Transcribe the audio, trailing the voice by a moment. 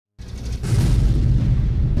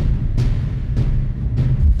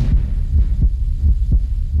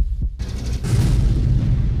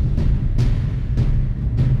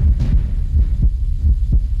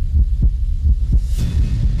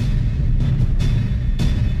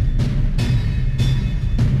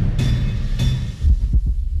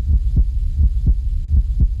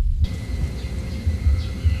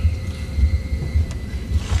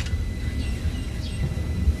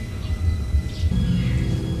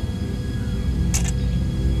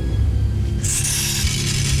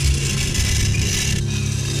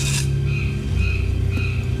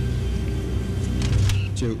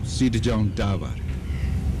စီတကြောင်တားပါတယ်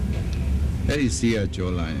အဲ့ဒီစီကကြော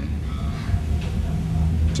လာရင်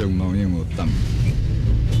ကျုံမောင်ရင်ကိုတတ်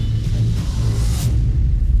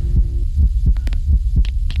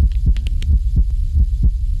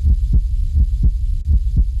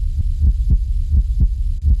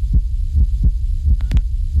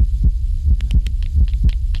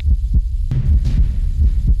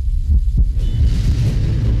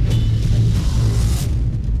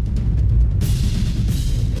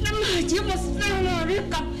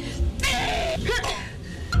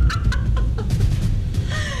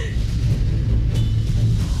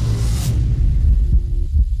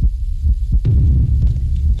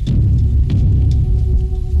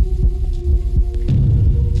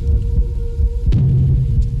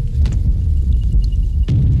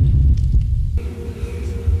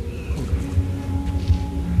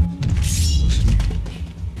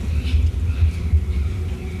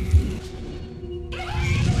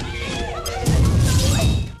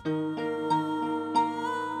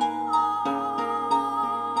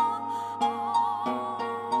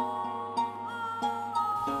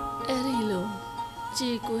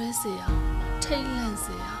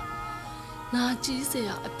ကြီးစ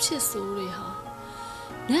ရာအဖြစ်ဆိုးတွေဟာ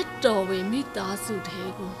မြတ်တော်ဝင်မိသားစုထဲ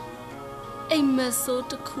ကိုအိမ်မက်ဆိုး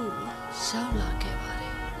တစ်ခုကိုရောက်လာခဲ့ပါတ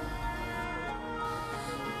ယ်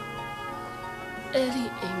အဲ့ဒီ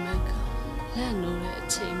အိမ်မက်ကလက်နိုးတဲ့အ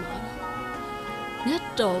ချိန်မှာမြတ်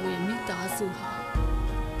တော်ဝင်မိသားစုဟာ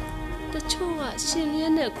တချို့ကရှင်လျ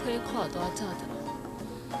က်နဲ့ခွဲခွာသွားကြတယ်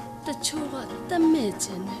တချို့ကတတ်မဲ့ခြ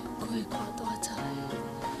င်းနဲ့ခွဲခွာသွားကြတယ်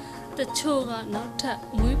တချို့ကနောက်ထပ်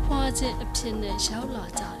မွေးဖွားခြင်းအဖြစ်နဲ့ရောက်လာ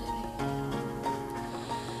ကြတယ်လေ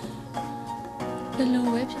ဘယ်လို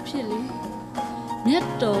ပဲဖြစ်ဖြစ်လေမြတ်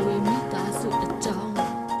တော်ဝင်မိသားစုအကြောင်း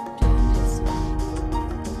ပြောနေစို့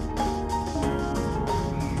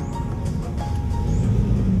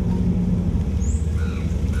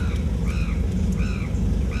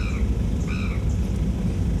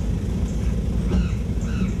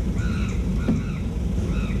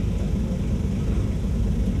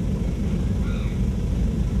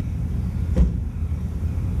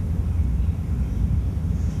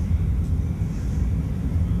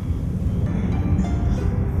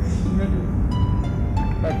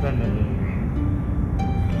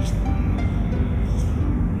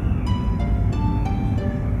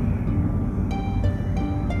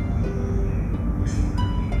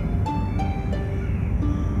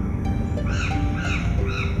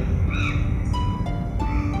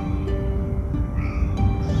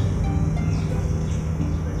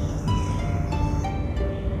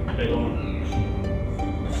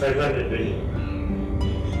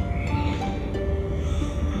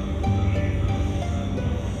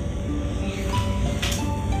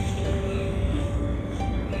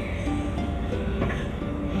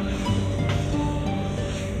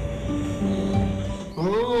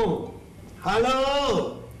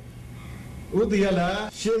ဒီရလား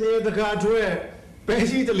ရှင်မြေတကားထွဲပဲ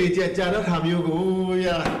ရှိတလေကျကြာတဲ့ခါမျိုးကိုရ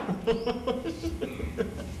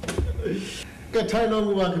ကထိုင်လို့မ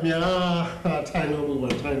ပါခင်ဗျာထိုင်လို့မပါ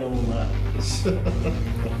ထိုင်လို့မပါ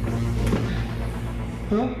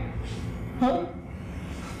ဟမ်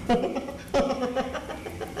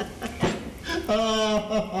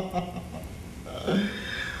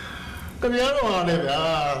ခင်ဗျာတော့အားလေဗျာ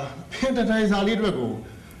ဖင်တိုင်စာလေးအတွက်ကို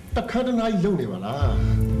တခါတနားကြီးလုံနေပါလား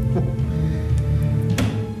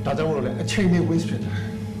ဒါကြောင့်လို့လေအချိန်နဲ့ waste ဖြစ်တာ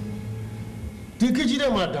ဒီခေတ်ကြီး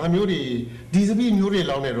တဲ့မှာဒါမျိုးတွေဒီစပီးမျိုးတွေ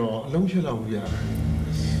လောင်းနေတော့အလုံးဖြစ်လောက်ဘူးဗျာ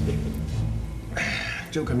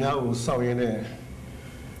ကျုပ်ခမ ्या ကိုစောင့်ရင်းနဲ့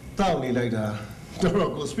တောက်နေလိုက်တာ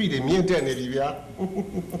တော့ကို speed တွေမြင့်တက်နေပြီဗျာ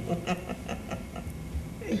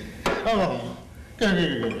အော်ကဲ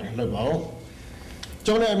လောက်ပါဦး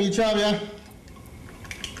ကျောင်းနဲ့အမိချဗျာ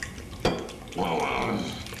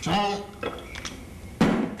ချာ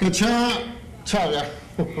ကချာချဗျာ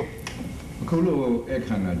အခုလိုအခ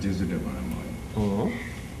မ်းအနားကျေးဇူးတင်ပါတယ်မောင်ဟော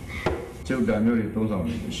ကျုပ်တာမျိုးတွေသုံးဆောင်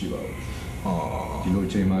နေရှိပါဘူးဟောဒီလို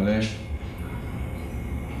ချိန်မှလည်း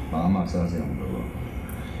ဘာမှစားစရာမလိုတော့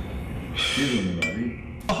ကျေးဇူးနေပါပြီ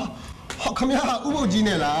ဟောခမရဥပုပ်ကြီး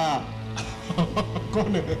နဲ့လားကော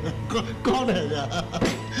င်းတယ်ဗျာ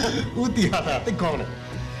ဥတီဟာတိတ်ကောင်းတယ်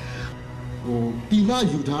ဟိုတီလာ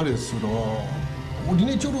ယူထားတယ်ဆိုတော့ဟိုဒီ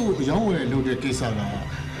နေ့ကျုပ်တို့အယောင်းဝယ်လုပ်တဲ့ကိစ္စက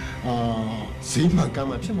ဈေးမှာကမ်း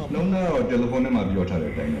မှာဖြစ်မှာလုံးတော့တယ်လီဖုန်းထဲမှာပြောထား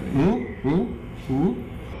တဲ့အတိုင်းပဲလေ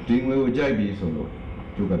ဒီငွေကိုကြိုက်ပြီဆိုလို့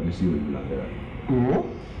ကျုပ်ကပစ္စည်းကိုယူလာခဲ့တာ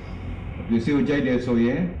ပစ္စည်းကိုကြိုက်တယ်ဆိုရ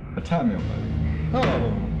င်အထမြောက်ပါလေ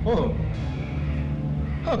ဟု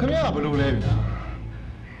တ်ခင်ဗျားကဘယ်လိုလဲဗျာ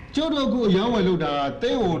ကျုပ်တို့ကအယောင်းဝယ်လုပ်တာတ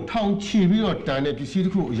င်းကိုထောင်ချီပြီးတော့တန်တဲ့ပစ္စည်းတ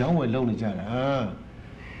စ်ခုအယောင်းဝယ်လုပ်နေကြတာ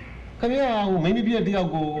ခင်ဗျာဟိုမိမိပြည့်တယောက်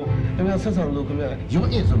ကိုခင်ဗျာဆက်ဆံလို့ခင်ဗျာရော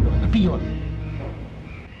အင်းဆိုတော့ပြီးရော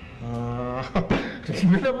ဒီ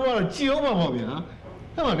မင်းကတော့ကြည်အောင်ပါဗျာ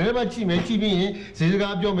အဲ့မှာလည်းပဲကြည်မယ်ကြည်ပြီးရင်ဈေးစ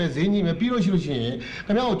ကားပြောမယ်ဈေးညီမယ်ပြီးလို့ရှိရင်ခ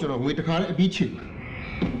င်ဗျာကိုကျွန်တော်ငွေတစ်ခါလေးအပြီးချိန်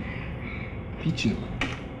ပြီးချိန်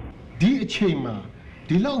ဒီအချိန်မှာ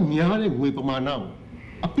ဒီလောက်များတဲ့ငွေပမာဏကို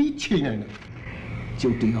အပြီးချိန်နိုင်တယ်ကျု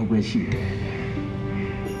ပ်တယောက်ပဲရှိတယ်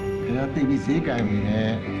ခင်ဗျာတိတ်ပြီးဈေးကင်နေတ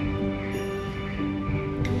ယ်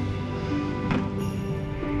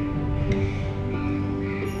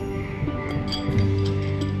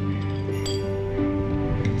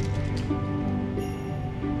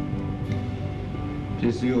ပ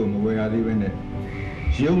စ္စည်းကိုမဝယ်ရသေးပဲနဲ့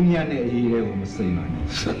ရုံညံ့တဲ့အရေးတွေကိုမစိမ့်နိုင်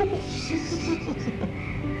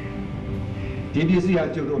ဒီပစ္စည်းက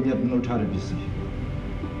ကျုပ်တို့မြတ်နှုတ်ထားတဲ့ပစ္စည်း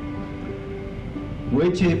ဝေ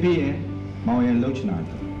ချေပြီးရင်မောင်ရင်လှုပ်ချင်တာ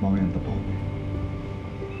မောင်ရင်တပေါ်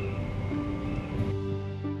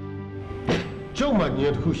ကျုပ်မှည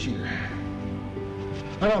တစ်ခုရှိတယ်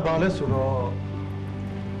အဲ့ဒါဘာလဲဆိုတော့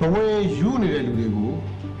ဘဝင်ယူနေတဲ့လူတွေကို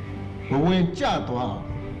ဘဝင်ကြသွား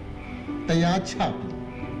တရားချပြီး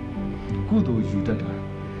ကုသိုလ်ယူတတ်တာ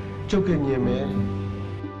ကျုပ်ကညင်မယ်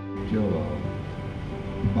ပြောပါ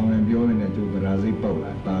မောင်ရင်ပြောနေတဲ့ကျုပ်ကရာစိတ်ပေါက်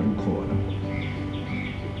လာတာရုခေါ်လာ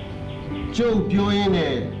ကျုပ်ပြောရင်း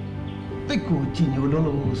နဲ့တိတ်ကိုကြည်ညိုလုံး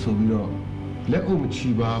လို့ဆိုပြီးတော့လက်အုပ်မချီ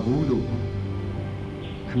ပါဘူးလို့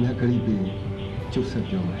ခင်ဗျားဂရိပေးကျုပ်ဆက်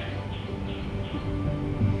ပြောမယ်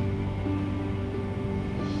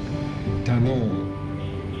ဒါနဲ့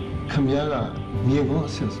ခင်ဗျားကမြင်ကော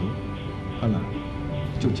အဆက်ဆိုဟုတ်လား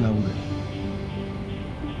ကျုပ်ကြားဘူးလေ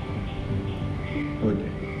ဟုတ်တ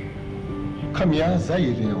ယ်ခင်ဗျားဇက်ရ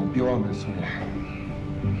ည်တင်အောင်ပြောရမယ်ဆိုရင်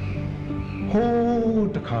ဟိုး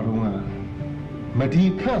တခါတော့မဒီ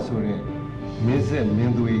ခတ်ဆိုတဲ့မင်းဆက်မ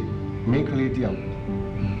င်းသွေးမင်းကလေးတယောက်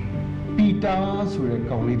ပီတာဆိုတဲ့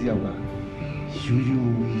ကောင်လေးတယောက်ကယူယူ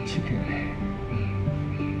ချစ်ခဲ့တယ်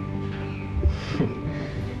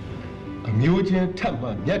အမျိုးချင်းထပ်မှ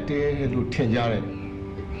မြတ်တယ်လို့ထင်ကြတယ်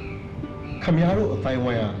ခမည်းတော်အတိုင်း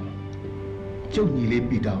ဝိုင်းဟာကျုပ်ညီလေး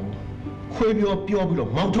ပီတာကိုခွေးပြောပြီး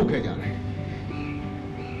တော့မောင်းထုတ်ခဲ့ကြတယ်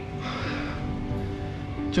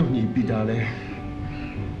ကျုပ်ညီပီတာလည်း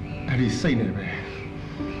အဲ့ဒီစိတ်နဲ့ပဲ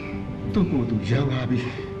သူ့ကိုယ်သူရမ်းလာပြီး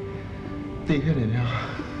သိခဲ့တယ်ဗျာ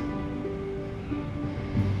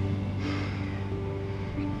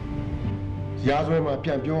ရာဇဝဲမှာပြ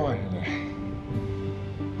န်ပြောရတယ်လေ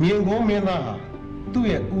မြင်ကုန်းမင်းသားဟာသူ့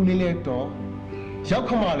ရဲ့ဦးလေးလဲတော်ရောက်ခ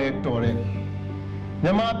မလဲတော်တဲ့မြ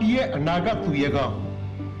မပြည်ရဲ့အနာဂတ်သူရဲ့ကောင်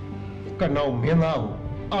ကနောက်မင်းသားကို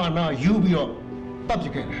အာနာယူပြီးတော့တပ်ပ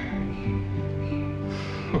စ်ခဲ့တယ်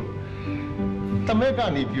တမဲက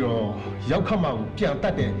နေပြီးတော့ရောက်ခမကိုပြန်တ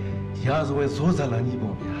တ်တဲ့ရာဇဝဲဇိုးဇလန်ကြီး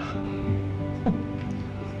ပေါ့ဗျာ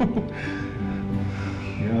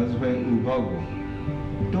ရာဇဝဲဥပေါက်ကို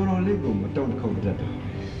တော်တော်လေးကိုမတုံ့ခုတ်တတ်တာ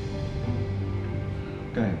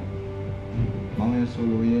ကဲမောင်ရဲ့ဆို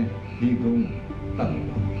လိုရင်ဒီကုန်းတတ်တယ်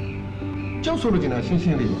ကျောက်ဆိုလိုချင်တာရှင်းရှ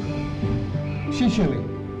င်းလေးပါရှင်းရှင်းလေး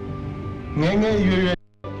ငယ်ငယ်ရွယ်ရွယ်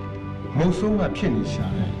မုံဆုံးကဖြစ်နေရှာ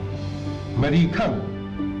တယ်မရီခန့်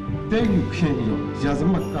တဲယူခင်းပြီးတော့ရာဇ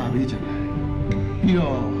မတ်ကာပေးချင်တယ်ပြီး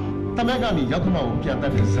တော့တမက်ကနေရောက်ခမောက်ကိုပြန်တ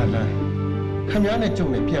တ်တဲ့ဇလန်ခမည်းနဲ့ကြုံ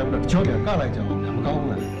နဲ့ပြန်ပြီးတော့ကြောပြန်ကလိုက်ကြအောင်မကောင်းဘူး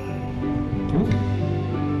လားဟုတ်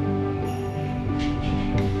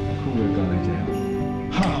ခုပဲကလိုက်ကြ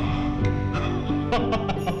ဟာ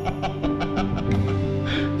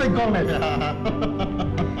တိတ်ကောင်းတယ်ဗျာ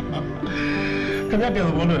ခင်ဗျားတဲ့သ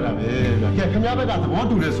ဘောလွယ်တာပဲဗျာကဲခင်ဗျားဘက်ကသဘော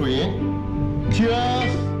တူတယ်ဆိုရင်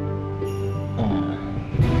cheers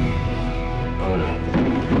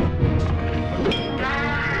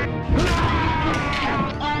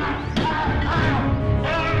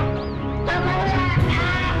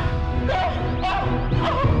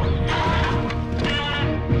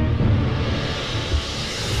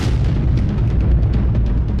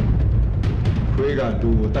လူ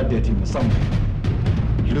ကိုတတ်တဲ့အထိမစောင့်နိုင်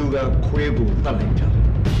လူကခွေးကိုတတ်လိုက်တာ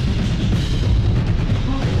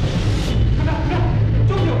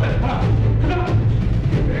ကျုပ်ပြောတယ်ဟာခဏ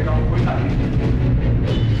ဘယ်ကောင်ခွေးတတ်လဲ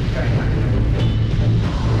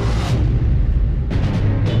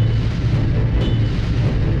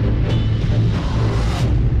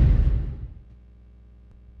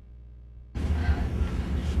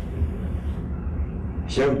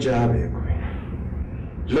ယောက်ျားပဲခွေး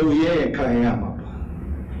လူရဲခံရမှာ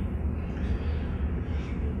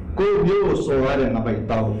ကိုမျိုးစောရတဲ့ငါပိုက်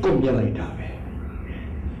တောင်းကိုမြက်လိုက်တာပဲ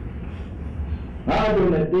ငါတို့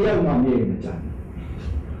လည်းတယောက်မှမြင်မကြ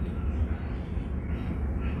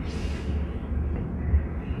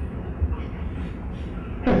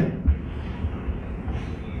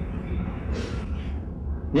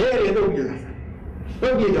ရဲရဲတို့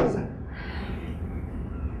ထုတ်ပြကြောင်းစား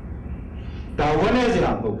ဒါဝန်းနေစ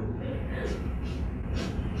ရာမဟုတ်ဘူး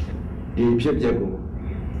ဒီဖြစ်ပျက်ကို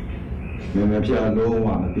မြင်ဖြစ်အလုံးဝ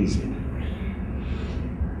မသိစေနဲ့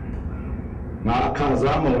ငါခံ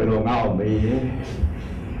စားမလို့ငါ့ကိုမေးရင်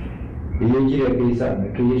ဒီရေးကြီးတဲ့ကိစ္စ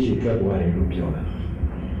နဲ့ခရီးရှိထွက်သွားတယ်လို့ပြောတာ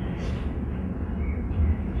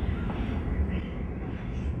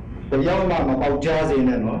တယောက်မှမပေါက်ကြားစေ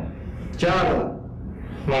နဲ့နော်ကြားတော့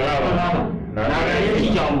မှန်ပါပါနာဂရရေးရှိ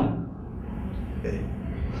ကြောင်း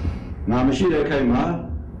ငါမရှိတဲ့ခိုင်မှာ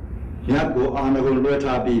ရပ်ကိုအာဏာကိုလွှဲ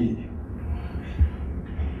ထားပြီး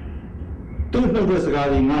သူ့နှုတ်ထွက်စကား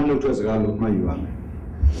ကြီးငါနှုတ်ထွက်စကားလို့မှတ်ယူရမယ်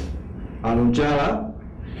အားလုံးကြားလား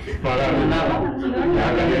ပါလားနားပါနာ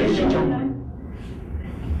ဂရရေးရှိကြောင်း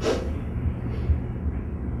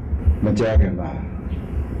မကြားခင်ပါ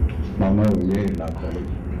မောင်တို့ရေးလာခေါ်လို့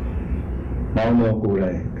မောင်တို့ကိုယ်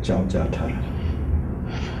တိုင်အကြောင်းကြားထားတယ်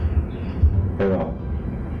အဲ့တော့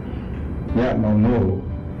ညမောင်တို့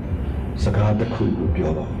စကားတစ်ခုကို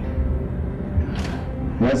ပြောပါ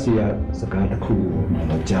မျက်စိရစကားတစ်ခုကိုမောင်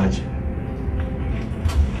တို့ကြားချင်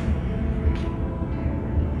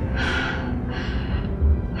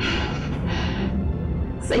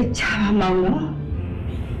စိတ်ချပါမောင်နော်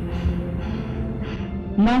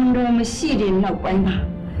မောင်တော်မရှိတဲ့နောက်ပိုင်းမှာ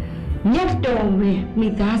မြတ်တော်ဝင်မိ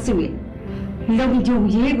သားစုရဲ့လုံခြုံ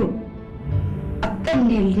ရေးကိုအသက်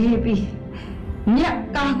နဲ့လေးပြီးမြတ်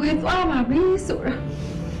ကာကွယ်သွားပါပြီဆိုတာ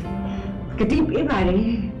ကတိပေးပါလေ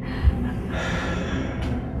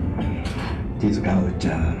ဒီစကားကို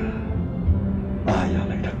ကြားအားရ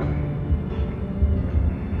လိုက်တာ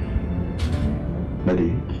မဒီ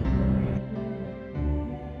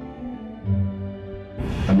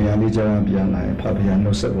အမေအလေးကြောင့်ပြန်လာရင်ဖဖေက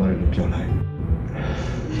နှုတ်ဆက်သွားတယ်လို့ပြောလိုက်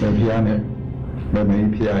မဖေကနဲ့မမေ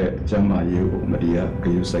ဖေရဲ့အကျမ်းမာရေးကိုမဒီကဂ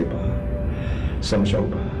ရုစိုက်ပါဆောင်ရှောက်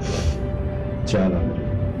ပါကြားလာတ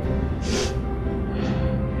ယ်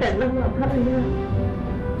แต่เราพระเนี่ย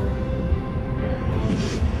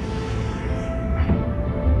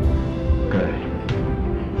ကဲ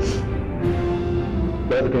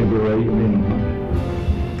ဘယ်ကနေပြောရည်မင်း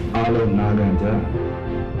အားလုံးနာခံကြ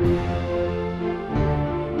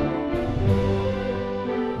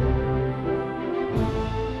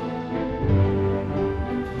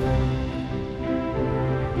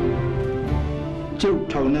ကျုပ်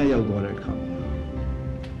ထောင်ထဲရောက်သွားတဲ့အခါ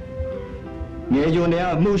ငယ်ကျွန်းတွေက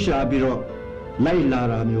အမှုရှာပြီးတော့လိုက်လာ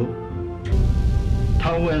တာမျိုး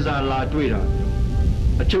ထောင်ဝင်စာလာတွေ့တာမျိုး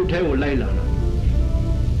အချုပ်ထဲကိုလိုက်လာတာ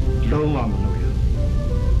လုံးဝမလုပ်ရ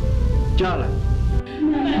ကြားလား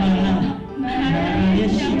ရ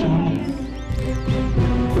ရှိကြောင်း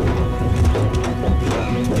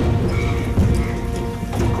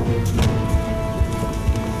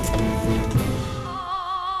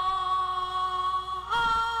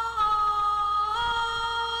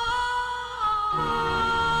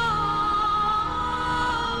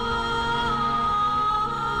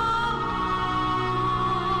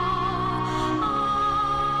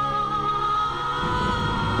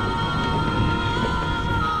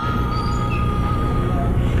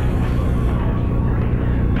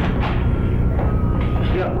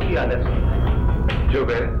ကျုပ်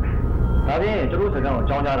ပဲဒါဖြင့်တို့စကားကို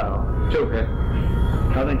ကြောင်းကြတာတော့ကျုပ်ပဲ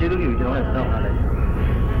ဒါဆိုကျေးဇူးပြုကျွန်တော်လည်းစောင့်ထားလိုက်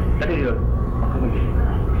တက်တယ်တော့အခုမကြည့်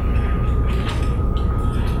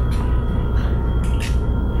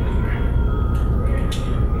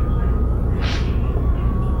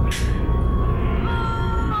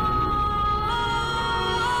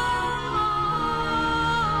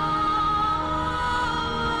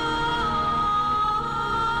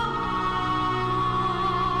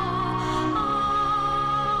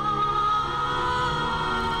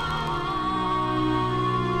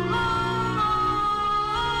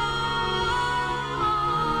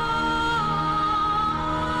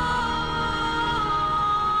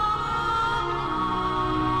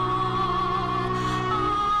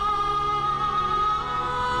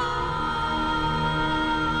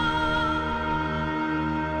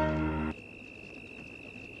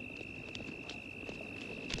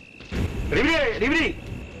ဒီပတိ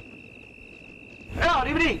အဲ့တော့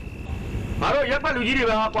ဒီပတိငါတို့ရက်ပတ်လူကြီးတွေ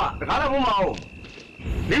ပဲကွာတခါတော့မမအောင်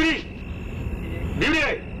ဒီပတိဒီပတိ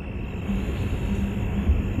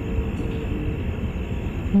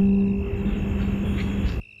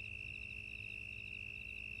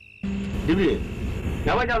ဒီပတိည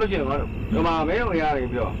မကြောက်လို့ရှိရင်ငါတို့ဒီမှာမဲရုံရတယ်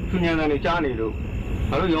ပြောသူညံတယ်ကြားနေလို့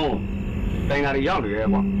ငါတို့ရုံတိုင်တာတွေရောက်နေရဲ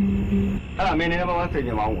ကွာအဲ့ဒါမင်းနေဘာမှစိတ်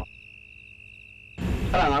ကြမအောင်ကွာ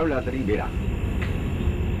အဲ့ဒါငါတို့လည်းသတိပေးတာ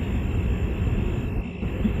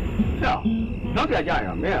နောက်ပြကြရ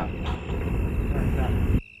အောင်မင်းက မင်း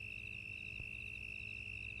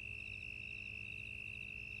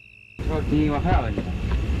你我还要去，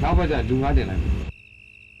哪怕在中华的呢。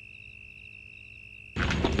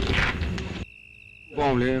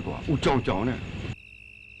光来个，我讲呢。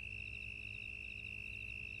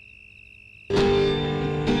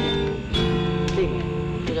对，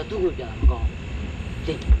这叫度过点不高，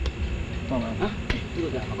对，当然啊，度过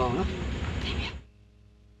点不高了。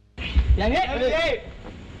演员，哎。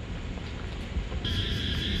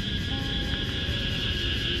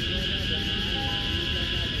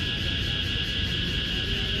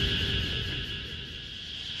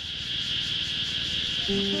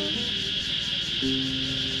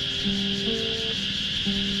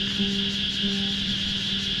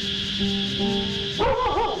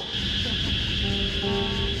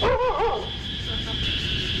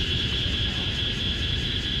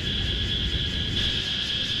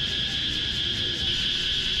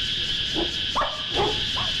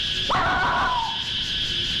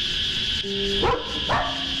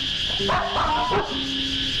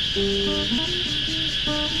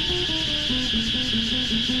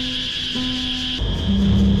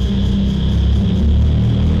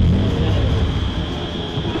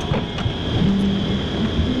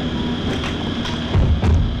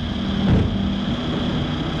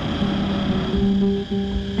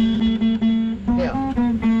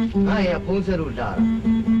ဖုန်းဆက်လို့လာတာ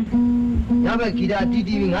ညဘက်ဂီတာတီး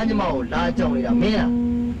တီးပြီးငါညီမကိုလာကြောက်နေတာမင်းလား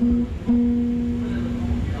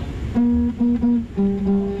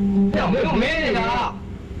မင်းကိုမင်းနေတာ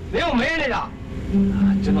မင်းကိုမင်းနေတာ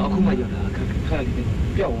ကျွန်တော်အခုမှရောက်လာခက်လေး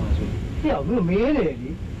ပျောက်သွားဆိုဟဲ့မင်းကိုမင်းနေလေ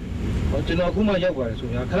ဟောကျွန်တော်အခုမှရောက်သွားတယ်ဆို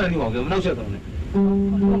ရင်ခက်လေးပါပြောမနှောက်ချက်တော့နဲ့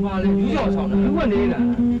ဘာပါလဲယူကြောင်ဆောင်တာလူကနေလာ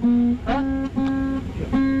ဟမ်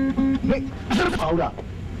မင်းအစပါဦးလား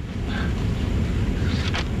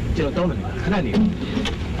ကျွန်တော်တောင်းတယ်ခဏနေ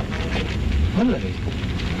ဟုတ်လား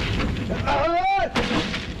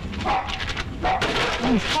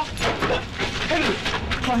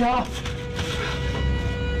ဟာယာ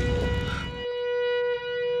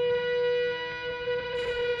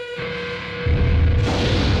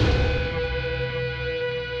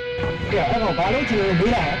ကဲအဲ့တော့ဘာလို့ချင်လို့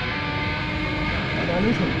မေးလာဘာ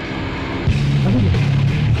လို့ချင်ဘာလို့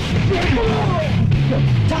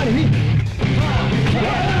ချားနေပြီ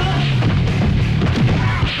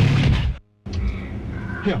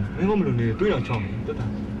ဟဲ့မင်းကမလို့နေတွေးတော်ချောင်းနေတက်တာ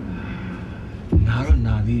နာတော့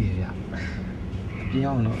နာသေးရဲ့ဗျ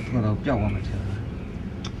ပြောင်းတော့သူကတော့ပျောက်သွားမှချင်တာ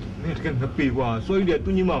မင်းတကယ်မပေကွာစိုးရိမ်တဲ့သူ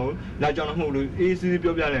ညီမကိုလာကြောင်တော့မဟုတ်လို့အေးဆေး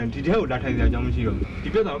ပြောပြလိုက်ဒီထဲကိုလာထိုင်စရာအကြောင်းမရှိတော့ဒီ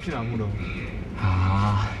ပြဿနာဖြစ်တာမဟုတ်တော့ဟာ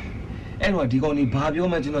အဲ့တော့ဒီကောင်ကြီးဘာပြော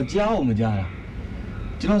မှကျွန်တော်ကြားအောင်မကြားတာ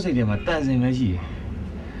ကျွန်တော်စိတ်ထဲမှာတန်စင်ပဲရှိတယ်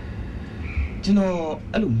ကျွန်တော်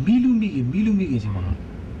အဲ့လိုမီလူမိခင်ချင်းမှာ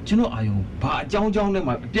ကျွန်တော်အာယုံဘာအကြောင်းနဲ့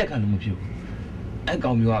မှအပြက်ခံလို့မဖြစ်ဘူးအဲ့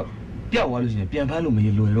ကောင်မျိုးကပျောက်သွားလို့ရှိရင်ပြန်ဖမ်းလို့မရ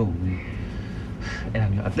လွယ်တော့ဘူးအဲ့ဒါ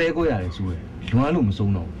မျိုးအသေးကိုရတယ်ဆိုရယ်လွမ်းလို့မ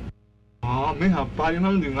ဆုံးတော့ဘူးဟာမင်းဟာဘာမှ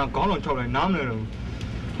မသိငါခေါင်းတော်ချောက်လိုက်နားမလဲတော့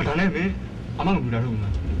ဒါနဲ့မင်းအမကဘူးလားထုတ်မှာ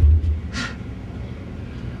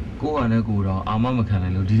ကိုကလည်းကိုတော့အာမမခံနို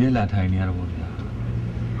င်လို့ဒီထဲလာထိုင်နေရတော့ဘူးလား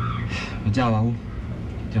မကြပါဘူး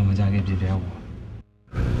ကျွန်တော်မကြခင်ပြစ်တယ်ဟုတ်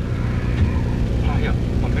ဟာရ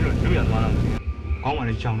မင်းတို့လူရသွားလားခေါင်းမှ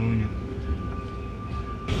လည်းချောင်းလို့နေ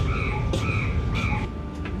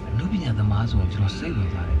ပညာသမားဆိုရင်ကျွန်တော်စိတ်ဝင်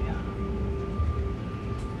စားတယ်ဗျာ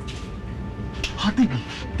ဟာတိပြီ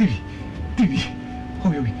ဟု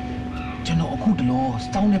တ်ပြီကျွန်တော်အခုတလော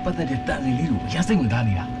စောင်းနဲ့ပတ်သက်တဲ့တန်စီလေးကိုအရင်စိတ်ဝင်စား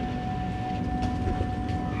နေတာ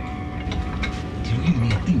ဒီလို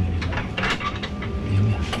မျိုးတိနေတယ်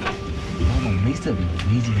ဗျာဘာမှမိတ်ဆက်ပြီး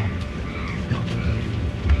နေကြည့်ရအောင်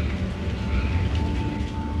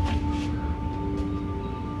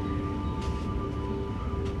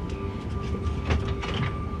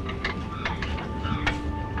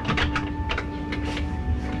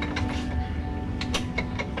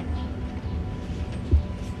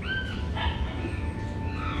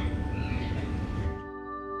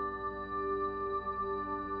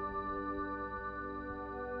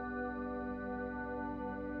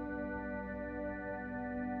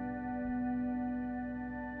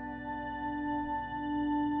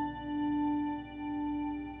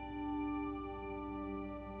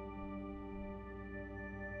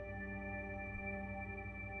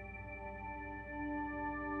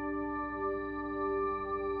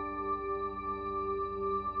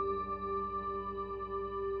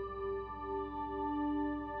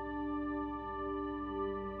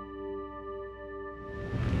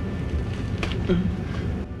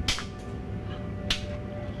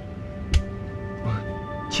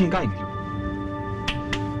ချင်းကိုက်နေလို့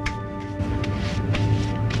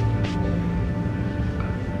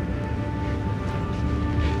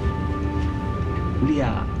ဦးလေး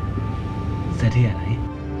ကဇက်ထဲရလား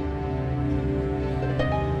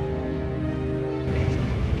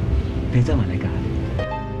别这么来干。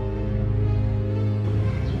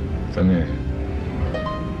真的，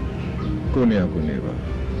过年过年吧，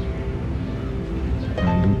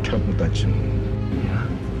俺都差不多去。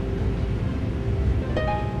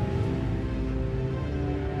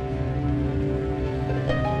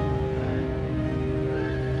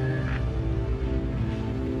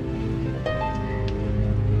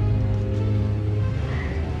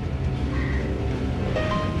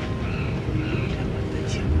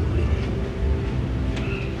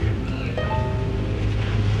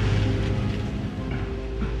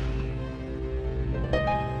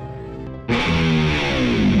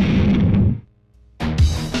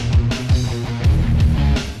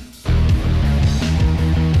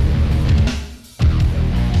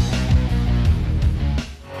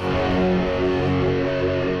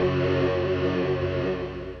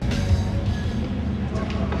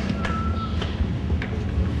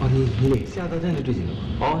你嘞，ဆရာတော်တဲ့နဲ့တွေ့ချင်လို့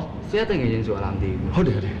။ဟောဆရာတငယ်ချင်းဆိုတာလားမသိဘူး။ဟုတ်တ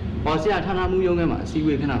ယ်ဟုတ်တယ်။ဟောဆရာဌာနမှုရုံးထဲမှာအစည်းအ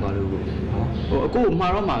ဝေးခဏသွားလို့ကို။ဟောအခုမှာ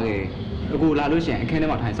တော့မှာခဲ့။အခုလာလို့ရှိရင်အခန်းထဲ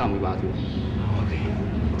မှာထိုင်ဆောင်ပြီးပါသူ။ဟုတ်ကဲ့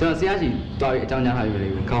။ကျွန်တော်ဆရာကြီးတွားပြီးအကြောင်းကြားထားပြီလေ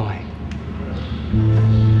။ကောင်းပါပြီ။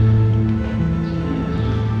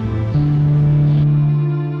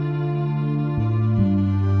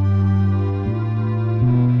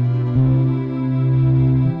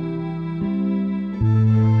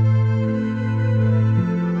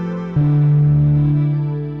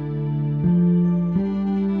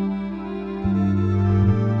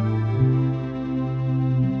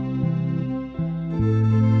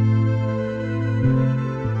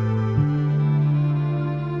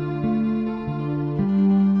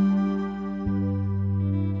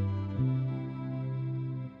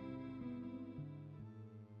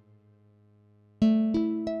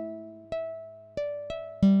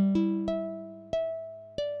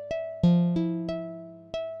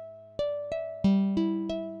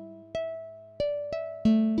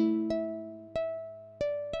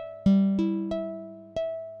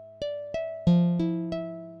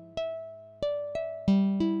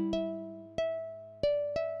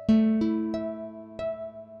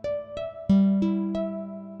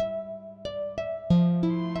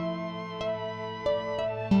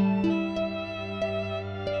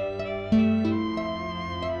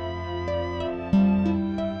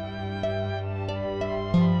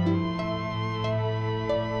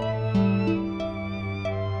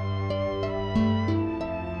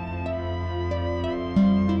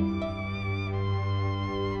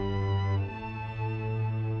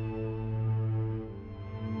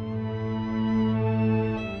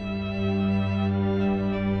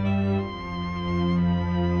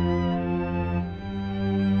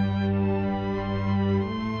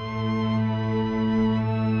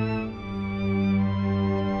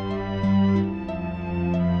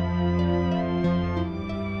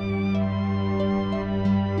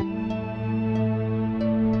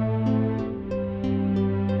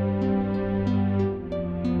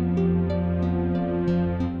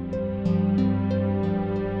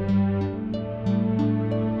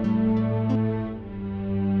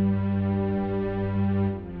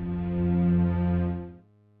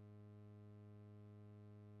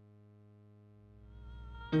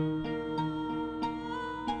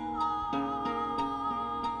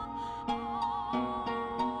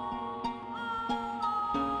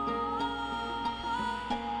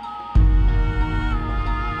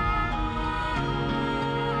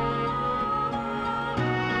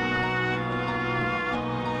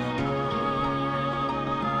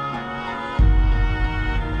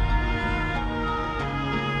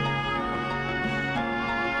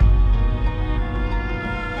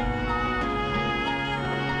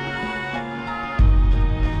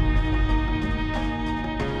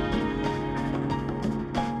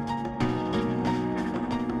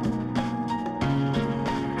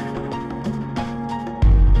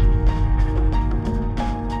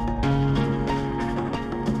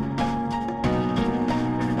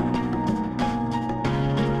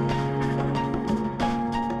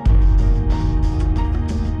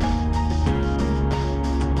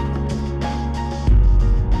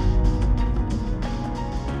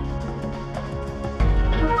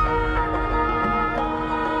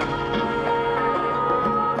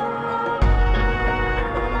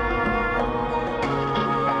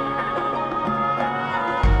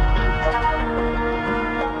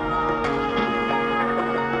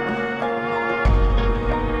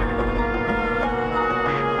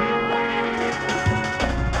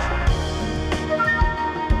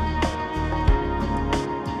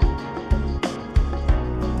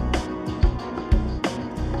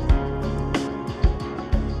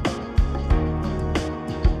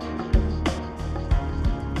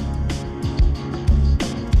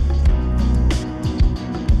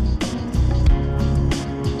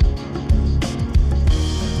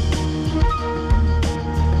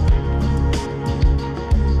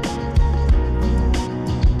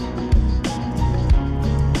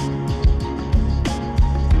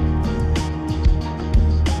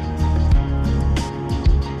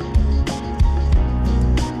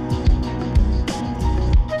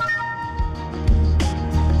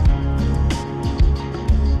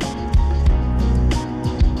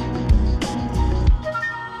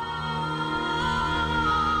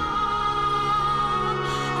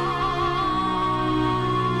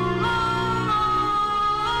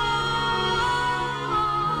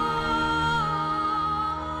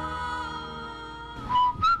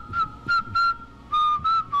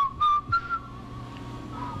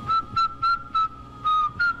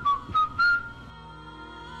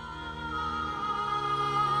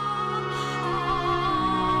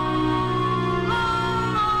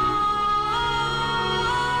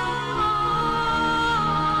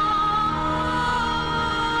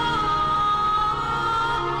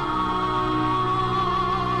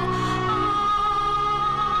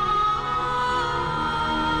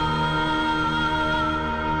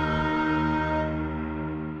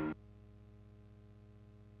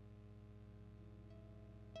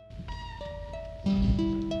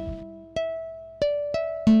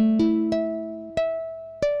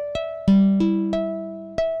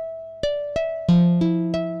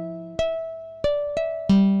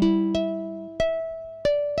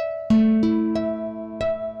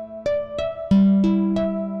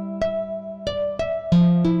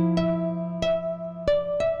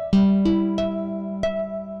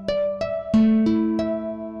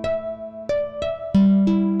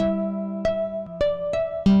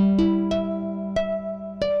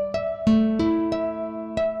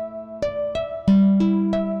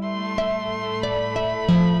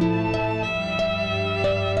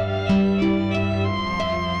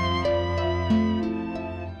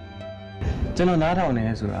 ကျွန်တော်နားထောင်နေ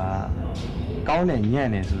ဆိုတာကောင်းတယ်ညံ့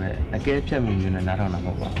တယ်ဆိုတော့အကဲဖြတ်မှုမျိုးနဲ့နားထောင်တာမ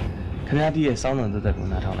ဟုတ်ပါခင်ဗျားဒီရဲ့စောင်းတော်သက်သက်ကို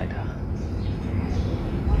နားထောင်လိုက်တာ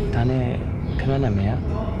ဒါနဲ့ခင်ဗျားနာမည်က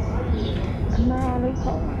အနာလေး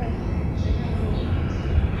ခေါ်ပါတယ်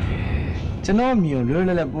ကျွန်တော်မျိုးလွယ်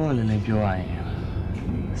လွယ်ပွန်းလွယ်လွယ်ပြောရရင်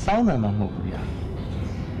စောင်းတယ်မှမဟုတ်ဘူးဗျာ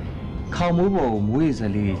ခေါင်းမိုးပေါ်ကိုမွေးစ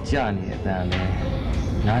လေးကြာနေတဲ့အတန်လဲ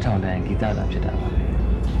နားထောင်တဲ့ဂီတသာဖြစ်တာပါပဲ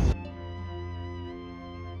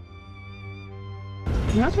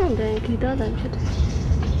နားထောင်တဲ့ဂီတသာဖြစ်တယ်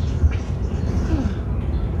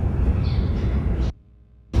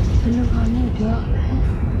ဘယ်လိုကောင်းနေပြော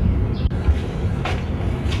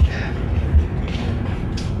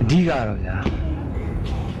အဓိကတော့ဗျာ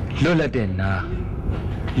လွတ်လပ်တဲ့နား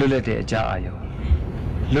လွတ်လပ်တဲ့အကြအာရုံ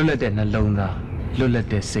လွတ်လပ်တဲ့နှလုံးသားလွတ်လပ်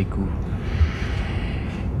တဲ့စိတ်ကူး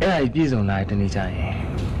အဲ့ဒါကြီးပြည့်စုံလာတဲ့နေ့ကျရင်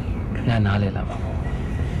ခင်ဗျားနားလဲလာပါပေါ့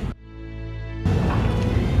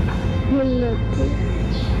လွတ်လပ်တဲ့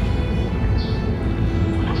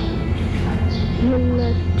လွတ်လ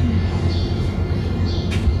ပ်တဲ့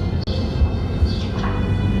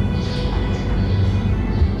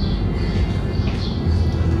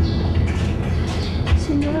ရှ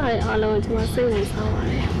င်ရရဲ့အားလုံးကျွန်မစိတ်ဝင်စားပါ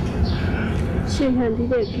တယ်ရှင်ဟန်ဒီ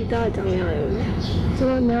တဲ့ဂီတအကြောင်းရရုံနဲ့ကျွ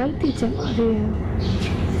န်တော်နားသိချင်ပါတယ်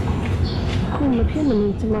ခုမဖြစ်မနေ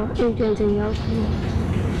ကျွန်မအိမ်ပြန်ချင်ရောက်ပြီး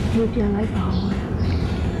ဒီပြန်လိုက်ပါဦး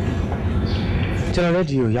ကျွန်တော်လည်း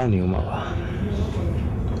ဒီကိုရောက်နေဦးမှာပါ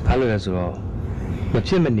ဘာလို့လဲဆိုတော့မ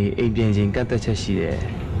ဖြစ်မနေအိမ်ပြင်ချင်းကတ်သက်ချက်ရှိတယ်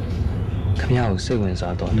ခင်ဗျားကိုစိတ်ဝင်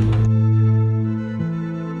စားတော့တယ်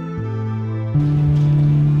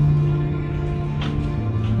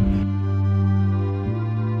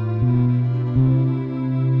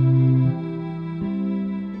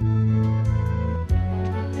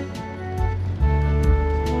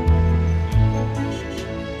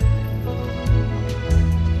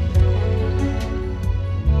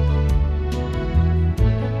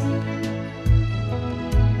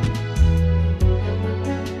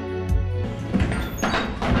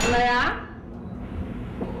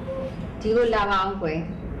ဒီကိုလာပါအောင်ကွယ်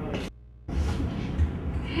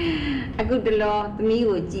အခုတလောသမီး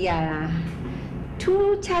ကိုကြည်ရတာ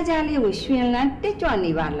ထူးခြားခြားလေးကိုရှင်လန်းတက်ကြွ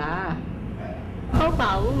နေပါလားဟုတ်ပါ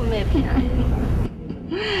ဘူးမမေဖေဟာ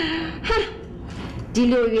ဒီ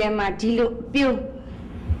လိုရွယ်မှာဒီလိုပြုံး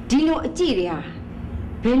ဒီလိုအကြည့်တွေဟာ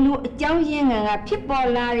ဘယ်လိုအကြောင်းရင်းငံကဖြစ်ပေါ်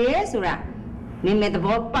လာရဲဆိုတာမိမေသ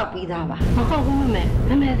ဘောပေါက်ပြီးသားပါမဟုတ်ဘူးမမေ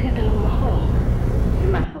ထက်တယ်လို့မဟုတ်ဒီ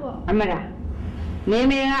မှာအမရာမိ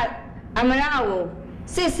မေကအမရကို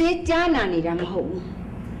စစ်ဆေးကြားနာနေတာမဟုတ်ဘူး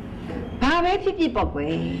ဘာပဲဖြစ်ဖြစ်ပေါ့ကွ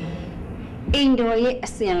ယ်အိမ်တော်ရဲ့အ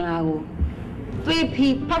စင်လာကိုသွေးဖီ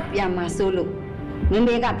ဖောက်ပြန်မှာစိုးလို့မင်း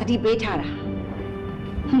ကတတိပေးထားတာ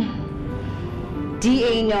ဒီ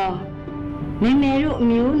အိမ်တော်မင်းတို့အ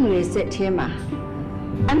မျိုးနွယ်ဆက်ထဲမှာ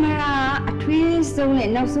အမရာအထွေးဆုံးနဲ့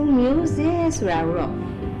နောက်ဆုံးမျိုးစေ့ဆိုတာတော့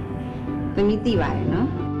သမီးသိပါတယ်နော်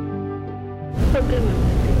ဟုတ်ကဲ့မမေ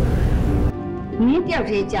သိပါတယ်မင်းတယောက်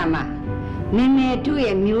တည်းကြမှာမင်းတို့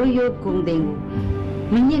ရဲ့မျိုးရိုးဂုံတိမ်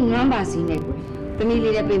ကိုမညစ်နွမ်းပါစီနဲ့ကွယ်သမီး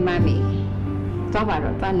လေးလည်းပြင်မမေးသွားပါ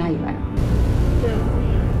တော့သွားနိုင်ပါ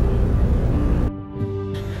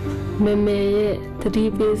မမေရဲ့တတိ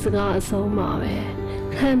ပေးစကားအဆုံးပါပဲ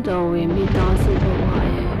ခန့်တော်ဝင်မိသားစုဘဝ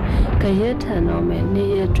ရဲ့ကြရက်ထန်တော်မဲ့နေ့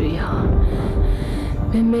ရက်တွေဟာ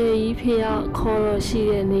မမေကြီးဖေကခေါ်တော်ရှိ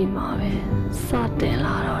တဲ့နေ့မှာပဲစတင်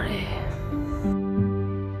လာတော့တယ်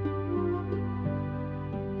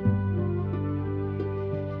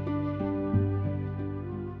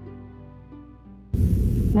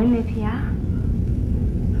မမေဖေ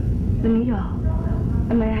သမီးရော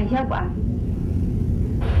အမရာရောက်ပါ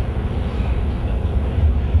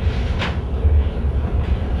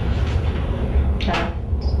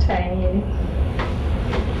ထိုင်နေ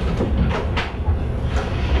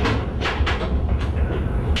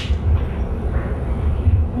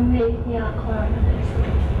မမေကြီးခေါ်တယ်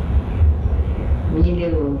မင်း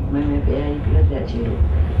လေးကိုမမေဖေကြီးလက်သက်ချီလို့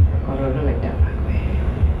ခေါ်တော့လိုက်တာပါကွယ်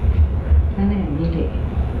အဲ့နဲ့မင်းလေး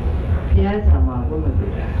တရားဆောင်မှာဘုမပြ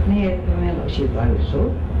တာနေ့ရက်ပြင်းလို့ရှိပါလို့ဆို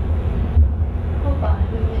ဟုတ်ပါ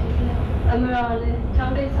တယ်မမေကြီးအမရာလည်းချော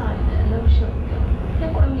င်းကိစ္စတွေလည်းအလုပ်ရှုပ်ပြီးရ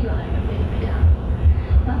က်ကွက်မိပါတယ်မမေကြီးဒါ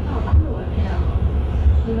တော့အခုလိုပဲဖေ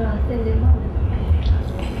ဒီမှာစင်စင်မောင်းနေပါမယ်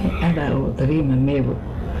အဲ့ဒါကိုတတိမမေ့ဘူး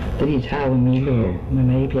တတိထားဝင်ပြီးလို့မ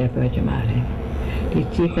မေကြီးပြပြောချင်ပါတယ်ဒီ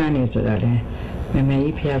ကြီးကန်းနေဆိုတာလေမမေ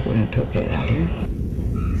ကြီးဖျားကိုထုတ်ခဲ့တာလေ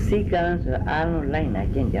စီကန်းဆိုအားလုံးလိုက်နာ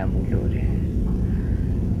ကျင့်ကြမှုလို့တယ်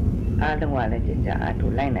အားလုံးကလည်းကျင့်ကြအားထု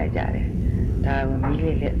တ်လိုက်နာကြတယ်ဒါဝင်ပြီး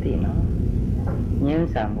လေးလက်သိနော်ညှင်း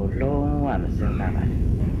ဆန်ဖို့လုံးဝမစင်စားပါ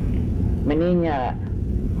ဘူးမင်းည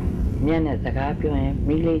မြတ်နဲ့စကားပြောရင်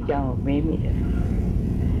မိလေးเจ้าကိုမေးမိတယ်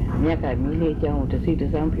မြတ်ကမိလေးเจ้าကိုတစီတ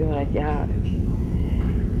စမ်းပြောရကြ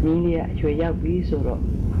မိလေးကအရွယ်ရောက်ပြီဆိုတော့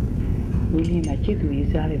မိလေးမှာချစ်သူရေး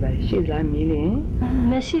စားတွေပါရှိလားမိလေး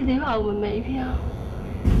မရှိသေးပါဘူးမမေဖေ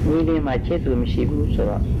မိလေးမှာချစ်သူမရှိဘူးဆို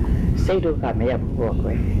တော့စိတ်ဒုက္ခမရောက်ဘူးပေါ့ကွ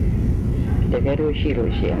ယ်တကယ်လို့ရှိ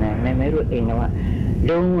လို့ရှိရင်မမေတို့အိမ်တော့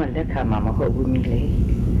လုံးဝလက်ခံမှာမဟုတ်ဘူးမိလေး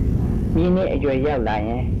မိနဲ့အရွယ်ရောက်လာရ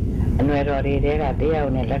င်အနွယ်တော်တွေကတယော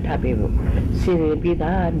က်နဲ့လက်ထပ်ပေးဖို့စီရီပြီး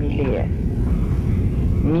သားမိလေးရဲ့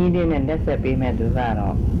မိလေးနဲ့လက်ဆက်ပေးမဲ့သူက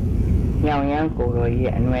တော့ညောင်ရမ်းကိုတော်ကြီး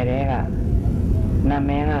ရဲ့အနွယ်တွေကနာမ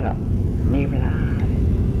ည်ကတော့နေပလား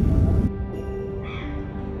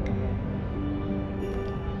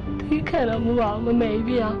ဒီခက်တော့မပါမမေ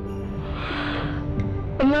ဖေ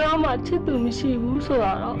အမရမချစ်သူမရှိဘူးဆို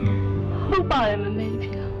တာတော့ဟုတ်ပါတယ်မမေ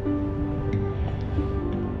ဖေ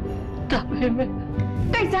ဒါပေမဲ့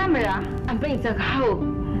တိတ်စမ်းမလားအပိတ်စကားကို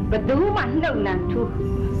ဘယ်သူမှနှုတ်နှံထူ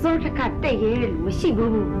စိုးတစ်ခါတိတ်ရဲလို့မရှိ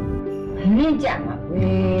ဘူးမြင့်ကြမှာပဲ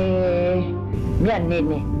မြတ်နေ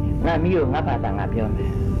ငါမျိုးငါဘာသာငါပြောမ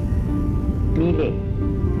ယ်မိလေး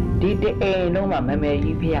ဒီတအိမ်လုံးမှာမမေ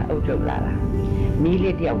ကြီးဖျားအုပ်ချုပ်လာတာမိ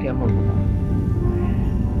လေးတယောက်တည်းမဟုတ်ဘူး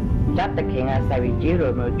လက်တခင်ကစာပြီးကျေ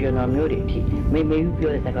တော်မျိုးကျွန်တော်မျိုးတွေအထိမေမေကြီး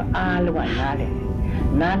ပြောတဲ့စကားအားလုံးကနားတယ်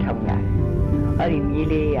နားထောင်လာအဲ့ဒီမိ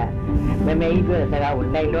လေးကမမေကြီးပြောတဲ့စကားကို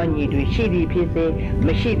လိုက်လောညီတွေရှိသည်ဖြစ်စေမ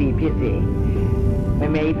ရှိသည်ဖြစ်စေမ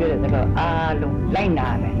မေကြီးပြောတဲ့စကားအားလုံးလိုက်နာ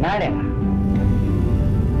မယ်နားတယ်လား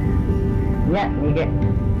ညနေက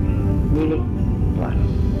မိလေး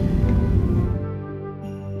သွား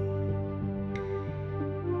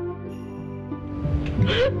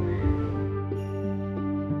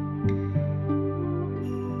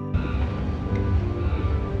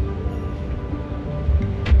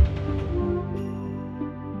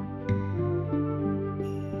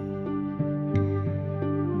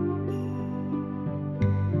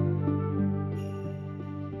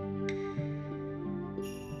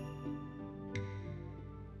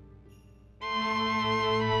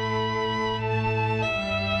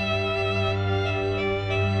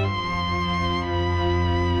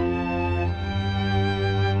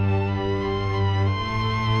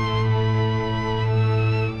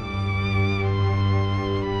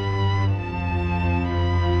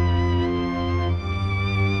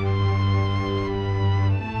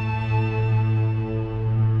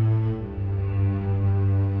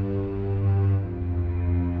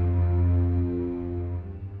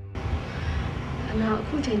အ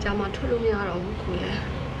ခုချိန်ကြာမှထွက်လို့မရတော့ဘူးကိုရဲ့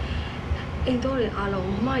အိမ်တော်တွေအားလုံး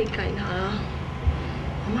မမကြီးကင်ထားတာ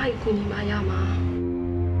မမကြီးကူညီမရမှာ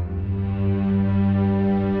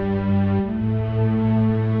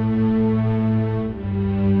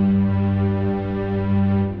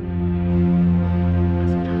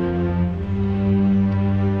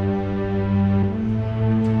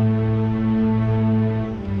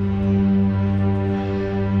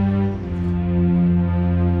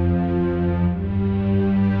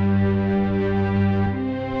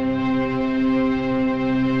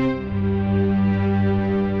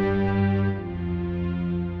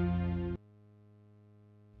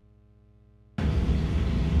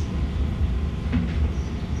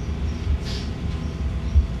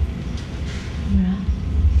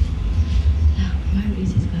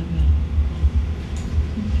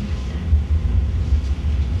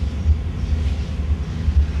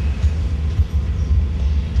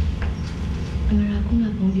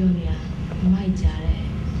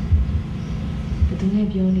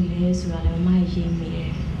ပြောနေလဲဆိုတာလည်းမမရေးမိတ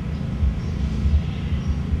ယ်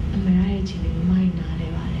အမရရဲ့ချင်းလေးမမနားလဲ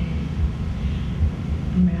ပါတယ်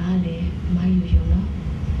အမရလည်းမယူယူနော်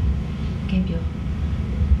ကဲပြော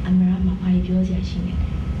အမရမှာဘာပြောစရာရှိနေလဲ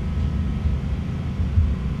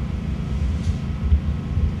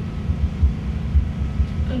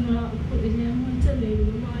အမအခုအရင်မှချက်နေ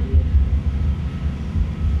လို့မရေး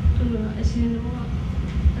အမအရှင်တော့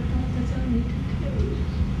အတော့တခြားနေတဲ့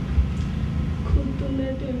သူ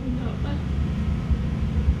နဲ့တွေ့ပြီးတော့အ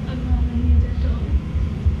မနေတဲ့တော့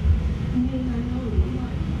နေနိုင်တော့မမ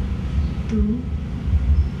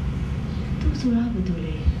သူဆိုတာဘာတူ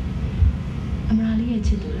လဲအမရာလေးရဲ့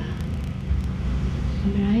ချစ်သူလားအ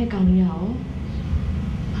မရာရဲ့ကောင်းလေးရော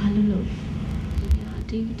ဘာလို့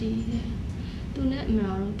ဒီတဲ့သူနဲ့အမ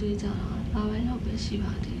ရာတို့တွေ့ကြတာလာပိုင်းတော့ပဲရှိ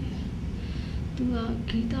ပါသေးတယ်သူက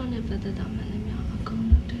ဂီတနဲ့ပတ်သက်တာမှလည်းများအကုန်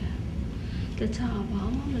လုပ်တယ်တခြားဘာ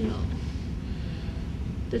မှမလုပ်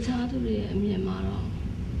တခြားသူတွေရဲ့အမြင်မှာတော့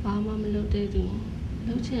ဘာမှမလုပ်တဲ့သူ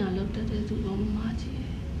လှုပ်ချင်အောင်လုပ်တတ်တဲ့သူကမမကြီး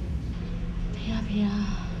ဖေဘယ်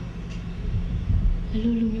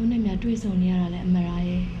လိုလူမျိုးနဲ့များတွေ့ဆုံနေရတာလဲအမရာ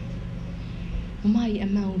ရဲ့မမကြီးအ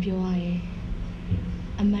မှန်ကိုပြောရရဲ့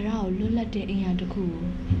အ အမရကိုလွတ်လပ်တဲ့အင်အားတစ်ခုကို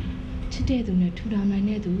ချစ်တဲ့သူနဲ့ထူထောင်နိုင်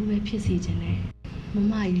တဲ့သူပဲဖြစ်စေခြင်းနဲ့မ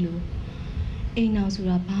မကြီးလိုအိမ်အောင်ဆို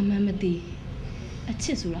တာဘာမှမသိအချ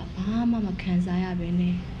စ်ဆိုတာဘာမှမခံစားရပဲ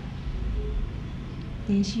နဲ့န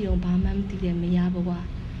င်းရှိတော့ဘာမှမသိတဲ့မရဘဝ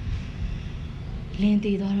လင်း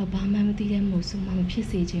သေးတော့ဘာမှမသိတဲ့မို့ဆိုမှမဖြစ်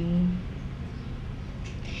စေခြင်းဘူး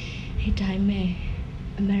ဒီတိုင်းမဲ့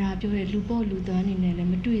အမရာပြောတဲ့လူပေါ်လူသားအနေနဲ့လ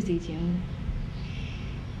ည်းမတွေ့စေခြင်းဘူး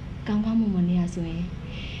ကောင်းကောင်းမွန်မွန်နေရဆိုရင်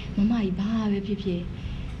မမကြီးဘာပဲဖြစ်ဖြစ်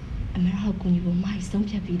အမရာကိုကိုကြီးကိုမကြီးဆုံး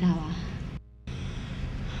ဖြတ်ပြီးသားပါ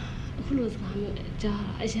အခုလိုစကားမျိုးကြား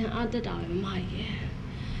အရန်အားတက်တာပဲမမကြီးရဲ့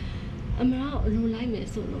အမရာကိုအလိုလိုက်မယ်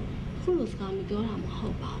ဆိုလို့အခုလိုစကားမပြောတာမဟု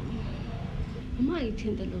တ်ပါဘူးမမကြီးထ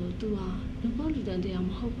င်တယ်လို့ तू ဟာလူပေါ်လူတန်းတရားမ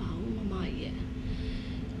ဟုတ်ပါဘူးမမကြီးရဲ့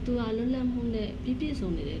तू ဟာလွတ်လပ်မှုနဲ့ပြည့်ပြည့်စုံ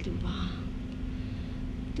နေတဲ့လူပါ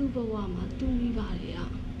သူ့ဘဝမှာသူ့မိဘတွေက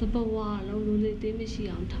တဘဝလုံးလူလေးသေးမရှိ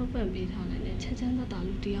အောင်ထောက်ပံ့ပေးထားနိုင်တဲ့ချက်ချမ်းသာ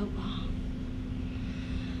လူတစ်ယောက်ပါ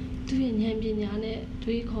သူရဲ့ဉာဏ်ပညာနဲ့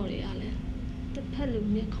တွေးခေါ်တွေကလည်းတစ်ဖက်လူ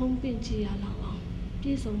မျက်ခုံးပင့်ကြည့်ရလောက်အောင်ပြ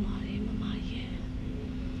ည့်စုံပါတယ်မမရဲ့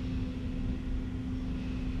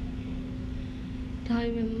ဒါပေ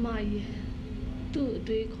မဲ့မမရဲ့သူ့အ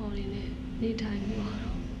တွေးခေါ်တွေနဲ့နေထိုင်မှု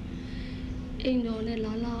တော့အိမ်တော်နဲ့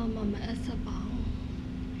လာလာမှမအပ်ဆက်ပါဘူး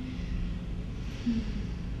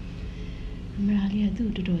အမရာလေးကသူ့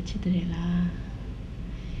တော်တော်ချစ်တယ်လား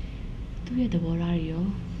သူ့ရဲ့သဘောထားတွေရော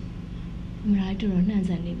အမရာလေးတော်တော်နှံ့ဆ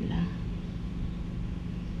န်နေပြီလား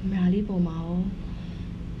အမရာလေးပုံမှာရော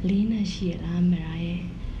လေးနဲ့ရှိရလားအမရာရဲ့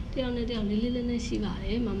တယောက်နဲ့တယောက်လေးလေးလေးနဲ့ရှိပါတ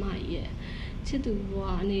ယ်မမကြီးရဲ့ချစ်သူဘဝ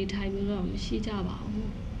အနေထိုင်မျိုးတော့မရှိကြပါ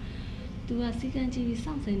ဘူးသူကစီကံကြည့်ပြီး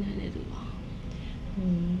စောင့်စိနေတယ်သူပါ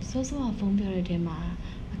စောစောကဖုန်းပြောတဲ့တဲမှာ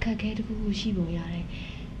အခက်အခဲတစ်ခုခုရှိပုံရတယ်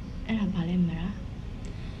အဲ့ဒါဘာလဲမလား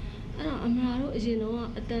အဲ့တော့အမရာတို့အရင်တော့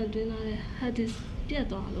အတန်တွင်းလာတဲ့ hard disk ပြတ်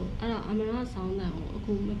သွားလို့အဲ့ဒါအမရာဆောင်းတန်ကိုအ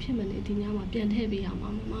ခုမဖြစ်မနေဒီညမှာပြန်ထည့်ပေးရမှာ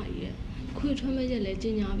မမကြီးရဲ့ခွေထွန်းမဲ့ရက်လဲကျ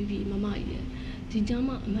င်ညာပြီးပြီမမကြီးရဲ့ဒီည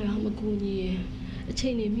မှာအမရာမကူညီရဲ့အချိ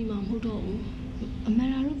န်နေမိမှာမဟုတ်တော့ဘူးအမ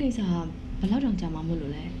ရာတို့ကိစ္စဘယ်လောက်တောင်ကြာမှာမို့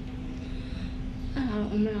လို့လဲအဲ့ဒါတော့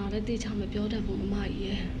အမရာလည်းတေချာမပြောတတ်ဘူးမမကြီး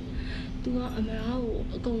ရဲ့သူကအမရာကို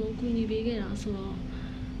အကုန်လုံးကူညီပေးခဲ့တာဆိုတော့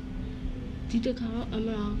ဒီတစ်ခါတော့အမ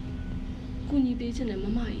ရာကူညီပေးခြင်းနဲ့မ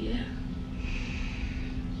မကြီးရဲ့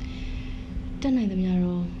တက်နိုင်သမျှ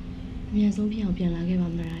တော့အမြန်ဆုံးဖြစ်အောင်ပြန်လာခဲ့ပါ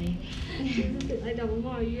မလားရဲ့အဲ့ဒါမမ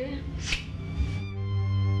ကြီးရဲ့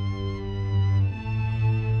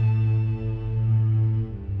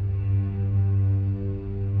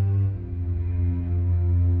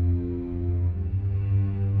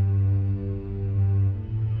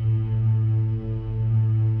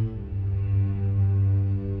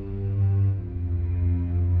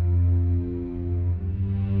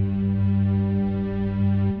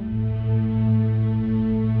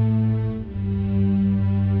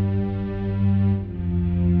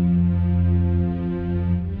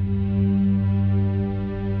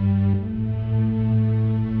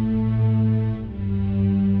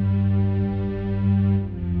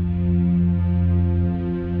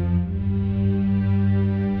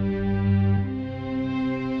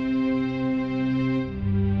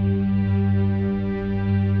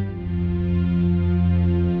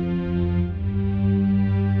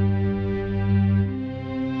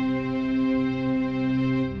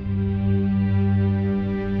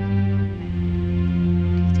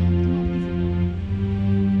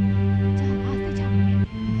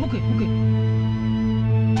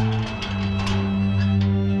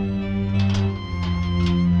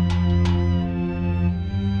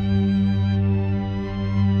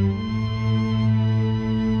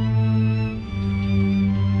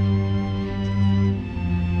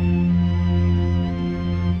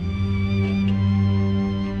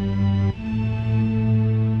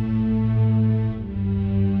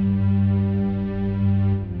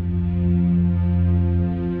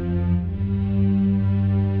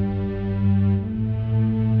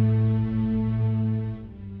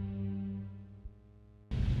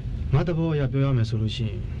ငါတဘောအရပြောရမယ်ဆိုလို့ရှိ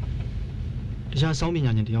ရင်တခြားစောင်းပ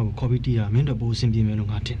ညာရှင်တယောက်ကိုခေါ်ပြီးတီးရမင်းတို့ပိုအဆင်ပြေမယ်လို့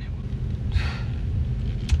ငါထင်တယ်ပေါ့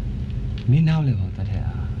မင်းနောက်လေပေါ့တထက်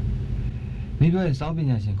အားမင်းပြောရင်စောင်းပ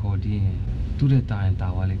ညာရှင်ခေါ်တီးရင်သူ့တဲ့တာရင်တာ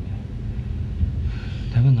သွားလိမ့်မယ်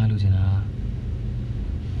ဒါပေမဲ့ငါလိုချင်တာ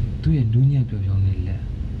သူ့ရဲ့နူးညံ့ပျော်ပျော်နေလက်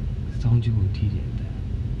စောင်းကျူကိုတီးတယ်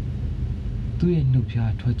သူ့ရဲ့နှုတ်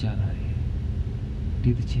ဖျားထွက်ကြတာလေ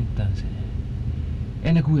ဒီတချင်းတန်ဆင်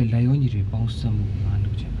အဲ့နှစ်ခုရဲ့လိုက်ရုံးကြီးတွေပေါင်းစပ်မှုငါ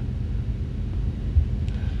လုပ်ချင်တာ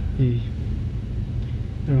အေး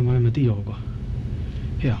အဲ့တော့ငါလည်းမသိတော့ဘူးကွာ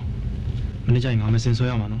ဟဲ့အောင်မနေ့ကျရင်ငါမစင်ဆွဲ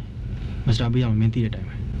ရမှာနော်မစတာပေးရမှာမင်းသိတဲ့အတိုင်း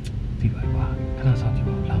ပဲသိပါကွာခဏစောင့်ကြည့်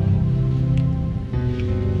ပါဦးလာမလို့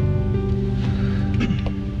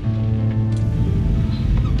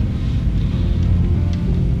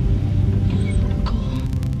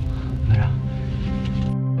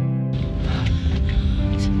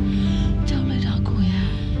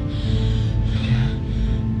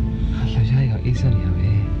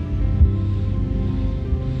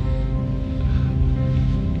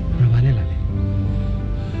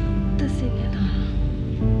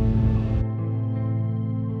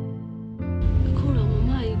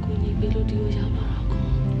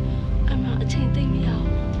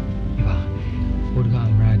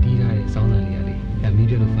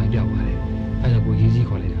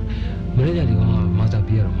မနေ့ကဒီကောင်ကမောက်တာ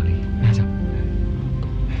ပြရတော့မလေးအားကြောင့်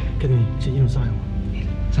ကဲချင်းချင်းစားရအောင်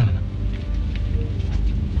စားမလား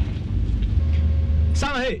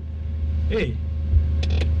စားဟေးဟေး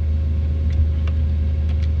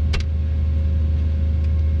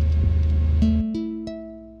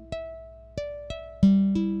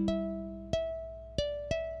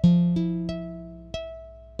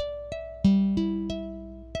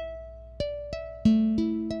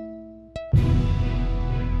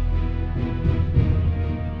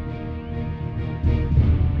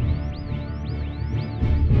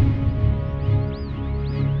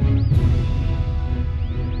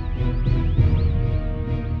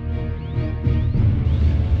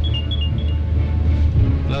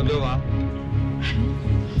ပြောပါ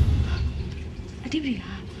အတိပရီ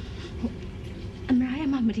လားအမရရ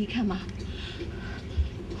မမဒီခန့်မှာ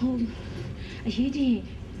ဟိုအရေးကြီး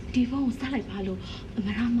ဒီဖုန်းကိုစားလိုက်ပါလို့အမ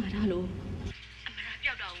ရမှာထားလို့အမရ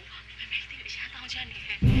ပျောက်တော့ဘူးမမေတိအရှာတောင်းချနေ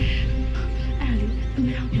ဟဲ့အဲ့ဒါလေအမ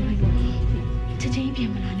ရပြောလိုက်တော့ချက်ချင်းပြန်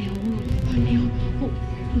မလာနဲ့ဟိုနေဟို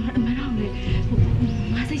အမရလေဟို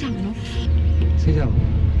မစိတ်ချမယ်နော်စိတ်ချပါ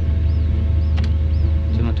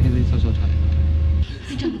ကျွန်တော်ထဲသေးဆော့ဆော့ထားတယ်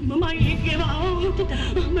မမရေကဲပါ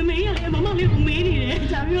မမေးရလေမမလေးကိုမေးနေတယ်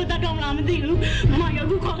ဒါပြီးတော့တတ်တော့မလားမသိဘူးမမရေအ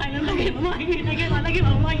ခုခေါ်ခိုင်းလို့လိုက်ခဲ့မမရေလိုက်ခဲ့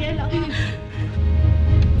ပါမမရေလာ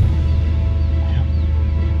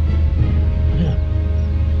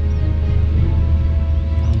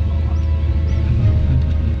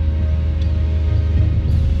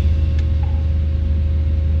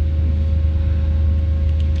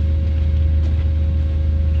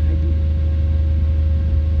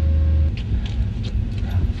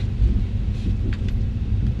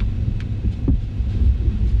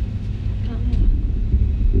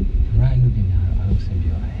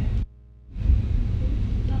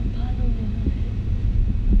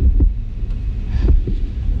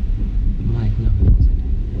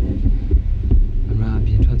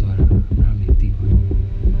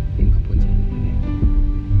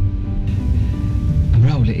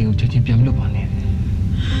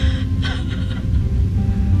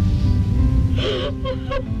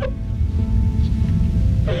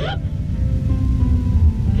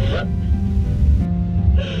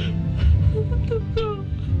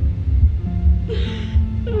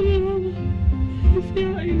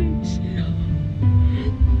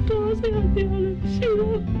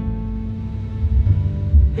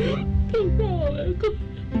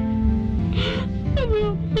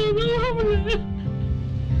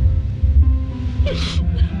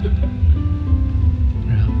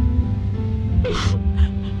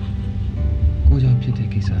ကိုကြောင့်ဖြစ်တဲ့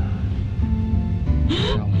ကိစ္စ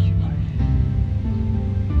ကြောင်းယူပါတယ်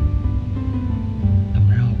အမ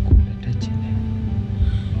ရောကိုလက်ထက်ချင်တယ်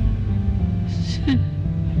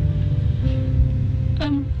အ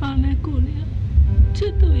မဟာနဲ့ကိုလေးချ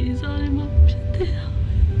စ်သူရေးစားတယ်မှာဖြစ်တယ်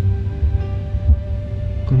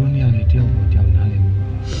ကိုရိုနီယာလေးတယောက်ပေါ်တယောက်နားလည်ဘူး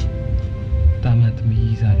တာမန်သ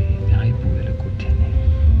မီးစားတယ်အများကြီးပူတယ်လို့ကိုထင်တယ်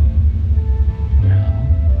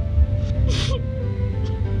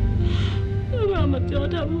မပြော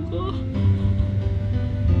တတ်ဘူးကော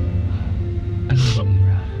အဲ့လို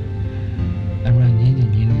အမရငင်းလို့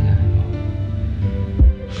ရတယ်ပေါ့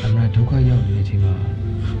အမရဒုက္ခရောက်နေတဲ့အချိန်မှာ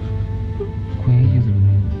ခွင့်ရယူသ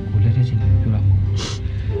လိုကိုလက်ထက်ချင်တယ်ပြောတာမဟုတ်ဘူး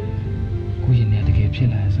ကိုရင်နဲ့တကယ်ဖြစ်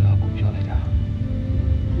လာတဲ့စကားကိုပြောလိုက်တာ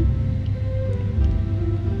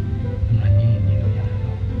အမရငင်းလို့ရတယ်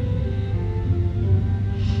ပေါ့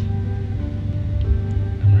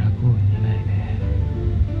အမရကိုညနေတယ်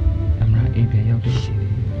အမရအိမ်ပြန်ရောက်တဲ့အချိန်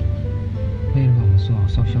ဘယ်တော့မှမစောအော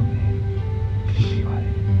င်ဆောက်ရှောက်နေပြီးပြပါတ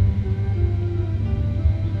ယ်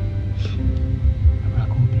အမရ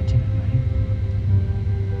ကိုပြင်ချင်တယ်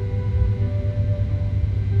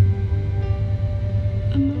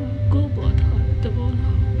အမကိုပေါ်ထားတဲ့ဘော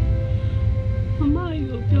လားမမ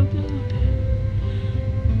ရောပြောတယ်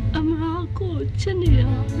အမကိုချစ်နေရ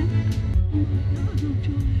တယ်အမရော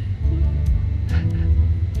ပြောတယ်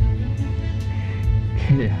ခ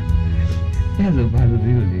င်ဗျာအဲ့ဒါဘာလို့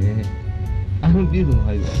ဒီလိုလဲအားလုံးပြည့်စုံ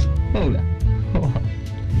သွားပြီဟုတ်လား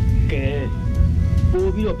ကဲ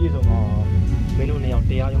ပို့ပြီးတော့ပြေဆုံးတော့မင်းတို့နှစ်ယောက်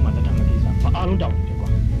တရားရုံးမှာလက်ထပ်မပြေစားအားလုံးတောင်းတယ်ကွာ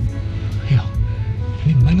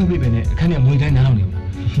ဟေ့မင်းမနှုတ်ပြပဲနဲ့အခန်းထဲမွေတိုင်းနားအောင်နေမှာ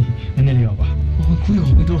နည်းနည်းလေးပါကွာခုရော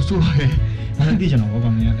မင်းတို့စိုးရတယ်ငါသိချင်တော့ဘာ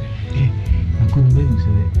မှမရတယ်အခုမင်းတို့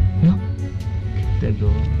ဆိုရဲနော်တက်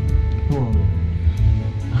တော့ဟော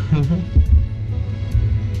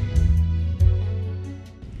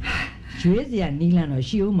ကျွေးစရာနီးလန်းတော့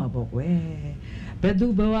ရှိဦးမှာပေါ့ကွယ်ဘယ်သူ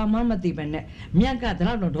ဘဝမှမသိပါနဲ့မြတ်ကတ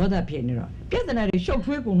လောက်တော့ဒေါသဖြစ်နေတော့ပြဿနာတွေရှုပ်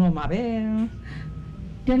ထွေးကုန်တော့မှာပဲ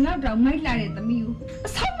ဒီလောက်တော့မိုက်လာတဲ့သမီးကိုအ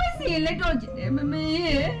ဆောက်ပဲစီရင်လိုက်တော့ကျင်တယ်မမေ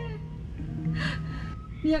ရဲ့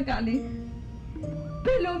မြက်ကလေဘ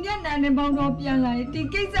ယ်လိုမျက်နှာနဲ့ပေါင်းတော့ပြန်လာရင်ဒီ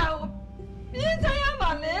ကိစ္စကိုပြင်းစားရမှာ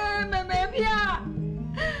လဲမမေဖေ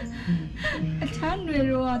အချမ်းတွေ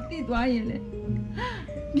တော့တည်သွားရင်လေ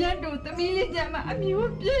မြတ်တို့သမီးလေးကြမှာအ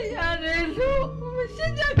မျိုးပြည့်ရတယ်လို့ရှ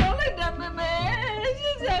င်းကြကောင်းလိုက်တာမမေရှ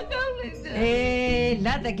င်းကြကောင်းလိုက်တယ်လ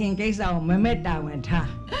က်တခင်ကိစ္စကိုမမေတာဝန်ထား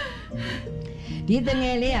ဒီတင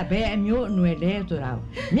ယ်လေးကဘယ်အမျိုးအနွယ်လဲဆိုတာ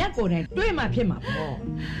မြတ်ကိုယ်တိုင်တွေးမှဖြစ်မှာပေါ့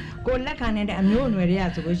ကိုလက်ခံနေတဲ့အမျိုးအနွယ်တွေက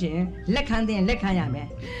ဆိုလို့ရှိရင်လက်ခံတဲ့လက်ခံရမယ်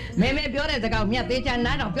မေမေပြောတဲ့စကားကိုမြတ်သေးချာ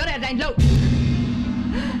နားတော့ပြောတဲ့အတိုင်းလုပ်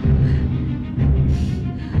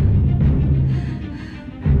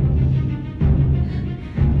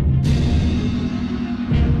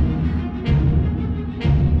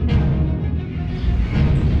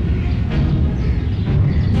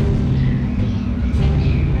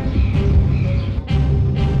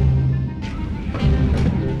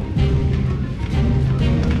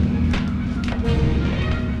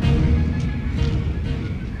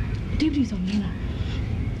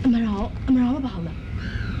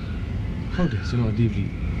ဟုတ်တယ်ကျွန်တော်ဒီပြီ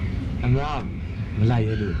အမမလိုက်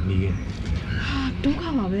ရဲလို့နေခဲ့ဟာဒုက္ခ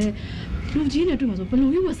ပါပဲလူကြီးနဲ့တွေ့မှာဆိုဘယ်လို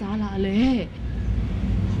ကြီးဝတ်စားလာလဲ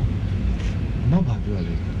မဘာပြော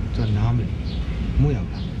လဲကျွန်တော်နားမလဲမို့ရောက်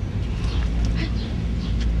လား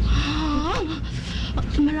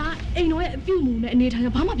ဟာမလားအိမ်တော်ရဲ့အပြုတ်မှုနဲ့အနေထားက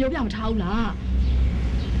ဘာမှပြောပြမထားဘူးလား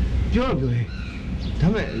ပြောတော့ပြောဟဲ့ဒါ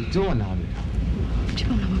ပေမဲ့ကျွန်တော်နားမလဲဖြစ်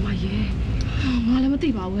ပါလားမမရေငါလည်းမသိ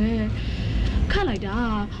ပါဘူးခတ်လိုက်တာ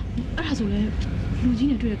အဲ့ဒါဆိုလဲလူကြီး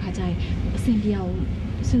နဲ့တွေ့တဲ့ခါကျရင်အစင်ပြအောင်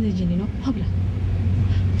စဉ်းစားကြည့်နေနော်ဟုတ်ပြီလား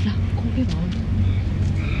လာခေါ်ခဲ့ပါဦး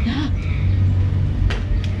လာ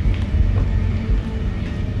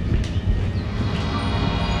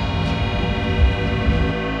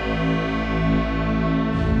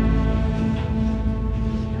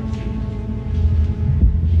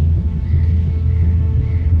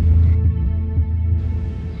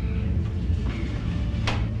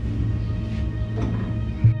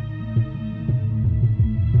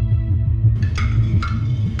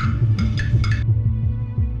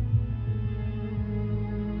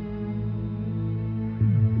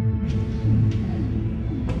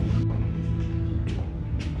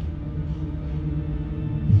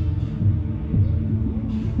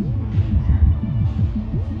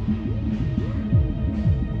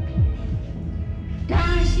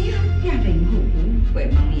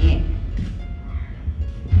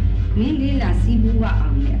မင်းလေးလာစီးဘူးကအော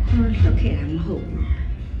င်နဲ့အခုလွတ်ခဲ့တာမဟုတ်ဘူး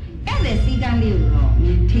အဲ့ဒါစီကန်းလေးကိုတော့မ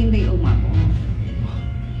င်းထင်းသိအောင်မှာပေါ့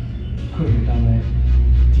ခွင့်တောင်းလဲ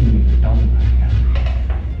ဒီတောင်းပါ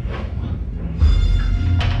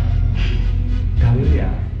ဒါမျိုးတွေက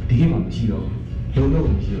ဒီကိမှမရှိတော့ဘူးလုံး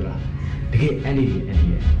လုံးမရှိတော့လားတကယ်အန်ဒီရဲ့ဘယ်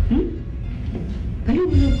လို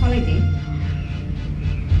ခေါ်လိုက်တယ်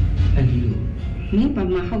အန်ဒီလို့မင်းဘာ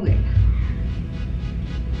မှဟုတ်ရဲ့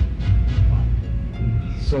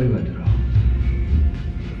sorry ပါတော့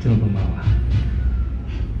ကျွန်တော်ဘာမှပါ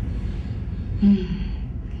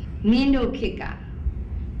မင်းတို့ခေတ်က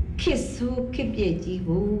ခေတ်ဆိုးခေတ်ပြည့်ကြီး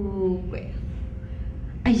ကိုကွယ်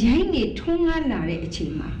အရင်နေထုံးကားလာတဲ့အချိ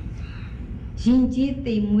န်မှာရင်ကြီး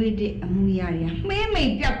သိမ်မွေးတဲ့အမူအရာတွေမှဲမိ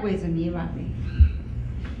န်ပြတ်ွယ်စမြဲပါပဲ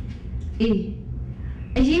အေး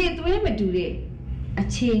အရင်အသွေးမတူတဲ့အ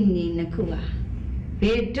ခြေအနေနှစ်ခုပါဘ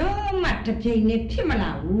ယ်တော့မှတစ်ပြိုင်နဲ့ဖြစ်မလာ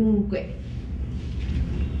ဘူးကွယ်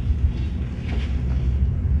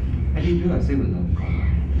အဲ့ဒီပြောစိတ်ဝင်စားကောင်းပါ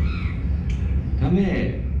တယ်ဒါမဲ့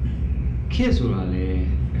ခေတ်ဆိုတာလေ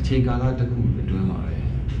အချိန်ကာလတစ်ခုအတွင်းမှာပဲ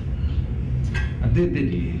အသစ်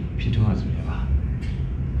တွေဖြစ်ထွန်းရဆိုရပါ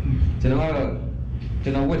ကျွန်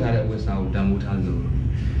တော်ဝတ်ထားတဲ့ဝတ်စားကိုတန်ဖိုးထားလို့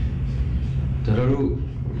တို့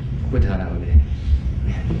ဝတ်ထားတာပဲ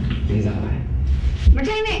လေးစားပါမ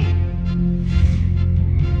ထိုင်နဲ့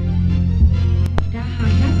ဒါဟာ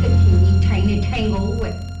လက်တခင်ကြီးထိုင်နေထိုင်ကုန်ဝဲ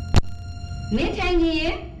မင်းထိုင်ကြီး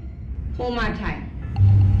ရဲ့ဟိုမှာထိုင်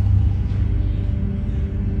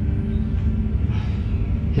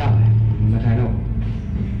ရပါတယ်မထိုင်တော့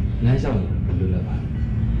လမ်းလျှောက်ရင်ဘယ်လိုလဲပါ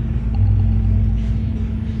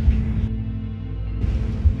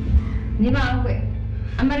နေပါဦးကွ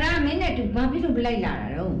အမရမင်းနဲ့တူဘာဖြစ်လို့လိုက်လာတာ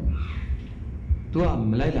တော့ သူက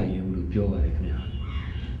မလိုက်လာရင်ဘူးလို့ပြောပါတယ်ခင်ဗျာ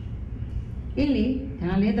အေးလေ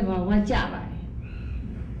ဒါလည်းတဘာဝကြပါတယ်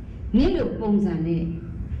မင်းတို့ပုံစံနဲ့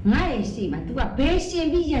ငါ့ရဲ့ရှိမှာ तू ကဘယ်ရှင်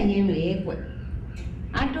ပြီးရရင်လဲကွ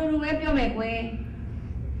အတူတူပဲပြောမယ်ကွ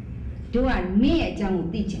တို့ကမင်းရဲ့အကြောင်းကို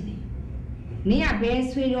သိချင်တယ်မင်းကဘယ်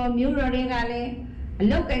ဆွေတော်မျိုးတော်တွေကလည်းအ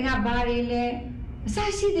လောက်ကင်ကဘာတွေလဲအစ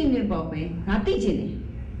ရှိသေးတယ်ပေါ့ပဲငါသိချင်တယ်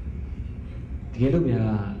တကယ်လို့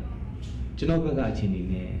များကျွန်တော်ဘက်ကအခြေအနေ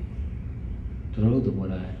နဲ့တို့သဘော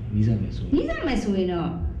ထားနီးစပ်မယ်ဆိုရင်တော့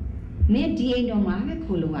မင်းဒီအိမ်တော်မှာပဲ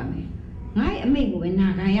ခိုးလို့ရမယ်ငါ့ရဲ့အမိန့်ကိုပဲနာ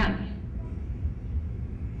ခံရမယ်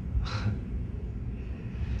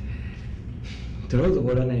ကျွန်တော်သ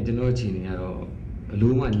ဘောထားနဲ့ကျွန်တော်အခြေအနေကတော့ဘ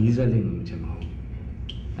လို့မှနီးစပ်လိမ့်မယ်မထင်ပါဘူး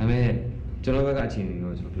ဒါပေမဲ့ကျွန်တော်ဘက်ကအခြေအနေ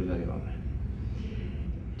ကိုကျွန်တော်ပြောပြရပါမယ်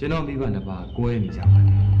ကျွန်တော်မိဘနှစ်ပါးကိုယ်ရနေကြပါတ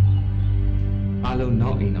ယ်အားလုံး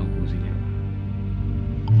နောက်အိမ်နောက်ကိုစီရပါ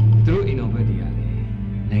သူတို့အိမ်တော်ဘက်တည်းကလည်း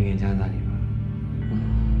နိုင်ငံခြားသားတွေပါ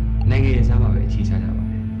နိုင်ငံရဲ့စားမှာပဲအခြေချကြပါ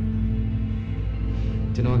တယ်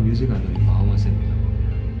ကျွန်တော် music ကတော့ဘာမှမဆက်ဘူး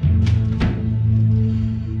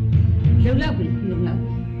လုံလောက်ပြီလုံလောက်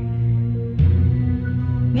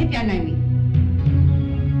မင်းပြန်နိုင်ပြီ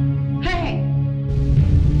ဟဲ့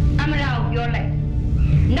အမရာကိုပြောလိုက်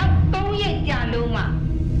နောက်3ရက်ကြာလုံးမှ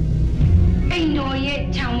အိမ်တော်ရဲ့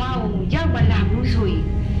ခြံဝါးကိုရောက်မလာဘူးဆိုရင်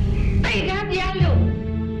တိတ်ကားပြားလို့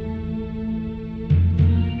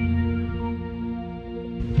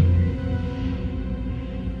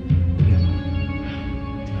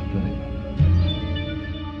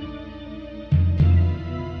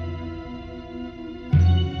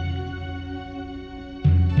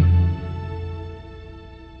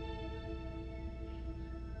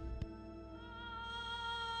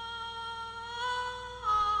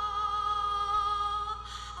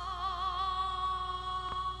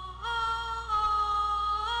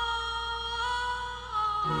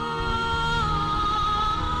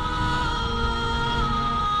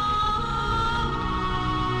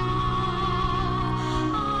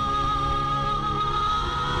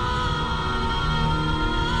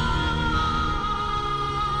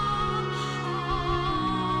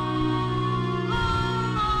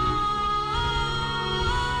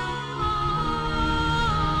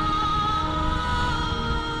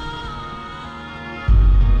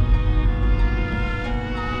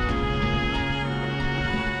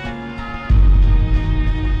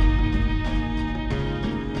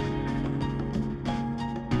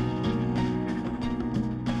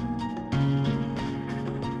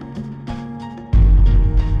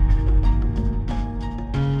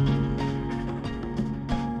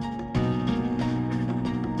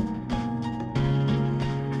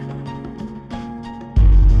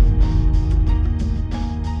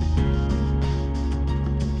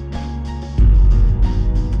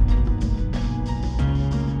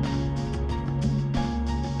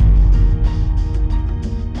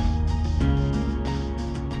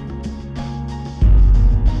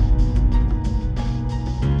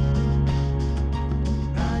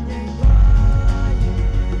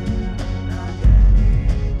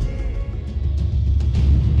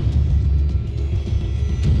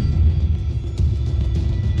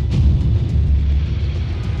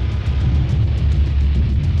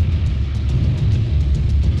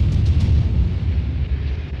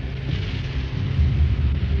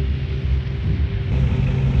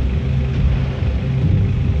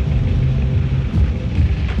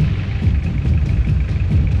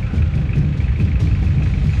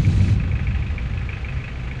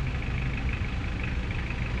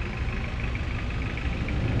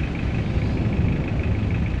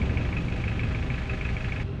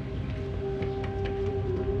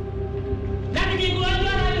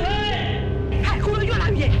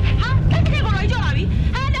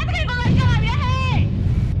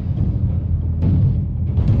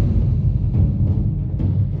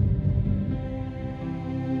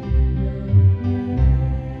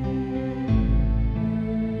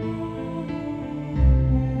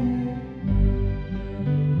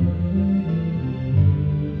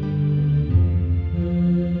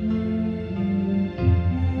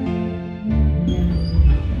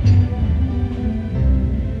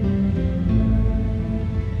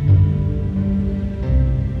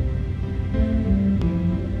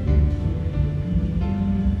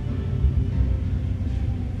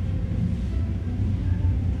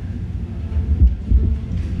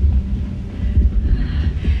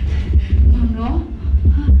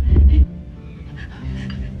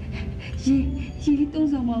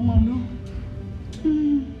မောင်တော့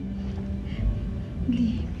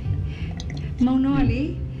မောင်တော့လေ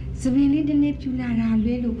သပင်လေးတစ်နေ့ဖြူလာတာ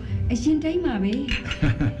လွဲလို့အရင်တိုင်းမှာပဲ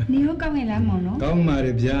နေရောကောင်းရဲ့လားမောင်တော့ကောင်းပါတ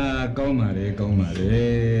ယ်ဗျာကောင်းပါတယ်ကောင်းပါတ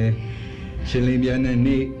ယ်ရှင်လင်းပြန်တဲ့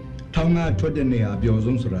နေ့ထောင်းသားထွက်တဲ့နေရာအပျော်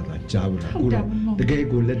ဆုံးဆိုတာသာကြားဘူးလားအခုတော့တကယ်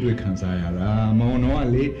ကိုလက်တွေ့ခံစားရတာမောင်တော့က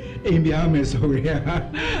လေအိမ်ပြားမယ်ဆိုရင်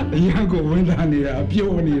အရန်ကိုဝင်သားနေတာအ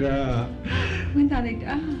ပျော်နေတာဝင်သားလိုက်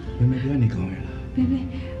တာမမေပြနေကောင်းရလားဘယ်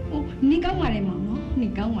ဟိုနေကောင်းပါလေမောင်နော်နေ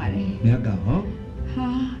ကောင်းပါလေမြတ်ကဟောဟာ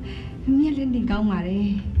မြတ်လည်းနေကောင်းပါလေ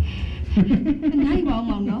နိုင်ပါ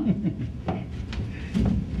မောင်နော်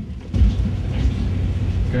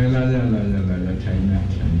ကဲလာထိုင်နေ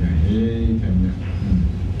ဟေးထိုင်နေ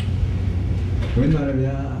ဝင်လာ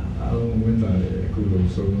ဗျာအားလုံးဝင်လာတယ်အခုလို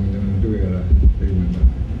စုံစုံတွေ့ရတာသိဝင်လာ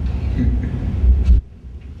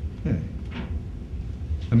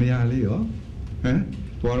အမေအားလေးရောဟမ်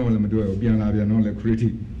သွားတော့လည်းမတွေ့ဘူးပြန်လာပြန်တော့လည်း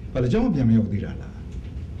critic ဘာလဲကြောင်းပြန်မရောက်သေးတာလား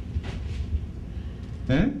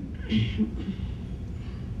ဟမ်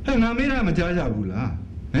ဟဲ့ငါမေးတာမကြားကြဘူးလား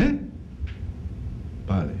ဟမ်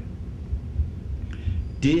ဘာလဲ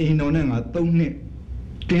ဒီအိမ်တော်နဲ့ငါ3နှစ်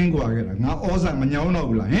ကင်းကွာခဲ့တာငါဩဇာမညောင်းတော့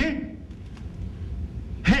ဘူးလားဟမ်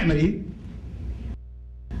ဟဲ့မလီ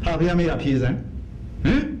ဟာဗျာမေးတာဖြေစမ်းဟ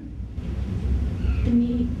မ်သ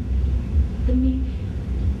မီး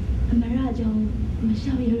အမရကြောင့်မ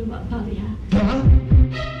ရှောင်ရလို့ပါဗျာဟာ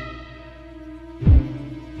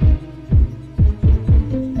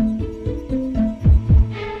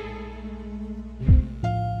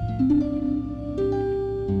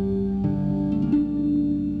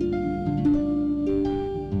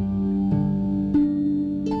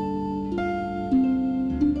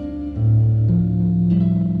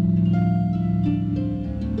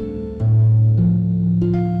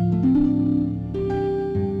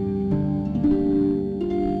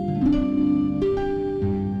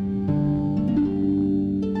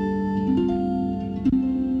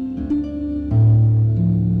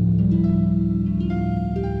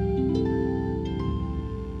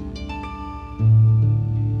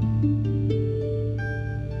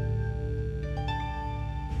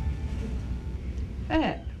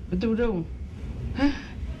တူတော့ဟမ်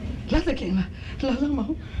လာစခင်လာတော့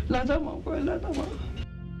မောင်ကွယ်လာတော့မောင်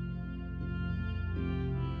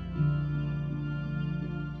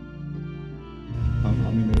အ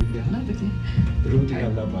မေမေဗျာလာစခင်ဘယ်လိုတည်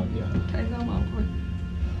လာပါဗျာထိုင်တော့မောင်ကွယ်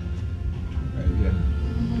ဗျာ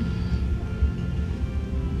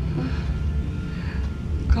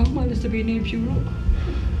ကောင်းမှလည်းစပင်းနေဖြူလို့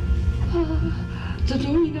တတော်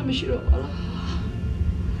ကြီးကမရှိတော့ပါလား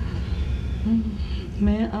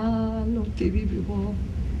မဲအားလုံးတည်ပြီးပြီပေါ့ဘယ်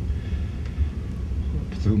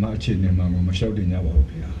သူမှအချိန်နဲ့မှမလျှောက်တင်ကြပါဘူး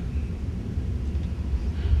ဗျာ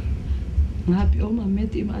ငါပြောမှမဲ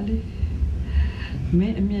တည်မှလေမဲ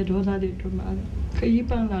အမြဲဒေါသတွေတွေ့မှခရီး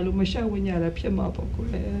ပန်းလာလို့မလျှောက်ဝင်ရတာဖြစ်မှာပေါ့ကွယ်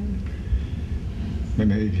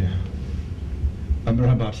မေဗျာအမရ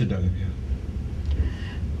ဘာဖြစ်တယ်လေဗျာ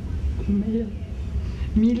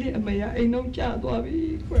မီလေးအမေရအိမ်လုံးကျသွားပြီ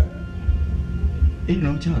ကွယ်အိမ်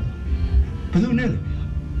လုံးကျသွားဘယ်လိုနဲ့လဲဗျာ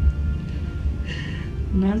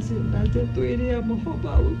နန်းစတွေ့ရမဟုတ်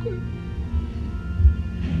ပါဘူးကွယ်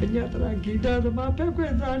အညာတရာဂီတာသမားပဲခွ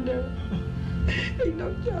င့်စားတယ်အိမ်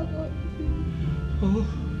လုံးကျသွားပြီဟော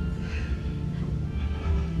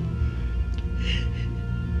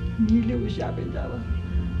မီလေးကိုရှာပေးကြပါ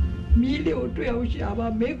မီလေးကိုတွေ့အောင်ရှာပါ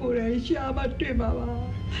မိကိုယ်လည်းရှာပါတွေ့ပါပါ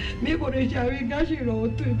မိကိုယ်လည်းရှာပြီးငါရှိတော့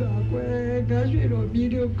တွေ့ပါကွယ်ငါရှိတော့မီ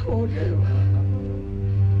လေးကိုခေါ်တယ်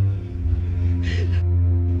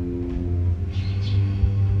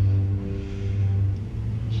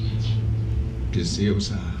ပစ္စည်းဥ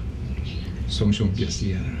စားဆုံးရှုံးပစ္စ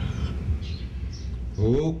ည်းရတာ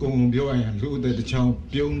ဟိုကုံပြောရရင်လူတဲ့တချောင်း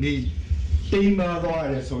ပြုံးဒီတိမ်ပါသွားရ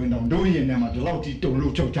တယ်ဆိုရင်တော့တို့ရင်ထဲမှာဒီလောက်ကြီးတုံ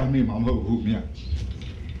လို့ချုပ်ချနေမှာမဟုတ်ဘူးမြတ်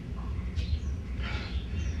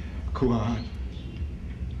ခွာ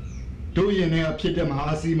တို့ရင်ထဲကဖြစ်တဲ့မဟာ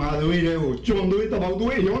စီမာသွေးတွေကိုကျွံသွေးတပေါက်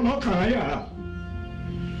သွေးရောတော့ခံရတာ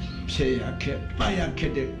ဖြစ်ရခက်ပါရခ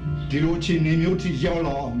က်တဲ့ဒီလိုချင်းနေမျိုးထိရောက်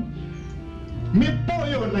လာအောင်မပေါ်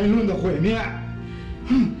ရနိုင်လို့တော့ခွေမြတ်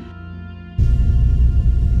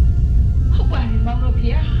ဟုတ်ပါပြီမောင်တို့ဖေ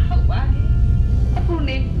ဟုတ်ပါပြီအခု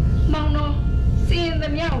နေမောင်တို့စီရင်သ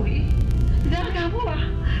မျှဝေဒါကဘောပါ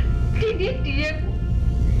ဒီရ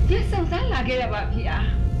က်ဆောင်စားလာခဲ့ရပါဖေ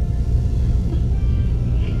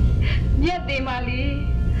မြတ်တယ်မလေး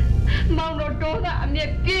မောင်တို့တော့အမြဲ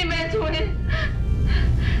ပြေးမယ်ဆိုရင်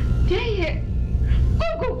ပြည့်ရဲ့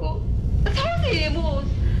ကိုအသောစီရမို့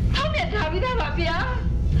ထောက်မြတ်ထားပြီးသားပါဗျာ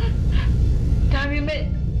ဒါပေမဲ့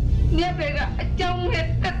မြတ်ပဲကအကြောင်းနဲ့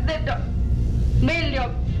တက်တော့မေ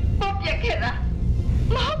လျော့ပေါပြက်ခဲ့တာ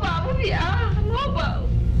မဟုတ်ပါဘူးဗျာမဟုတ်ပါဘူး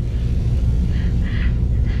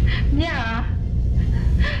မြတ်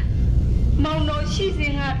မောင်တို့ရှိစ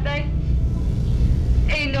ဉ်ကတိုင်း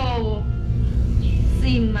အိမ်တော်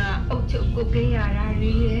စီမာအုတ်ချုပ်ကိုကြရတာ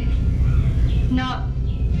ရီရဲ့နောက်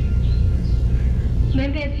မ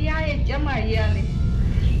င်းဖေဖျားရဲ့ကျမကြီးကလေ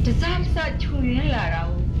တစားချူရင်းလာတာ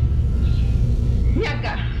ကိုမြတ်က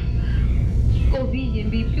ကိုပြီးရင်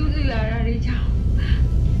ပြီးပြုစုလာတာတွေကြောင့်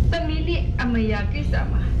သမီးလေးအမယာကိစ္စ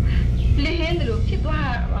မှာလဟင်းတို့ဖြစ်သွား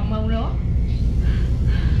တာမဟုတ်တော့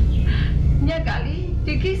မြတ်ကလေ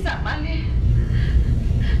ဒီကိစ္စမှာလေ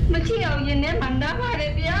မချစ်အောင်ရင်ထဲမှာနားပါတ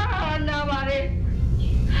ယ်ဗျာနားပါတယ်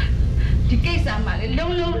ဒီကိစ္စမှာလေ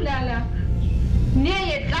လုံးလာ မြက်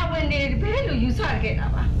ရဲ့တာဝန်တွေဘယ်လိုယူဆခဲ့တာ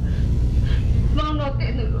ပါမောင်တော်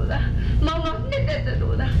တဲ့လို့လားမောင်တော်နှစ်တဲ့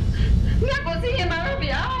လို့လားမြတ်ကိုစီရင်ပါတော့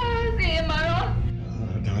ဗျာစီရင်ပါတော့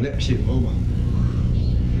ဒါလည်းအဖြစ်မဟုတ်ပါ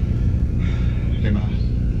ဒီမှာ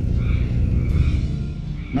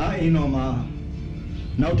နားအိမ်တော်မှာ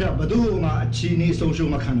နောက်ထပ်ဘသူ့မှာအချီနေဆုံး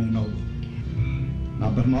ရှုံးမခံနိုင်တော့ဘူးငါ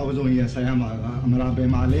ပထမဦးဆုံးရဆိုင်ရမှာကအမရာပင်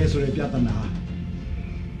မှာလဲဆိုတဲ့ပြဿနာ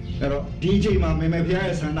အဲ့တော့ဒီအချိန်မှာမေမေဖျား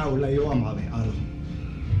ရဲ့ဆန္ဒကိုလိုက်ရောရမှာပဲအားလုံး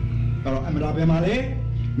အဲ့တော့အမရာပင်မှာလဲ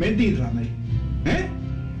မင်းသိသလားမင်းဟမ်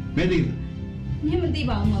မင်းသိလားမြက်မသိ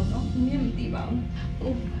ပါဘူးမောင်တော်မြက်မသိပါဘူး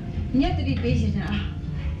ဟိုမြက်တတိပေးရှင်တာ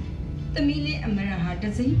သမီးလေးအမရာဟာတ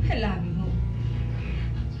စိမ့်ဖက်လာပြီဟုတ်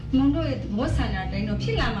မောင်တို့ရဲ့ဘောဆန္ဒတိုင်းတော့ဖြ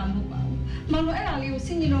စ်လာမှာမဟုတ်ပါဘူးမောင်တို့အဲ့ဒါလေးကိုဆ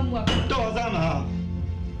င်ញင်တော်မူပါတော်စမ်းပါ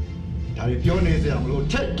ဒါတွေပြောနေစရာမလို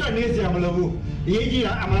ထက်တွက်နေစရာမလိုဘူးအရေးကြီး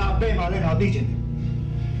တာအမရာပဲမှာလဲငါသိချင်တယ်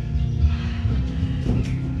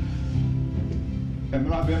အမ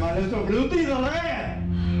ရာပဲမှာလဲဆိုဘယ်လိုသိတော့လဲ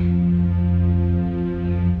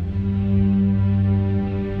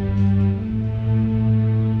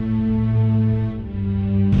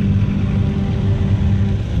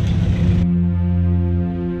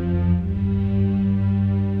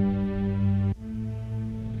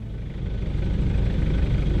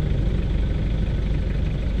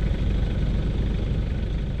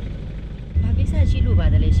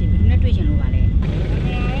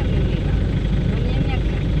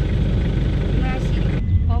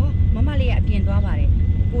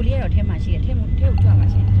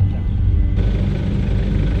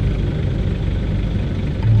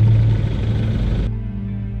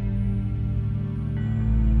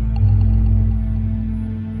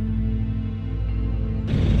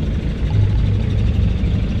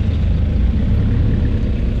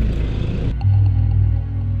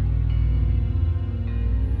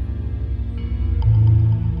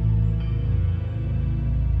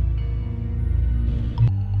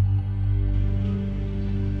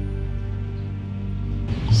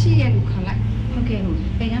ရှိရလို့ခေါ်လိုက်ဟုတ်ကဲ့ဟုတ်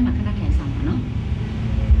ပေရမှာခဏခံဆောင်ပါနော်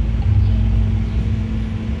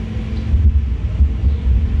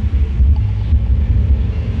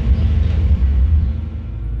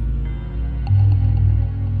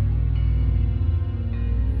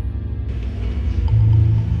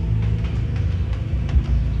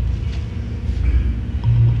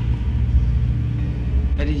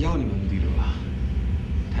အဲ့ဒီရောက်နေမှမသိလို့ပါ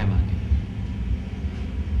ထိုင်ပါနေ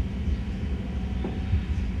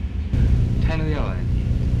ထိုင်လို့ရပါတယ်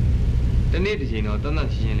တနေ့တစ်ချိန်တော့တန်းတ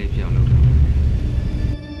န်းရှင်းရှင်းလေးဖြစ်အောင်လုပ်တာ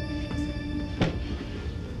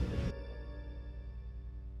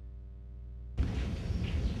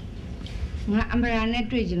ငါအမရာနဲ့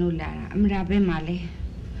တွေ့ကြလို့လာတာအမရာဘယ်မှာလဲ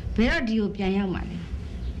ဘယ်တော့ဒီကိုပြန်ရောက်မှာလဲ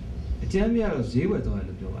အကျမ်းပြတော့ဈေးဝယ်သွားတယ်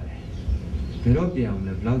လို့ပြောပါတယ်ဘယ်တော့ပြန်အောင်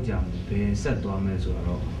လဲဘယ်လောက်ကြာမလဲဘယ်ဆက်သွားမလဲဆို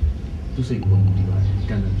တော့သူ့စိတ်ကိုဒီပါတယ်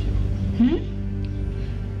တန်းတန်းဖြစ်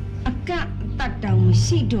အကတတ်တောင်မ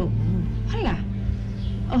ရှိတော့ဘူးဟုတ်လား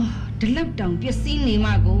အော်ဒီလောက်တောင်ပျက်စီးနေ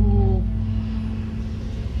မှာကို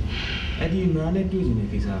အဲ့ဒီငါနဲ့တွေ့နေတဲ့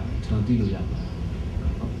ကိစ္စကျွန်တော်သိလို့ရပါ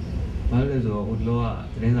ဘာလို့လဲဆိုတော့ဟိုတလောက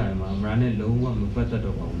သတင်းစာထဲမှာမရာနဲ့လုံးဝမပတ်သက်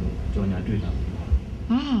တော့ပါဘူးလို့ကြော်ညာတွေ့တာဟာ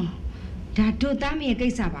ဒါတို့သားမရဲ့ကိ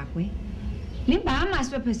စ္စပါကွယ်မင်းဘာမှ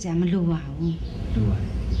ဆွတ်ဖက်စရာမလိုပါဘူးလိုပါတ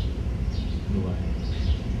ယ်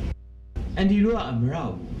အန်ဒီတို့ကအမရာ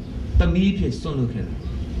ကိုတမီးဖြစ်စွန့်လို့ခဲ့တယ်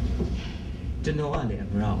ကျွန်တော်ကလည်းအ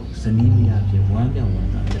မရာကိုဇနီးမယားဖြစ်ဝမ်းမြောက်ဝမ်း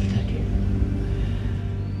သာလက်ထပ်ခဲ့တယ်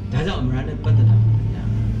ဒါကြောင့်အမရာနဲ့ပတ်သက်တာမဟုတ်ညာ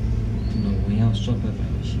ကျွန်တော်ဝင်ရောက်ဆွတ်ဖက်ပါ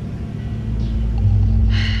လို့ရှိပါတယ်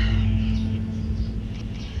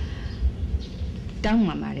တောင်း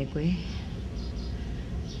ပါပါတယ်ကွယ်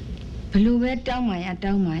ဘလို့ပဲတောင်းပါရ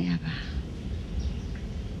ပါ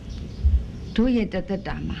တို့ရဲ့တသက်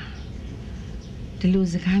တာမှာဒီလို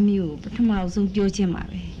စကားမျိုးကိုပထမဆုံးပြောချင်းပါ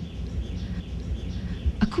ပဲ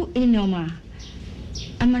အခုအိမ်တော်မှာ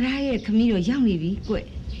အမရာရဲ့ခမီးတော်ရောက်နေပြီကွ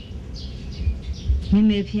မေ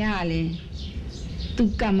မေဖျားကလည်းသူ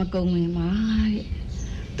ကမကုံဝင်ပါတဲ့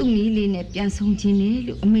သူ့မီးလေးနဲ့ပြန်ဆုံးခြင်းလေ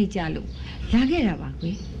လို့အမိတ်ကြလို့လာခဲ့တာပါကွ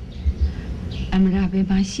အမရာဘယ်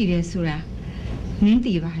မှာရှိတယ်ဆိုတာနင်း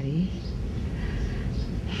သိပါတယ်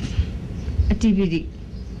အတိပိတိ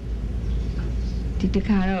ဒီတ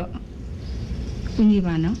ခါတော့ဦးကြီး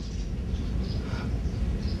ပါနော်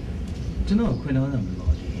ကျွန်တော်ခွင့်တောင်းတာမ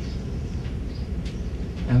လို့ဒီ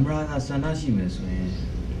အမရာကဆန္ဒရှိမယ်ဆိုရင်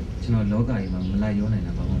ကျွန်တော်လောကကြီးမှာမလိုက်ရောနိုင်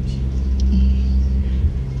တာဘာမှမရှိဘူး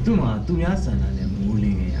သူ့မှာသူများဆန္ဒနဲ့မိုးလ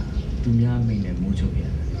င်းခဲ့ရသူများမိတ်နဲ့မိုးချုပ်ခဲ့ရ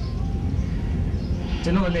ကျွ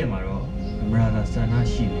န်တော်အလဲမှာတော့အမရာကဆန္ဒ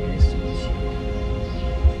ရှိတယ်ဆိုလို့ရှိရင်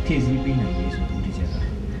ဖြည့်ဆည်းပေးနိုင်ပြီဆိုသူဒီချက်က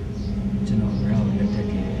ကျွန်တော်အမရာကိုလက်ထပ်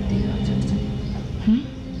ခဲ့တဲ့အတေးအချက်တစ်ချက်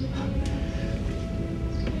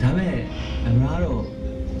ဒါမဲ့အမရာတော့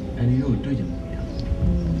အန်ဒီတို့တွေ့ကြမှာဗျာ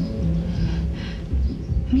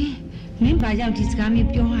မင်းဘာကြောင့်ဒီစကားမျိုး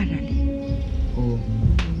ပြောရတာလဲဟို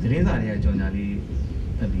သတင်းစာတွေကကြော်ညာလေး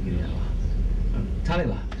တက်ပြီးကြရပါထားလို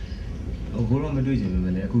က်ပါဟိုကိုတော့မတွေ့ချင်ဘူးပဲ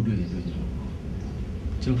လေအခုတွေ့ချင်ကျွန်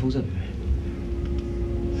တော်ဖုန်းဆက်ပြီ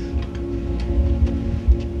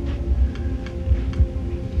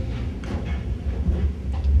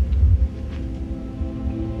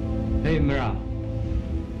ဟေးမရာ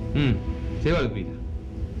ဈေးပါလို့ပြီးတာ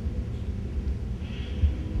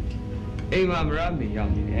အိမ်မှာမရာမင်းရော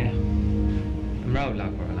က်နေတယ်မရာကိုလာ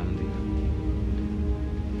ခေါ်လာမသိဘူး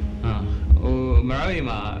ဟိုမရာအိမ်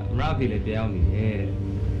မှာမရာဖေးလည်းပြောင်းနေတယ်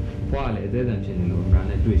ဘွားလည်းအသေးအံဖြစ်နေလို့မရာ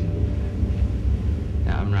နဲ့တွေ့ချင်လို့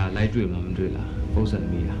အမရာလိုက်တွေ့မှမတွေ့လားဖုန်းဆက်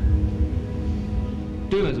မိတာ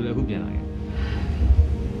တွေ့မှဆိုလည်းအခုပြန်လာခဲ့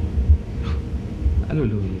အဲ့လို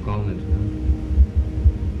လူကောင်းတယ်တူ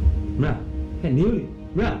မရာဟဲ့နေဦး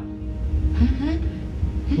မရာ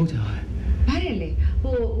ဟုတ်တယ်ဘာလဲလေ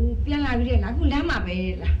ဟိုပြန်လာပြီတဲ့လားခုလမ်းမှာပဲ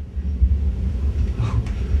လား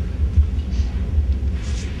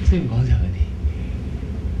စိတ်ကောင်းကြပဲဒီ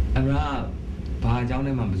အမရာဘာအကြောင်း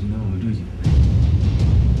နဲ့မှမစုံနဲ့မတွေ့ချင်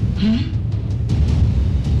ဘူး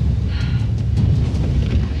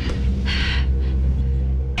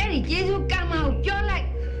အဲ့ဒီကျေးဇူးကမ္မကိုပြောလိုက်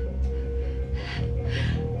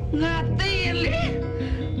ငါသိရလေ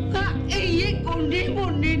ငါအေးရဲ့ကုန်နေ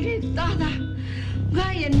ဖို့နေတာငါ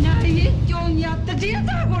ရဲ့နာရီကြုံရတတိယ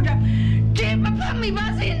သားကိုတော့ဒီမဖတ်မိပါ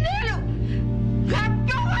စေနဲ့လို့ငါ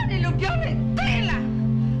ပြောရတယ်လို့ပြောတယ်သိလား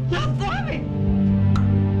ငါသွားမယ်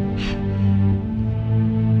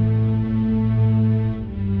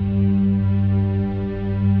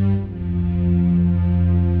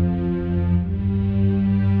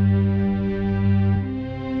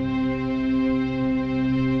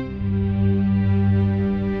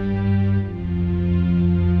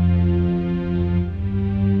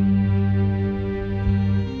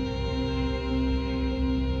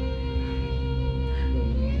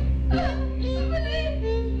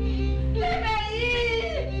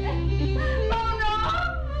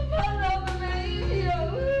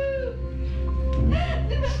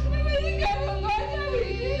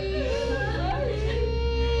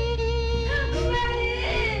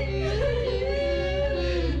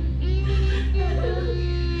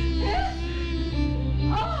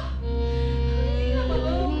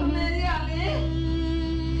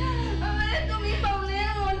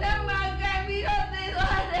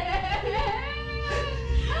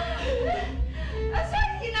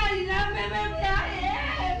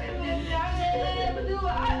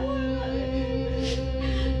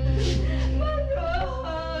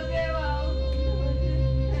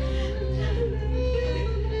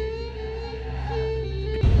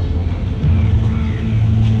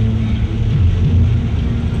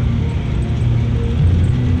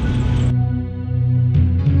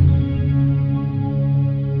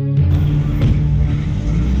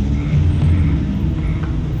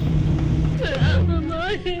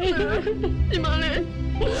ဒီမှာလေ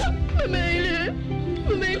မမေလေမ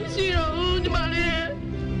မေမရှိတော့ဘူးဒီမှာလေ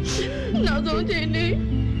နောက်ဆုံးချိန်នេះ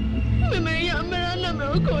မမေရမရနာမ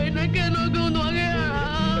ကိုခေါ်နေကန်တော့ကုန်သွားခဲ့တာ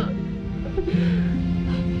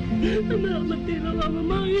မတည်တော့မ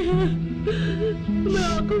မရဲ့မ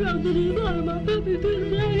အခုတော့ဒီမှာမပဲပြီးတယ်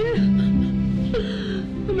လေ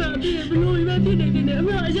မပြေဘလို့ရတဲ့နေနေအမ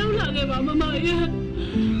အရောက်လာခဲ့ပါမမရဲ့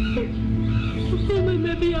မ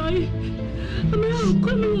မေပြားအမေကိုခွ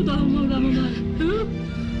င့်လို့တော့မဟုတ်လားမမ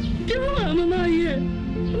ပြောပါမမရဲ့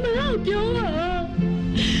အမေကိုပြောပါ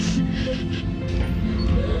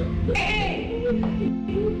အေး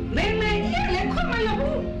မမေကြီးလည်းခွင့်မ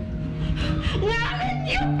လို့ငါလည်းည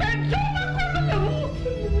ပတ်တော့မခွင့်မလို့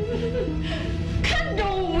ခန့်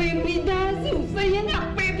တော်ဝင်မိသားစုစရင်က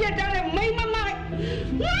ပေးပြတာလည်းမိမမငါ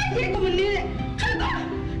ရဲ့ကမနေချက်တော့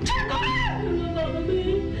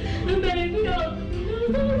မမေပြော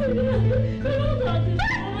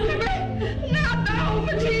ငါတော့မ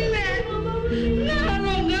ထင်းနဲ့ငါ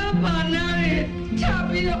တော့ငါပါနာရဲ့ချ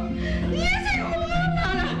ပြီးတော့ညစ်စီဦးလာ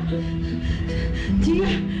လားဒီက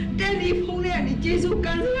တယ်လီဖုန်းနဲ့ကျေးဇူးက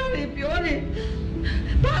န်စရာတွေပြောနေ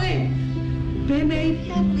ဘာလဲဘယ်မေးဖြ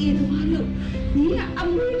တ်ပြီးသွားလို့ညီကအ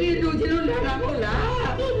မွေတွေလိုချင်လို့လာတာဟုတ်လား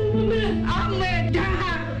အမေဒါ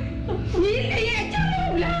ညီလေးရဲ့ကြောက်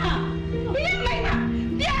လို့လားဒီမိမ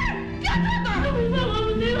ပြန်တော့မ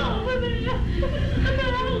နေပါဘူးမမေအမေ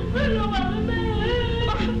ဘယ်လိုပါမမေမနေ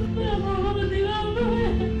ပါဘူး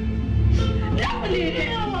လာမနေနဲ့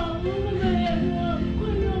မမေခွင့်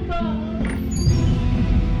ရပါ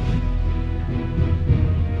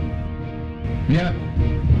ည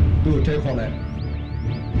သူ့ထဲခေါ်လိုက်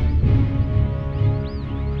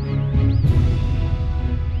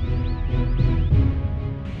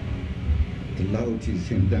ที่เ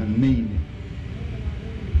ส้นด้านนี้เนี่ย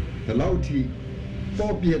แต่เราที่ก็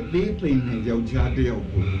เบียดเลี้ยงตัวในยาวชาเดียว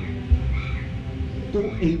ตัว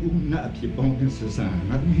เองอุ้มหน้าที่ป้องกันสื่อสาร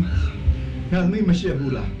งั้นไม่มาเชื่อบุ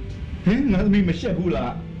ละเฮ้ยงั้นไม่มาเชื่อบุละ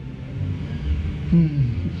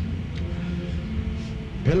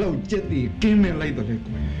เพื่อเราเจ็ดดีกินไม่ไรตัวเล็ก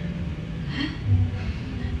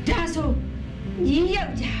จ้าสูยี่ยาว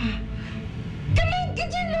จ้าก็เล่นกิน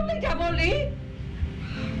จริงเราไม่ทำอะไร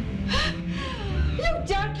ยาว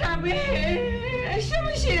จ้าทำเองใช่ไ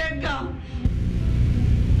ม่ใช่เรื่องกัน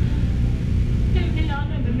ที่ร้านเ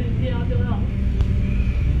นี่ยเป็นเสียเดียวหรอ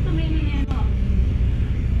ทำไมไม่เนี่ยหรอ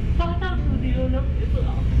ฟ้าตาสุดดีเลยนะพี่สุดห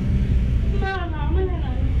รอน่ารักไม่ได้เล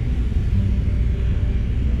ย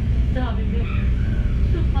จ้าพี่เบล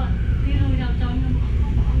สุดท้ายดีเลยอยากจ้างเงินมาเข้า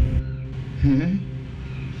มา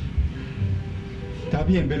ถ้า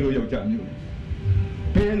พี่เห็นเป็นโรยาวจามอยู่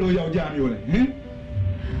เป็นโรยาวจามอยู่เลย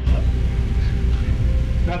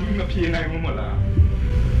ถ้าพี่มาพี่ไงมึงหมดละ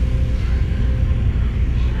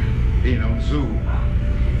ไอ้น้องสู้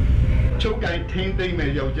โชคดีทิ้งตีไม่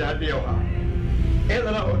ยาวจาเดียวอ่ะแ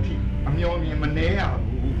ล้วที่อเมริกามันเนี่ย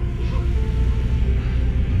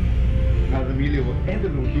ถ้าจะมีเรื่อง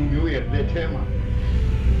ดูမျိုးရဲ့လက်ထဲမှာ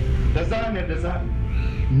ဒဇာနဲ့ဒဇာ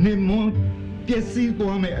နေမပျက်စီး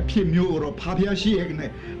သွားမယ်အဖြစ်မျိုးတော့ဖာဖျားရှိရဲ့နဲ့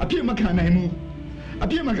အဖြစ်မခံနိုင်ဘူးအ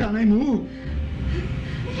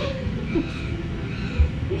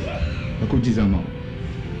ခုကြည့်စမ်းပါ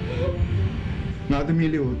ငါသ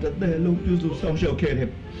မီးလေးကိုတသက်လုံးပြုစုဆောင်ရှောက်ခဲ့တယ်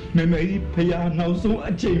မေမေကြီးဖျားနောက်ဆုံး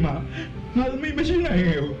အချိန်မှာငါသမီးမရှိနိုင်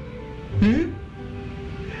ခဲ့ဘူး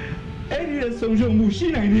အဲ့ဒီဆုံးရှုံးမှုရှိ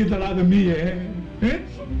နိုင်သေးသလားသမီးရဲ့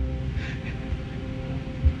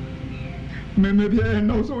မေပြဲ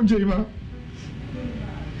နောက်ဆုံးချိန်မှာ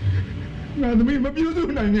ငါသမီးမပြုစု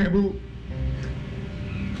နိုင်ခဲ့ဘူး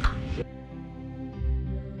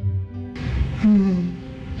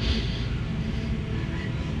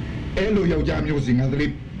အဲ့လိုယောက်ျားမျိုးစီငါသ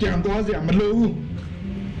မီးပြန်သွားစရာမလိုဘူး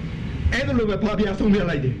အဲ့လိုပဲဖာပြဆုံးပြ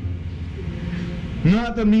လိုက်တယ်ငါ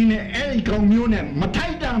သမီးနဲ့အဲ့ဒီကောင်မျိုးနဲ့မထို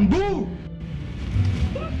က်တန်ဘူး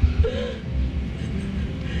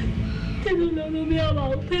这个人都没有老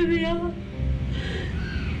配的呀，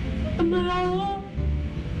怎么了？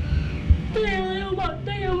对呀，要把对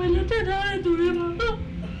呀，为了带他来读的嘛。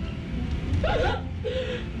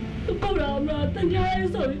够了嘛？等下还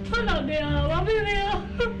手穿哪个呀？我配的呀。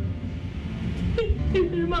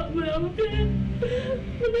你妈不了配，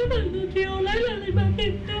我那本子只有来了你妈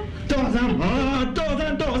配的。多少啊？多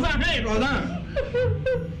少？嘿，多少？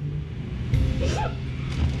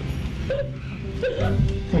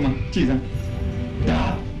好嘛，记上。打，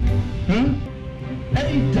哎，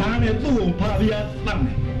打呢，做怕别当呢，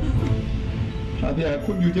怕别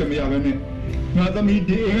困住这么样的呢，我这么一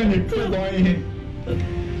点呢，做到呢，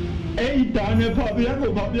哎，打呢，怕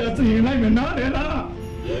别自己来没拿来了，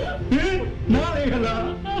拿来了。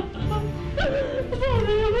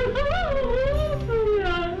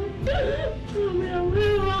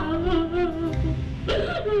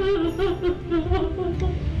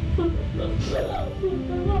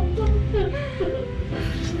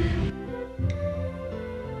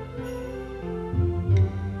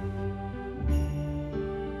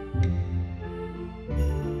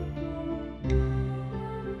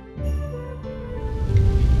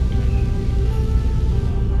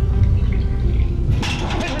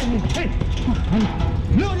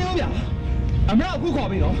အမရအခုခေါ်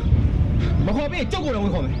ပြီနော်မခေါ်ပြီကြောက်ကိုလည်းဝ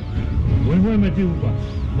င်ခေါ်မယ်ဝင်ခွင့်မပြုဘူးကွာ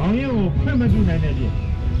မောင်ရဲကိုဖက်မပြုနိုင်တဲ့ပြင်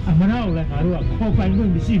အမရကိုလည်းငါတို့ကခေါ်ပိုင်ခွ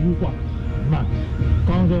င့်မရှိဘူးကွာအမ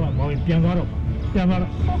ကောင်းဆုံးကမောင်ရင်ပြန်သွားတော့ပြန်သွား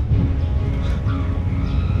တော့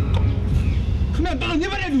ခဏတော့ည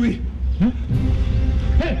မတဲ့လူကြီးဟမ်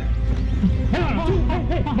ဟဲ့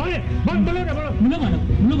မောင်ရဲဘာလို့လဲဘာလို့မလုပ်ပါနဲ့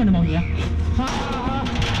မောင်ကြီးဟာ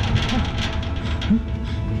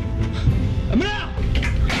အမရ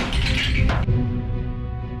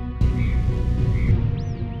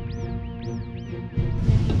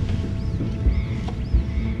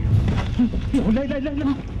来，来，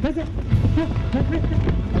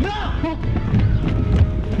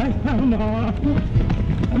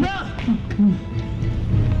အမ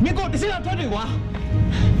မင်းကိုတစင်းထွက်တယ်ကွာ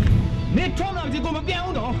မင်းထွက်လာကြည့်ကိုမပြော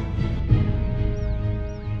င်းတော့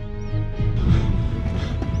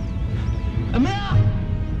အမ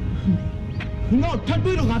ငါထပ်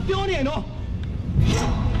တွေ့တော့ငါပြောနေနော်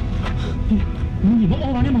你莫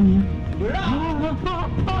往那忙你不是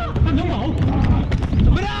能跑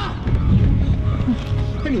不是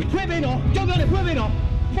你快背着交标你快背着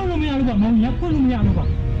放什么样的吧忙你放什么样的吧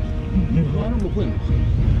你玩那么会吗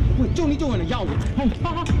会就你就往那要我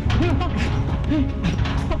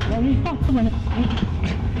老李放这么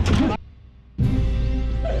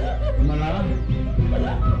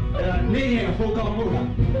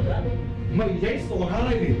မရိုက်စော်ထား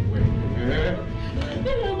လိုက်တယ်ကွယ်这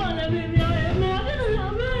个把人民表演，哪个老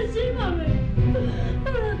百姓他们，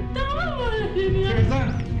当然我的民表演。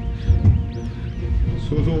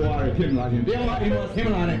ဆိုးဝါးရဖြစ်မလားရှင်တရားမအိမ်မှာဆင်းမ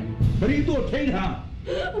လာနဲ့ပရိတို့ထိန်းထား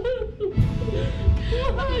哎呀，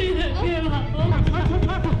别了，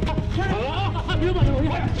别把我呀，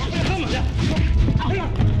干嘛去？哎呀，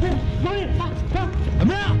老爷，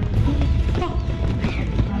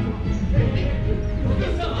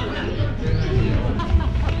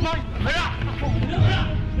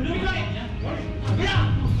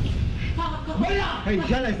怎么样？嘿，下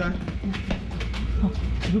来噻。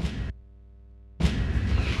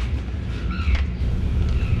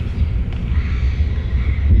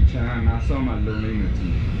以前拿什么弄的呢？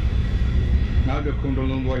拿着空中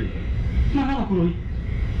弄过一个。妈妈不容易。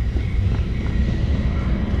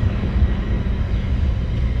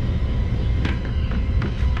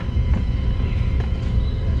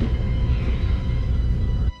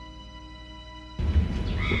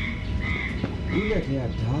你那天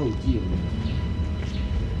他好记了。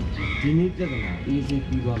ဒီနေ့ပြဿနာအေးဆေး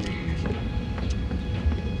ပြီးသွားမယ်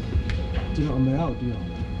ကျွန်တော်အမေအောင်တွေ့အောင်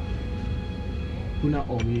ခုန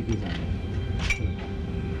အောင်မေးကိစ္စ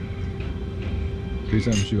ကိစ္စ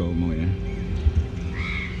မရှိပါဘူးမောင်ရ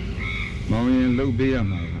င်လှုပ်ပေးရ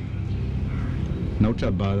မှာကနောက်ထ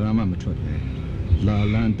ပ်ဘာသာမှမထွက်ပဲလာ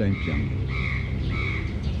လန်းတိုင်းပြန်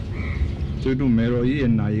ကျွတ်တို့မေရော်ကြီး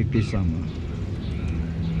ရဲ့နာရီကိစ္စမှာ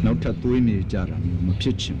နောက်ထပ်သွေးနေကြတာမျိုးမဖြ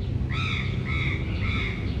စ်ချင်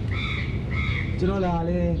ကျွန်တော်လာ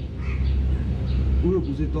လေဥရု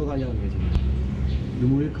ပူစေတော့ကရောက်နေတယ်လူ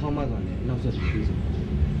မျိုးရေးခေါင်းမသွားနဲ့နောက်ဆက်ပြီးဆို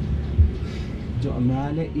ကျွန်တော်အမား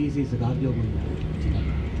နဲ့အေးစေးစကားပြောခွင့်ရတယ်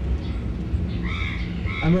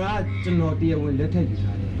အမားကျွန်တော်တရားဝင်လက်ထပ်ယူ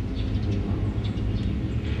ထားတယ်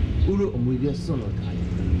ဥရုအမွေပြစွန့်လို့ထားတယ်ဥ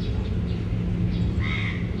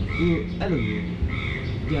ရုအဲ့လိုမျိုး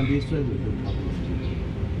ပြန်ပြီးဆွဲလို့လုပ်ထားဘူး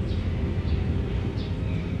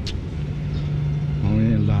မောင်ရ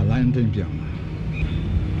င်လာလန်းတိုင်းပြန်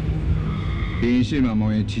ဒီရှိမှမော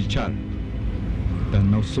င်ရင်ချီချတယ်တန်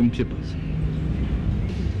နောက်ဆုံးဖြစ်ပါစေ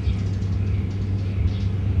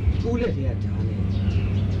ဦးလက်တွေကဓာတ်နဲ့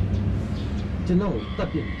ကျွန်တော်တတ်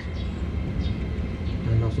ပြစ်တ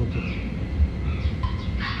ယ်နောက်ဆုံးဖြစ်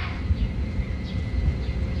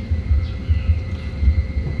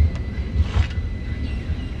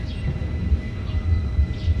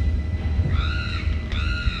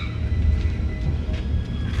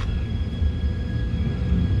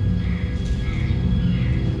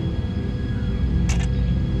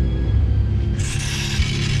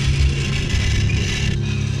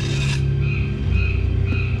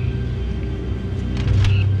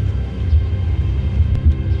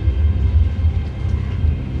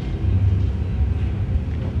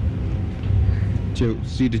ကျုပ်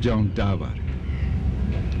စီတကြောင်တားပါ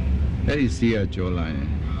တယ်အဲ့ဒီစီကကြော်လာရင်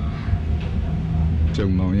ကျုံ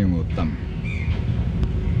မောင်ရင်ကိုတတ်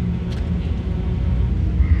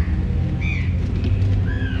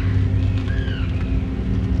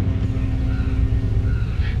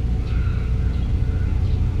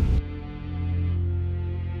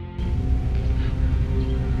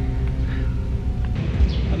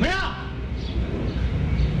အမေ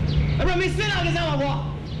အဲ့ဘယ်မစင်လာကြစမ်းပါဘော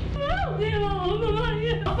别了，妈妈也，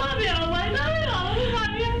爸别了，我哪里了，妈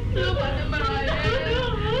也，老板的妈也，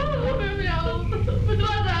我别了，不多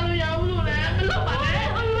大了也不路嘞，老板嘞，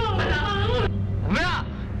အမေ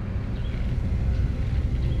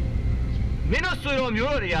မင်းတို့ဆွေတော်မျိုး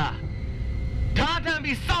တော်တွေကဓာတ်တန်း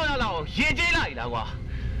ပြီးစောက်ရလောက်ရင်ကျေးလိုက်လားကွာ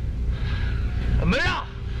အမေ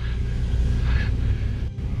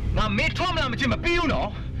ငါမင်းထွမ်းမလားမချင်မပြီးဘူးနော်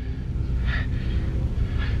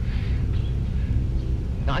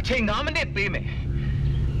ငါအချိန်9မိနစ်ပေးမယ်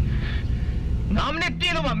9မိနစ်ပြ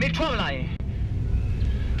ည့်လို့မှမင်းထွက်မလာရင်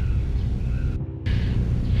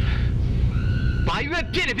ဘာရွက်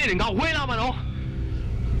ပြည့်နေငါဝင်လာမှာနော်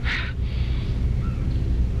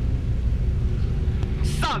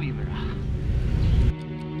စပြီမလား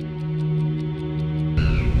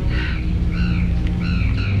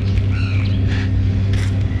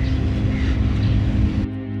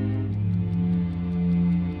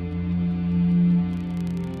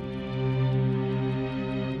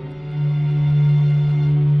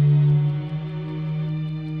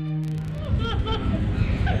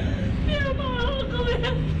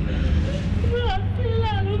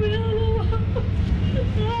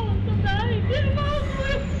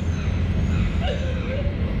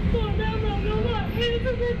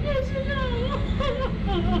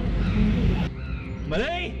မ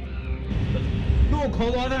လေးတို့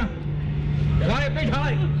ခေါ်သွားတယ်ဘာလဲပိတ်ထား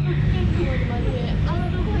လိုက်အား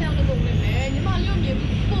လုံးကိုရောက်လို့ကုန်နေမယ်ညီမ လေးကိုမြင်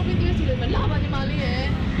ပို့ပြီးတွေ့စီတယ်မလာပါညီမလေးရဲ့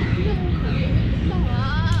ဒီလိုခလေးလာပါ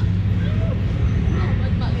ညီ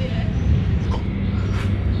မလေးရဲ့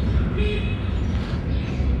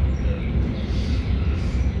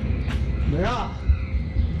မရ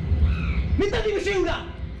မင်းတတိမရှိဘူးလား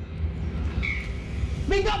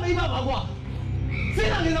မင်းကမိမပါကွာစေး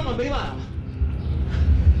လာလေးတော့မမိမလား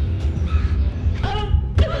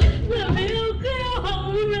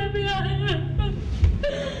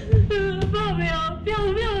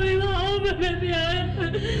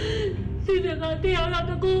တရားလာ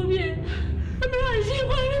တကူပြေအမေရှိ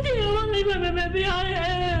ခွင့်တရားလာနေပဲပြရ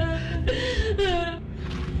ရဲ့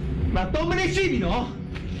မတော်မနေရှိပြီနော်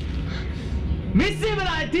မစ်စင်မ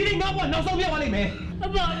လာဒီနေ့ငါ့ဘောနောက်ဆုံးပြသွားလိမ့်မယ်အဖေ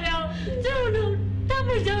ပြောင်းကျုပ်တို့တမ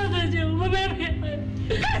ကြတဲ့ကျုပ်မပဲဖြစ်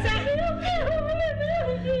ခါစား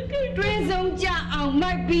တွင်းဆုံးကြအောင်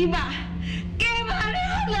မိုက်ပြီးပါကဲပါလေ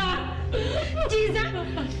လားကြည်စား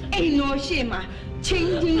အိမ်တော်ရှိမှာချ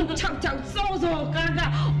င်းချင်းချောက်ချောက်စောစောကား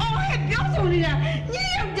ကားအော်ဟဲ့ပြောဆိုနေတာည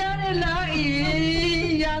ယောက်ျားနဲ့လား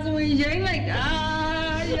အေးရာဇဝင်ရိမ့်လိုက်တာ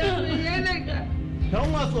ရာဇဝင်ရိမ့်လိုက်တာတော့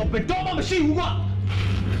ငါဆိုဘယ်တော့မှမရှိဘူးကွာ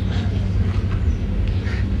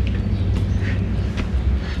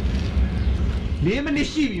4 မိနစ်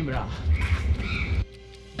ရှိပြီမလား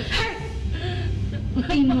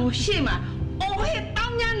အိမ်တော်ရှိမှာအော်ဟဲ့တော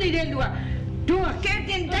င်းညနေတဲ့လူကတို့ကကဲတ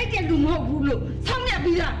င်တိုက်တဲ့လူမဟုတ်ဘူးလို့ဆောင်းရ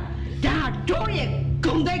ပြီးသားဒါတို့ရဲ့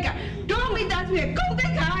ဂုံတိုက်ကတို့မိသားစုရဲ့ဂုံတို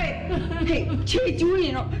က်ခါရဲ့ဟေးချေကျူးရ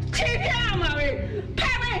င်တော့ချေပြရမှာပဲ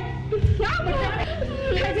ဖဲပဲငါမထား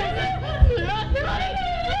ခဲကြ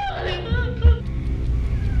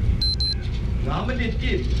ငါမနစ်ကြ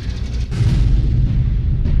ည့်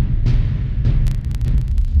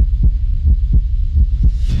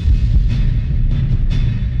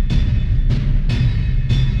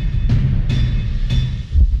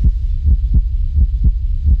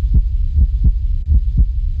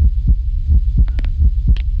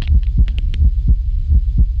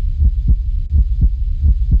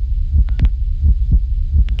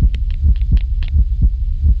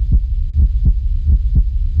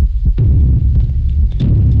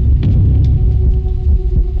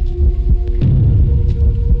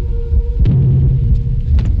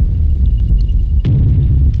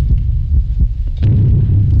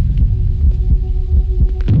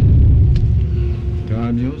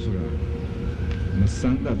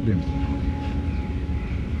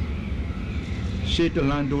ရှေ့တ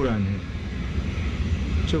လန်းတိုးတာနဲ့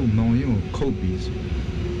ကျုပ်မောင်ရင်ကိုခုတ်ပြီးဆို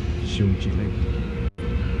ရှုံကြည့်လိုက်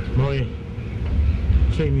မောင်ရင်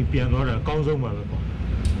ချိန်ပြီးပြန်သွားတာအကောင်းဆုံးပါပဲပေါ့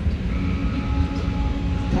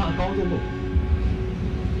ဒါအကောင်းဆုံးပေါ့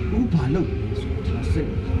ဦးဘာလုပ်လဲဆိုတာစိ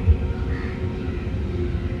တ်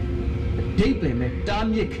ဒိတ်ပလင်မဲ့တား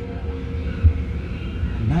မြစ်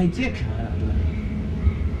နိုင်ချက်ခါတာတော့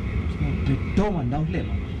ကျွန်တော်ဘယ်တော့မှနောက်လှည့်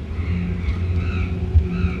မှာ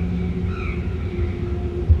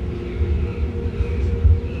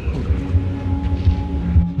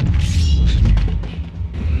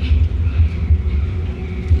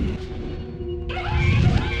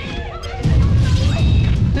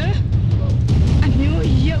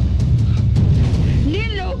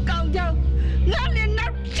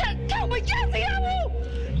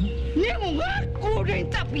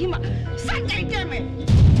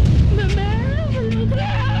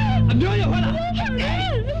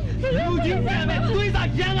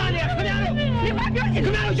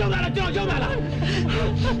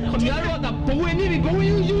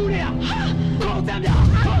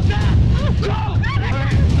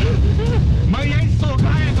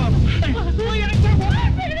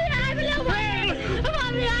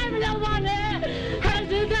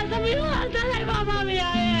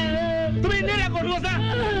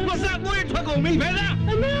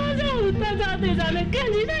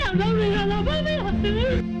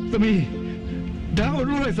သမီးဒါကို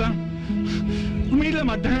လို့လိုက်စမ်းသမီးလည်း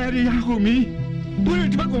မတန်ရရခုမီဘယ်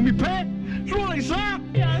ထွက်ကုန်ပြီဖဲလို့လိုက်စမ်း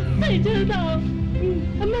စိတ်ချတော့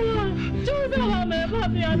အမေကကျိုးစားပါမယ်ဖ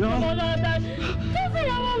ဖေတော်လာတာကျိုး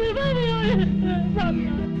စားပါမယ်ဖဖေဖဖေ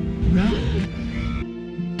နာ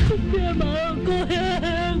မကိုဟဲ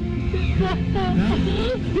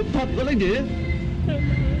ဖတ်လိုက်တယ်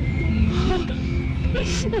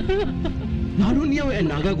ငါတို့ညရဲ့အ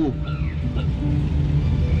နာဂတ်ကို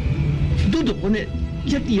တို့တော့နဲ့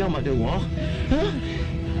ရက်တီရမှာတော့ဟမ်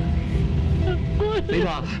မိမ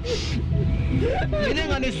ဒီနေ့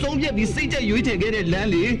ကနေဆုံးဖြတ်ပြီးစိတ်ကြရွေးချယ်ခဲ့တဲ့လမ်း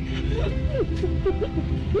လေ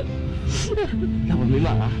လာပါမိမ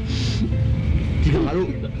လားဒီကငါတို့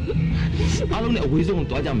အားလုံးနဲ့အဝေးဆုံးကို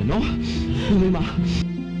တွားကြမယ်နော်မိမ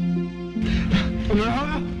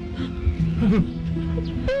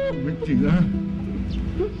မင်းတီးလား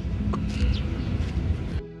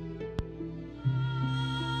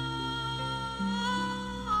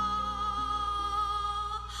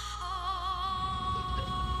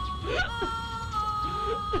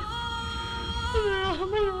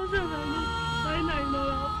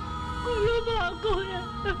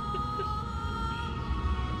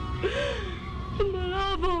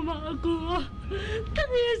Mà bố mà cô tất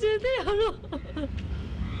nhiên sẽ theo luôn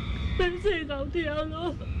bên sẽ không theo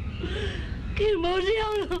luôn khi mau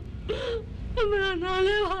theo luôn mà nó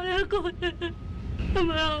lấy vào đây cô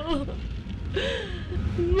mà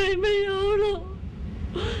mày yêu luôn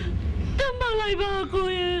tao mà lại vào cô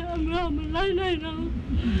mà lại này nó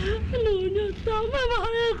lũ nhớ tao mà vào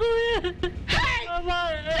đây cô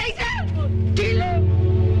Tại sao chị lên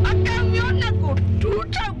ở cao nhón là của chú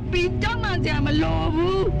trọng bị cho mà già mà lò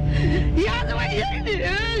vu ya sao vậy nè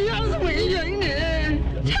ya sao vậy nè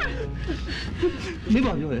Mày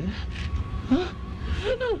bảo vô đấy hả?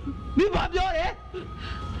 Mày bảo vô đấy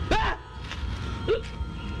hả?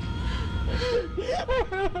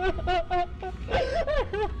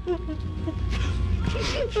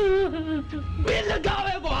 Mày là cao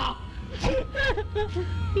vậy quả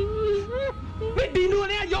Mày đi luôn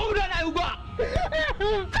nè, giống ra này quả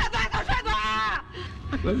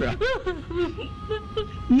Xoay qua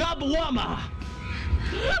Nga bùa mà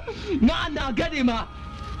Nga nà cái gì mà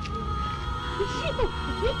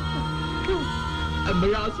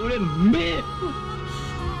Em ra số lên mê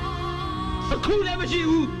Khu này mà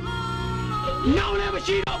chịu Nào này mà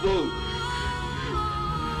chịu đâu bù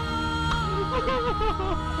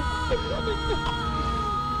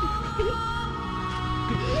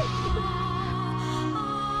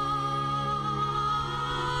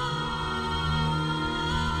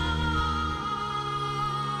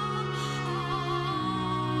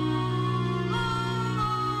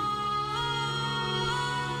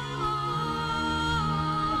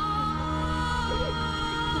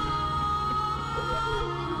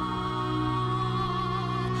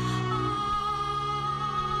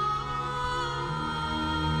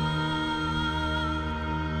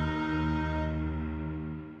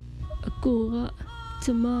Cô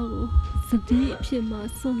cho má cô sắp đi phía má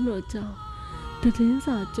xong rồi chào để đến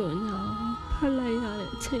giờ chỗ nhau phải lại ra để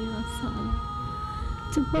chơi ở sân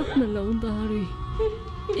cho bắt mình lòng ta đi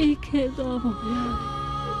ý khe đó vào nhà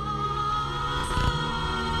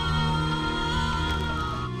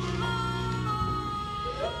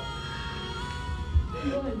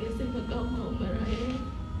Bố hãy biết xin mà con không mà ra em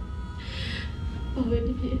Bố hãy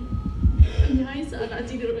đi phía Nhà anh sợ là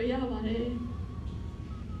chị được rồi ra bà đây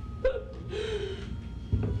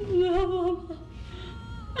Mama,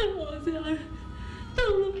 anh hỏi sao tao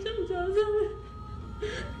làm sao sao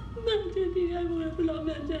mà trên thì anh muốn làm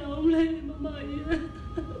mẹ chào ông lên mà mày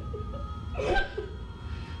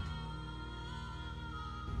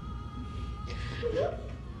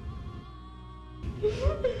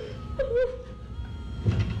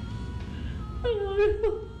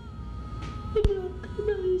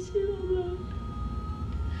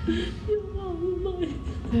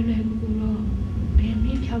Về đây một cùng lo Em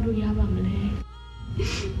biết theo đuổi ra bằng lẽ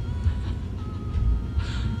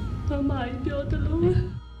Mà anhပြောthật luôn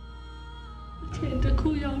Trên trời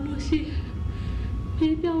khu giáo luôn xì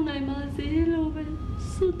Biết béo này mà dễ lâu về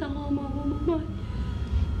Sự tao mà không mày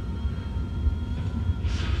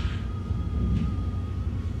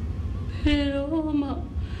Thế đó mà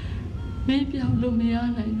Biết béo luôn mẹ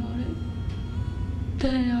này nó đấy Thế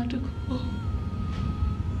à được không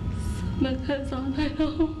Mà thế sao này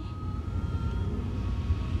đâu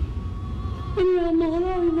Anh làm món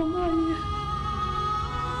rồi mà mày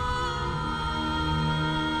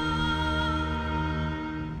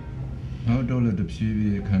Nào đâu là tập sĩ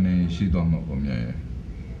vì khả năng sĩ đoàn mà có mẹ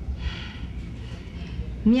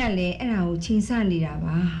Mẹ lấy anh nào chính xác đi ra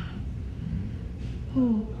ba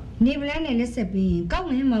Nếu lại này là sẽ bị Cóc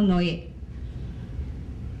này mong nói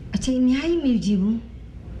Chị mẹ ấy mưu gì không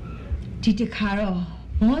Chị thì khá rồi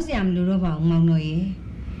Ngó xem lưu rồi bảo mong nói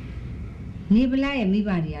Nếu lại mưu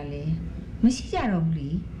bà đi à lẽ Mới xí ra rồi lý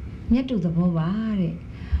Nhất tụ tập hồ bà đấy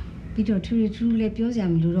Bây giờ thu lệ biểu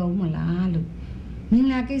xem lưu rồi mà là lúc Nhưng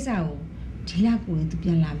là cái sao Chỉ là cô ấy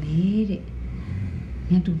tụi bạn làm hết đấy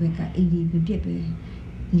Nhất tụ về cả ý đi với biết về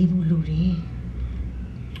Đi vô lưu đấy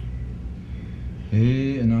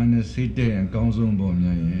Ê, anh nói sĩ tên cao dung bố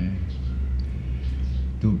mẹ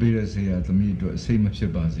tụi bây giờ sẽ tụi mình tụi xây mất sẽ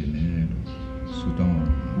bao giờ nè Sư đoàn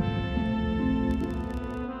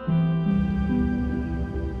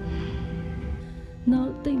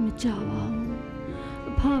Nào tình mà chào vào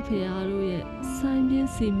Phá phía rồiရဲ့စိုင်းပြင်း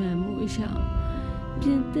စီမံမှုအရာပြ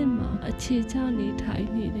င်သစ်မှာအခြေချနေထိုင်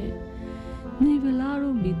နေတဲ့နေဗလာ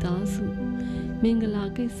တို့မိသားစုမင်္ဂလာ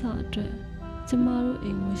ကိစ္စအတွက်ကျမတို့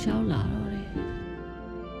အိမ်ကိုရောက်လာတော့တယ်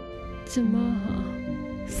ကျမဟာ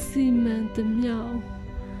စီမံသမျှ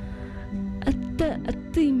အသက်အ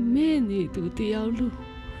သိမဲ့နေသူတယောက်လို့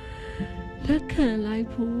လက်ခံလိုက်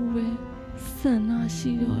ဖို့ပဲဆန္ဒ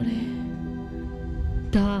ရှိတော့တယ်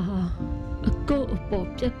Da, a go of Bob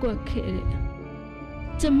Jackwa Kere.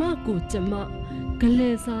 Jamako Jama,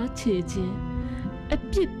 Galeza Chejin, a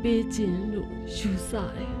bit beijing look,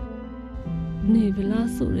 Shusai. Nevela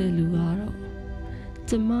Sore Luaro.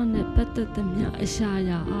 Jamane better than Ya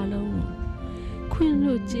Shaya alone. Queen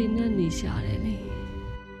Logina Nishareni.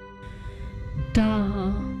 Da,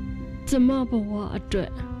 Jamabawa a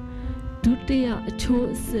dread. Do they a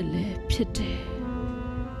cho silly pity?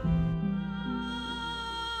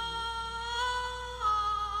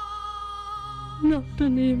 Not the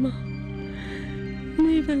name.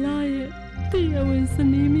 Never lie, there was a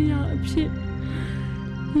name of shit.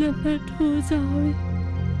 Never told Zowie.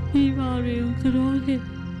 He was real good.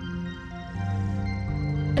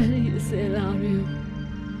 And he said, are you?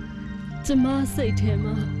 Jama said to him,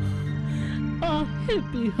 oh,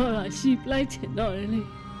 happy her sheep like it, darling.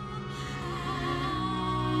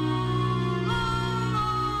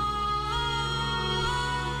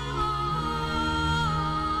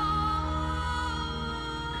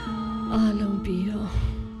 Along below,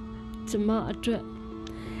 Jama dread.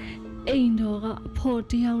 Ain't no poor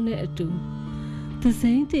down there too. The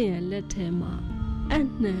same thing I let him up.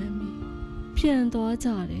 And Nami, Piano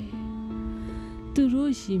Jari. To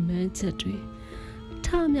Roshi Manchester.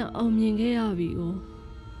 Tamia Omingavio.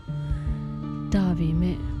 Davi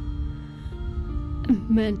me.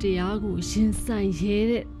 Mantiago, Shin San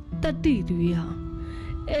Yere, that did we are.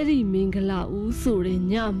 Eddie Mingala Usuri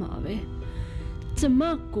Nyamabe.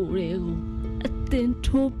 Jamako Rego, a thin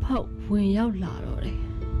top out when you lare.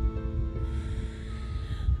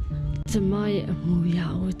 Jamaya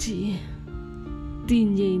Muyaoji.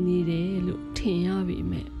 Dingy needed look 10 of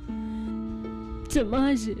me.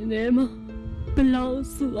 Jamaji Nema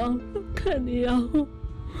belongs to our Kanyao.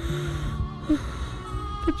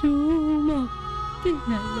 But you, ma, think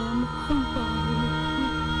I'm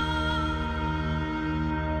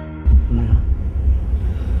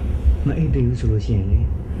mà ít điều số lượng này,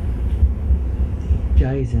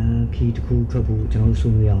 bây giờ khi tụi cô trouble trong số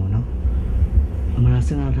người nó, mà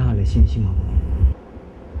sinh ra thà là xin mà.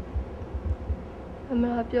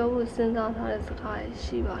 mà biểu vụ sinh ra thà là cái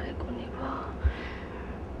gì vậy con đi ba.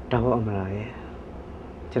 Đâu mà lại,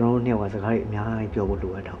 cho nó nhiều cái cái nhà biểu vụ đủ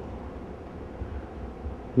đâu.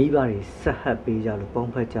 Mỹ bà đi sát bây giờ lúc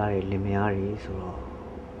bông phải chơi lên mẹ đi rồi,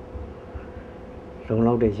 rồi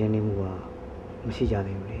lâu để chơi nên mua, mới xí chơi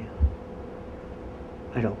được.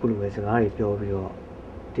 Ai đó cũng lúc ấy cái biểu biểu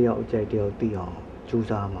tiêu chạy tiêu tiêu chú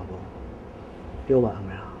sa mà bộ biểu bà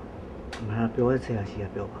mà biểu cái xe là gì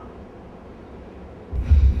biểu bà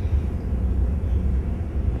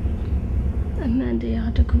anh mang đi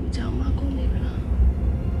ăn được cũng chẳng mà cũng đi rồi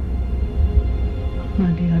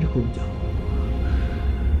mang đi ăn được cũng chẳng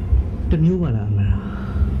tình yêu bà là mà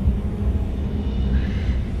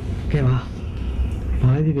cái bà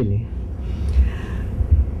nói gì vậy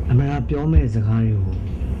mà biểu mẹ sẽ cái điều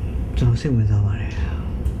trong sinh hoạt sao vậy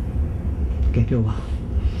cái biểu bà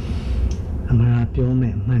mà biểu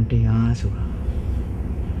mẹ mang đi ăn rồi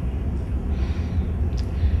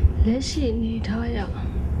lấy gì đi thôi à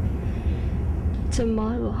chỉ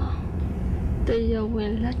mà rồi tôi yêu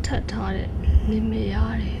quên lát thật thôi lấy mẹ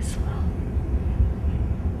ăn đi rồi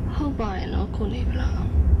không phải nó cũng đi rồi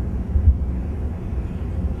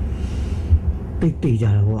tí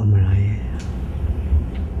giờ là vợ mà lại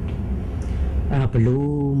à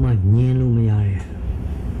blue mà nhiên luôn mà vậy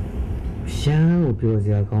sáng ở biểu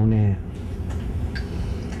giờ con nè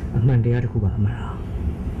mình đi ăn được không mà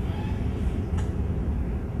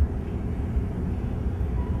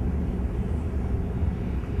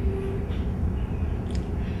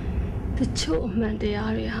the chỗ mình đi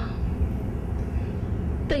ăn đi à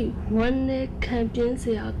tạiวันนี้看变是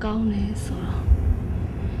要高呢是了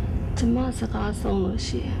怎么是搞送东西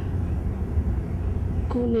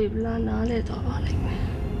ကိုနေဗလာနားလဲတော့ပါလိမ့်မယ်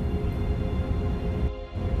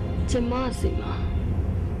ကျမစီမှာ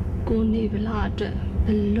ကိုနေဗလာအတွက်ဘ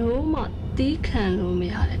လုံးမတီးခံလို့မ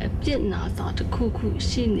ရတဲ့အပြစ်နာစာတစ်ခုခု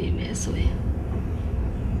ရှိနေမယ်ဆိုရင်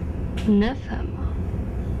နက်ဖန်မှာ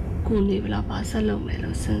ကိုနေဗလာပါဆက်လုပ်မယ်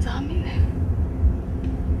လို့စဉ်းစားမိတယ်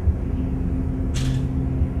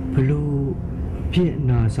ဘလို့ပြစ်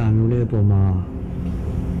နာစာမျိုးလေးပေါ်မှာ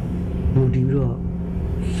ဘူဒီပြီးတော့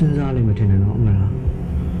စဉ်းစားလိမ့်မယ်ထင်တယ်နော်အမလား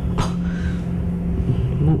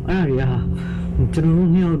အဲ့ဒါကျွန်တော်တို့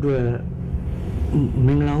နှစ်ယောက်အတွက်မ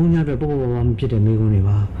င်္ဂလာဦးညအတွက်ပေါ့ပေါ့ပါမဖြစ်တဲ့မိကုန်းတွေ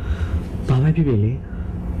ပါဘာပဲဖြစ်ဖြစ်လေ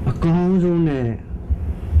အကောင်းဆုံးနဲ့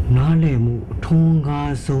နားလည်မှုအထုံး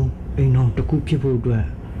ကားဆုံးအိမ်တော်တစ်ခုဖြစ်ဖို့အတွက်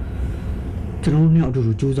ကျွန်တော်တို့နှစ်ယောက်အတူ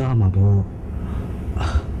တူကြိုးစားမှာပေါ့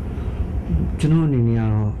ကျွန်တော်အနေနဲ့က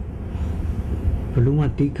တော့ဘလို့မှ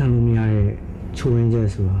တီးခံလို့မရတဲ့ချိုးရင်းချက်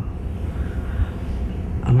ဆိုတာ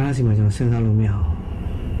အမရစီမှာကျွန်တော်စဉ်းစားလို့မရအောင်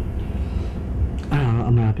အဲ့ဒါတော့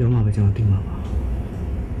အမရပြောမှပဲကျွန်တော်သိမှာပါ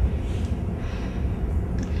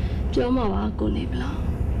ပြောမှာပါကိုနေဗလား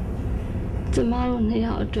ကျမတို့နှစ်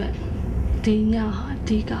ယောက်အတွက်ဒီညဟာအ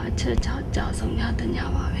ဓိကအချက်ကြဆုံးညတည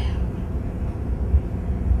ပါပဲ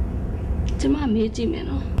ကျမမေးကြည့်မယ်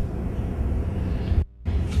နော်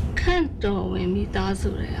ခန့်တော်ဝင်မိသားစု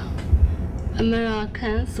တွေဟာအမရာခ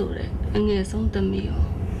န့်ဆိုတဲ့အငယ်ဆုံးသမီးရော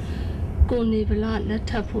ကိုနေဗလားလက်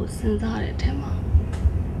ထပ်ဖို့စဉ်းစားတဲ့အထက်မှာ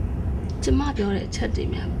ကျမပြောတဲ့အချက်တွေ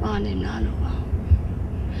များပါနေမလားလို့ပါ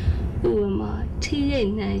ဥပမာထီးရိတ်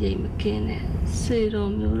နှမ်းရိတ်မကင်းတဲ့စေ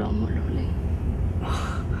တော်မျိုးတော်မလို့လေ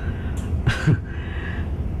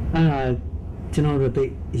အဲ့ဒါကျွန်တော်တို့သိ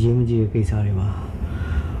အရေးမကြီးတဲ့ကိစ္စတွေပါ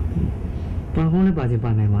ဘာကောင်းလဲပါချင်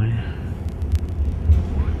ပါနိုင်ပါတယ်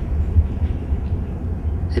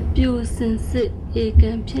အပြိုစင်စစ်ဧက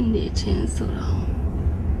န်ဖြစ်နေခြင်းဆိုတော့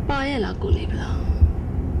ပါရဲ့လားကိုနေဗလား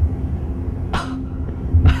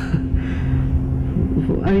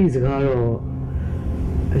အဲ့ဒီစကားတော့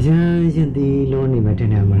အရင်တီးလုံးနေမှတင်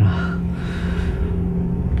နေမှာလား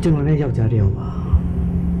ကျွန်တော်လည်းယောက်ျားတယောက်ပါ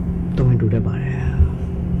တုံးတူတတ်ပါတယ်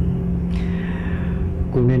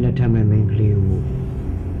ကိုနဲ့လက်ထပ်မဲ့မိန်းကလေး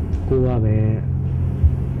ကိုကပဲ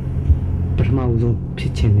ပထမဦးဆုံးဖြ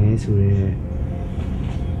စ်ချင်တယ်ဆိုတော့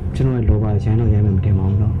ကျွန်တော်ရဲ့လောဘရမ်းတော့ရမ်းမှမတင်ပါ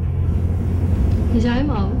ဘူးနော်ရိုင်း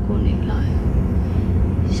ပါဘူးကိုနေဗလား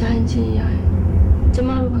ရိုင်းချင်းရိုင်းကျမ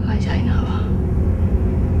တို့ဘက်ကရိုင်းတာပါ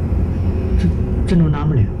ကျွန်တော်နား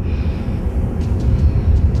မလဲ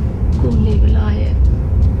ကိုနေဗလားရဲ့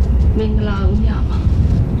မင်္ဂလာဦးညပါ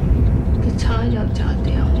တခြားယောက်ျားတ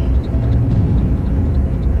ယောက်နဲ့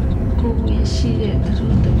ကိုဝင်ရှိတဲ့သူ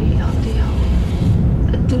တို့တပည့်တော်တယောက်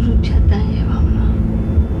အတူတူဖြတ်တန်းရပါမလား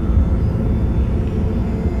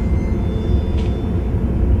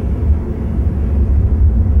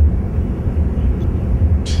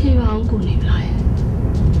ဖြေပါအောင်ကိုနေဗလားရဲ့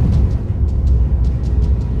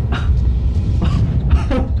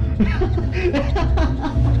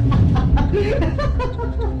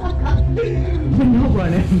မနှောက်ပါ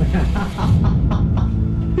နဲ့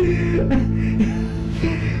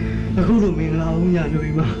အခုလိုမင်္ဂလာဦးညမျိုး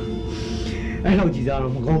ကြီးမှာအဲ့လောက်ကြည်စား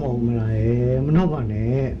တော့မကောင်းပါဘူးမလားမနှောက်ပါ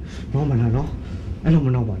နဲ့နော်မလားနော်အဲ့လိုမ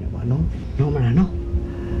နှောက်ပါနဲ့ပါနော်နော်မလားနော်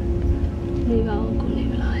နေပါဦးကိုနေ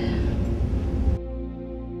ဗလားရဲ့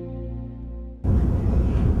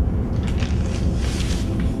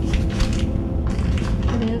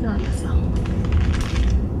သတင်းစာတစ်စောင်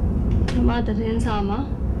ဒီမှာသတင်းစာမှာ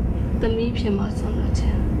သမီးဖြစ်မှာဆုံးလို့ချ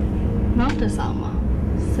င်းနောက်တစ်စောင်မှာ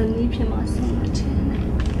ဇနီးဖြစ်မှာဆုံးလို့ချင်းနဲ့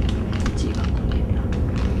ကြည့်ပါကိုနေဗလား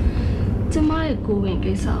ကျမရဲ့ကိုဝင်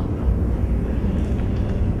ကိစ္စကို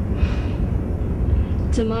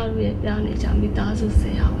ကျမတို့ရဲ့ပြောင်းနေကြမိသားစုဆ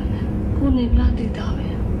ရာဝန်နဲ့ကိုနေဗလားတည်တာပဲ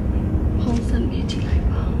ဖုံးဆက်မိကြည့်လိုက်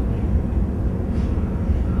ပါ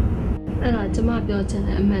အဲ့ဒါကျမပြောချင်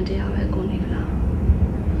တဲ့အမှန်တရားပဲကိုနေဗလား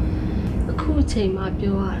အခုအချိန်မှ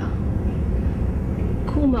ပြောရတာ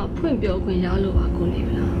ခုမှဖွင့်ပြောခွင့်ရလို့ပါကိုနေဗ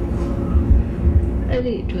လားအဲ့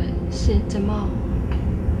ဒီအတွက်ရှင်ကျမ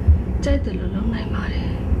ကြိုက်တယ်လို့လုပ်နိုင်ပါတ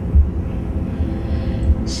ယ်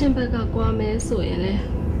ရှင်ဘက်ကကွာမဲဆိုရင်လေ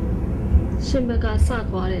ရှင်ဘက်ကစ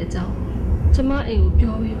ကွာတဲ့အကြောင်းကျမအိမ်ကို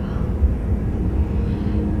ပြောပေးပါ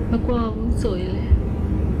မကွာဘူးဆိုရင်လေ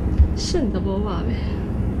ရှင်သဘောပါပဲ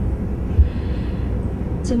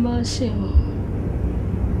ကျမရှင်ကို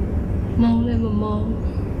မောင်းလည်းမမောင်း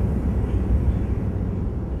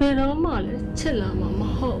ဘယ်တော့မှလည်းချစ်လာမှာမ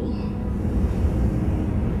ဟုတ်ဘူး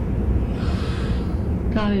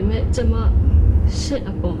ဒါပေမဲ့ကျမရှစ်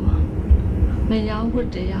အပေါ်မှာမရောဝတ်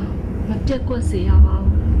တရားမပြတ်ကွက်စေရပါ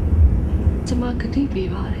ဘူးကျမဂတိပေး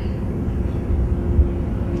ပါတယ်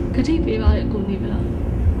ဂတိပေးပါတယ်ကိုနေဗလား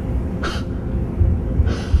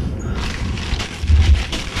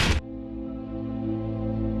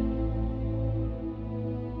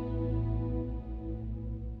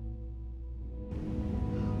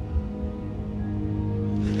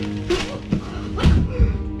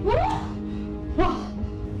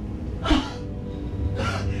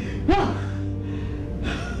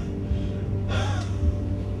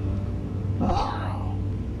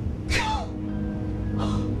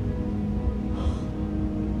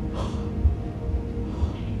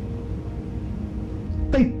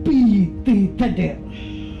တိတ်ပြီးတည်တတ်တဲ့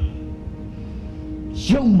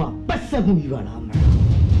ရုံမှာပတ်သက်မှုယူရလားမလား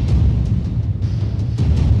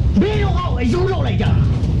ဘယ်တော့အယူလုပ်လိုက်ကြတာ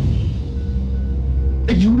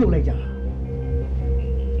အယူလုပ်လိုက်ကြတာ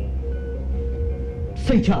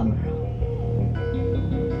စိတ်ချမလား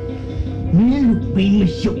မင်းလူပင်းမ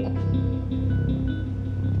ရှုပ်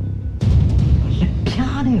လက်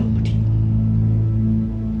ဖြားတယ်မထီ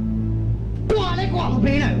ကွာလေကွာမ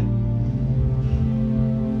ပေးလိုက်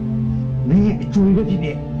မင်းရဲ့အကျွေးပဲဖြစ်ဖြ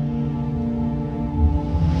စ်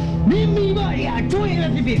မင်းမိဘရဲ့အကျွေးပဲ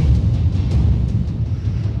ဖြစ်ဖြစ်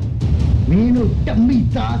မင်းတို့တမိ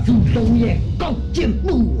သားစုလုံးရဲ့ကောက်ကျင့်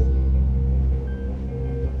မှု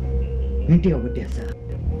မင်းတယောက်ပဲတက်စား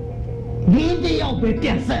မင်းတယောက်ပဲတ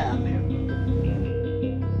က်စားရမယ်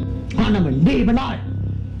ဟာနမနေပလိုက်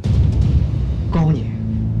ကောင်းရဲ့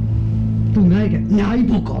သူနိုင်ကအများကြီး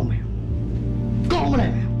ဖို့ကောင်းမယ်ကောင်းမလို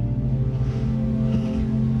က်မယ်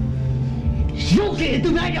ရုပ်ကြီးသူ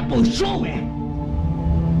နိုင်ကပုံရှုံးမယ်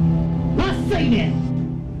မဆိုင်နဲ့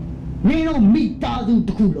မင်းတို့မိသားစု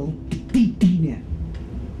တစ်ခုလုံးတီးနဲ့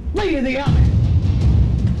သိရသေးရမယ်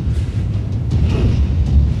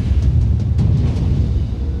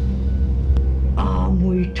အာ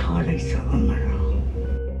မွေထားလိုက်စမ်းမလား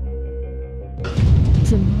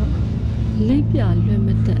ကျမလိပ်ပြလွယ်မ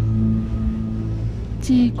တက်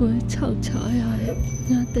ကြီးကွယ်ခြောက်ချရတဲ့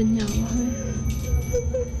ညတညပါပဲ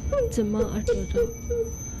ကျမအတော်တော့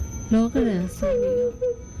လောကရန်ဆိုပြီးတော့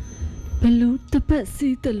ဘလူးတပတ်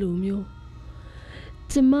စီးတယ်လို့မျိုး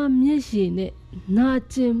ကျမမျက်ရည်နဲ့နာ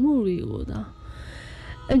ကျင်မှုတွေကိုသာ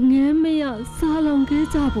အငမ်းမရစားလောင်ခဲ့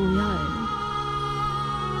ကြပုံရတယ်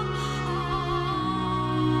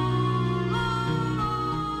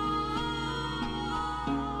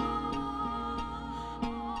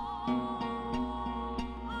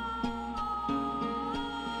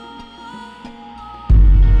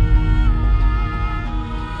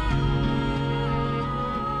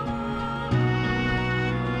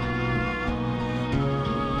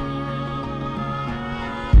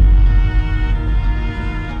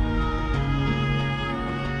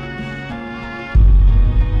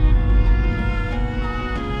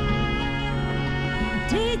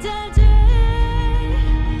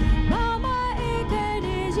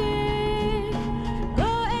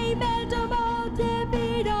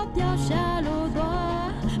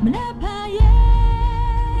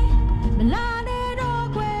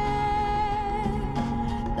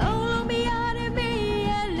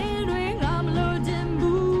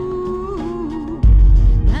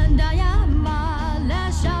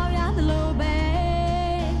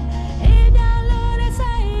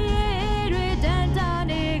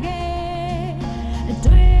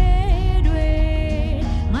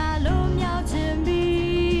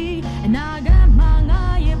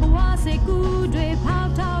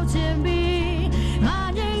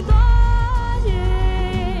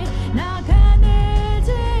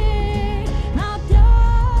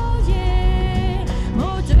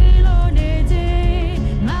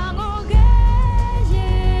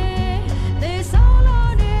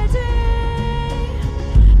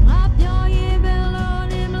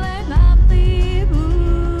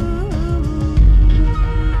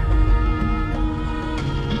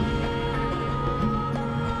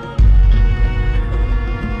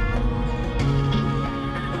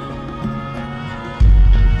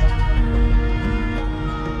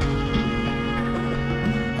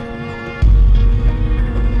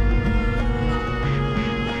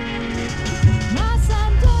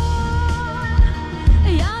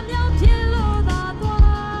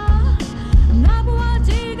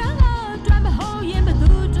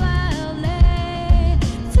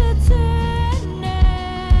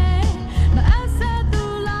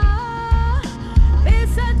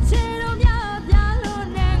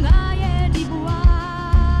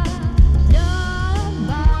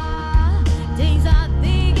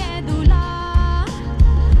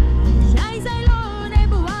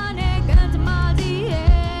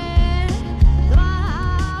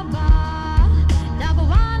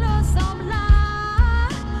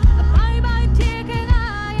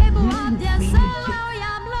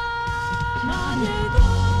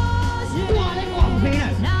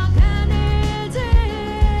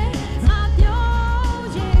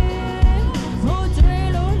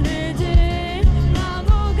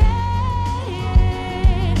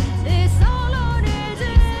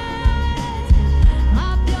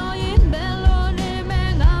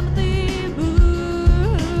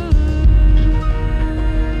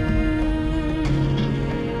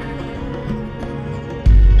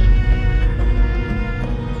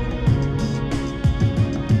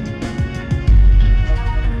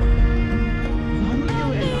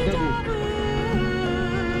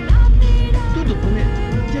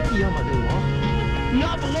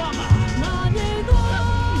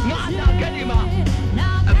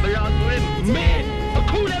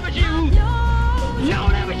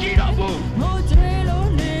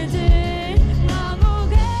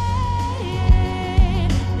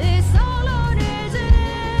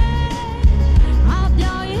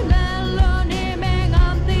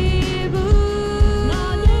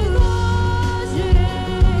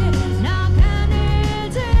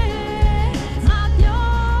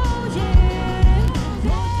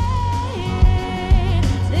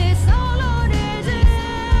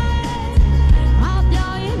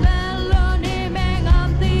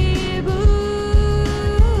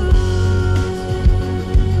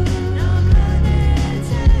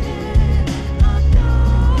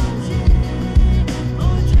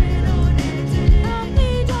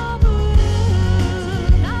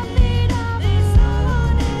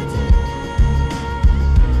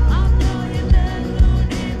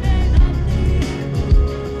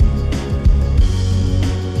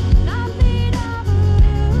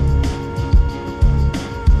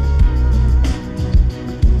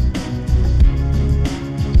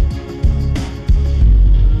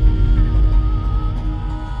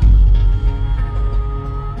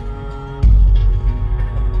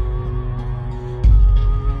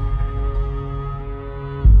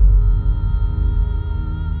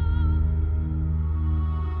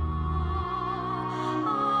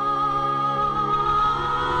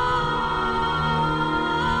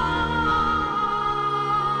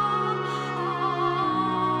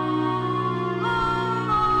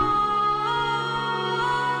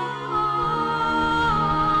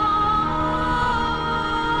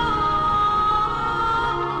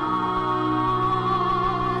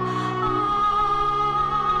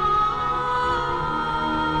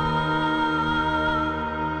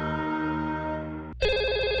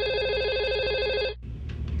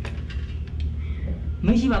မ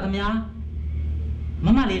ရှိပါခင်ဗျာမ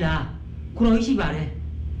မလေးလားကိုတော်ကြီးရှိပါတယ်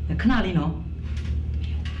ခဏလေးနော်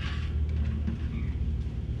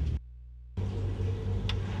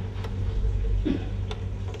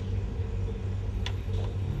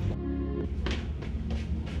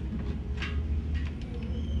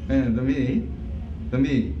သ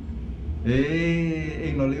မီးအိ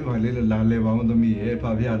မ်တော်လေးပါလေလာလေပါဦးသမီးရဲ့ဖ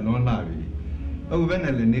ဖေကလွန်လာပြီအခုဘယ်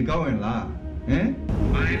နဲ့လဲနေကောင်းရင်လားဟမ်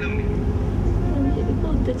ဘာလဲလုံးနေအခု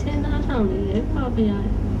တချင်သားဆောင်နေလေဖဖေရ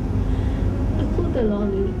အခုတလော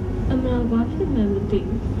လေးအမရာဘာဖြစ်မှန်းမသိ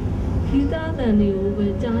ဘူးဂီတတန်တွေကိုပဲ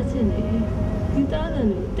ကြားချင်တယ်ဂီတတန်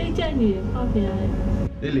တွေကိုတိတ်ကြိုက်နေတယ်ဖဖေရ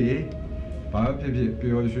အေးလေဘာဖြစ်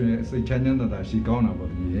ပျော်ရွှင်စိတ်ချမ်းသာရှိကောင်းတာပေါ့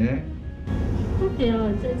သမီးရဲ့ဟုတ်တ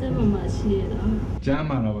ယ်ကျမမရှိရလားကျမ်း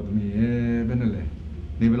မာတော့သမီးရဲ့ဘယ်နဲ့လဲ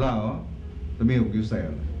နေပလားရောသမီးကိုပြုဆိုင်ရ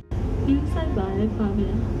လားပြုဆိုင်ပါရဲ့ပါ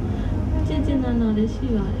ဗျာကျင်နာလေးရှိ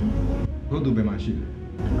ပါတယ်ဘုသူဘယ်မှာရှိလဲ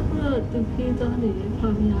အခုတော့သူပြေးသွားနေတယ်ပါ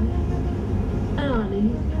ဗျာအဲ့ဒါလေး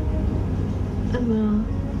အ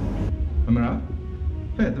မရာ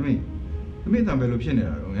ဟဲ့သမီးတံဘယ်လိုဖြစ်နေ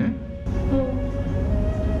တာတော့ဟမ်ဟု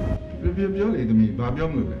တ်ပြောလေသမီးဘာပြော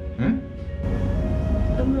မလို့လဲဟမ်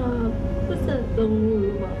အမရာပတ်သက်သုံး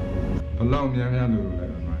လို့ပါဘလောက်များလို့လဲ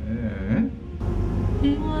အမ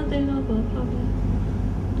ဒီမှာတဲ့တော့ပါပါ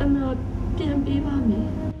အမရာပြန်ပေးပါမယ်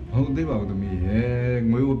ဟုတ်သေးပါဘူးသမီးရဲ့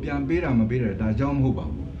ငွေကိုပြန်ပေးတာမပေးတာဒါအကြောင်းမဟုတ်ပါ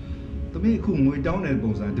ဘူးသမီးအခုငွေတောင်းတဲ့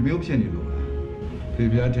ပုံစံတစ်မျိုးဖြစ်နေလို့လားဖေ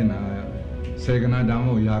ပြားထင်တာစေကနာတောင်း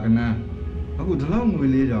လို့ရာကနာအခုဒီလောက်ငွေ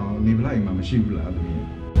လေးတောင်နေပလိုက်မှမရှိဘူးလားသမီး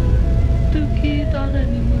သူကြီးတောင်းတယ်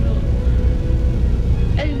နေမလို့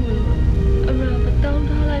အဲ့ငွေအမရာတောင်း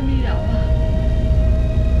ထားလိုက်မိတာပါ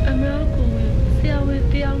အမရာကိုဆရာဝန်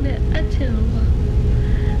တယောက်နဲ့အချင်လို့ပါ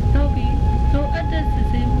နောက်ပြီးလိုအပ်တဲ့စစ်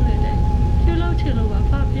ဆေးမှုတွေလည်းပြုလုပ်ချင်လို့ပါ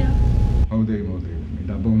ဖဗျာဟုတ်တယ်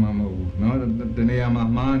ဒါပုံမှန်မဟုတ်ဘူးเนาะတနေရာမှာ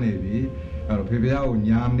မှားနေပြီအဲ့တော့ဖေဖေကို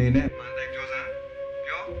ညာမနေနဲ့မှန်တယ်ပြောစမ်း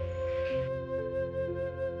ပြော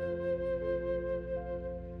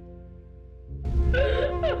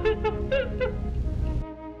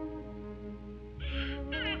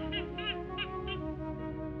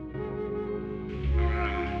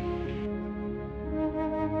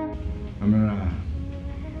အမရာ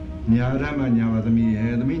ညာရမ်းမှညာပါသမီး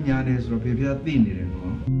ရဲ့သမီးညာနေဆိုတော့ဖေဖေကသိနေတယ်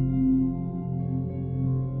နော်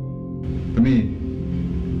သမီး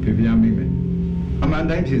ဖေဖေကမိမယ်အမှန်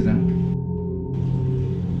တိုင်းဖြေစမ်း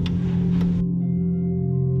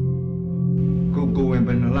ကိုဝင်ဘ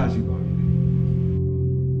ယ်နှလားရှိပါပြီ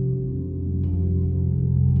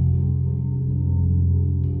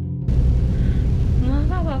ငါ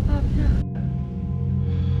ကပါပါဗျာ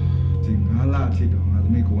ဒီ9လအထိတော့ငါသ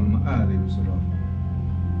မီးကိုဝင်မအားသေးဘူးဆိုတော့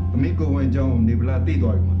သမီးကိုဝင်ကြောင်းနေပလာတိ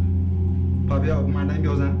သွားပြီမှာဖဖေအမှန်တိုင်း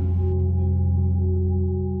ပြောစမ်း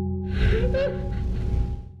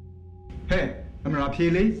ဟဲ့အမရာဖြေ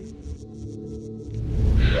လေ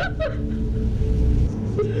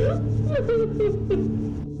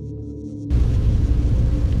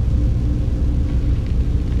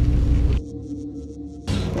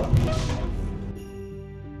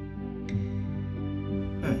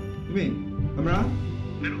သမီးအမရာ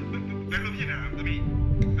ဘယ်လိုဖြစ်နေတာသမီး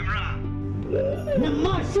အမရာနမ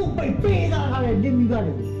ရှုပ်ပိတ်ပေးတာခါလေတင်ပြီးကြတ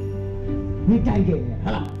ယ်နေတိုက်တယ်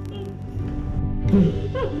ဟာလား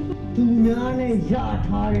သူများနဲ့ရ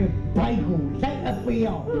ထားတဲ့ဘိုက်ကိုလိုက်အပေး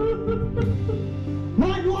အောင်မ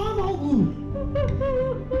တော်မဟုတ်ဘူး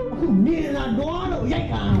အခုနေလာတော့လို့ရိုက်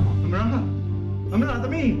ခါအမရာသ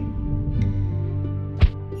မီး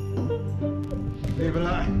ဒီဗ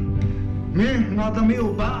လာမင်းငါသမီး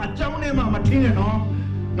ကိုဘာအကြောင်းနဲ့မှမထင်းနဲ့နော်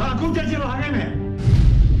ငါအခုချက်ချင်းလာခဲ့မယ်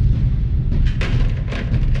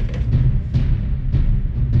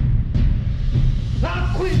လာ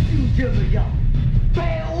ခွင့်ပြုချက်မရဘ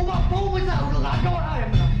ယ်ဟိုမှာပုံမစားဘူးလားတော့ရတယ်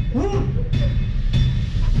မလား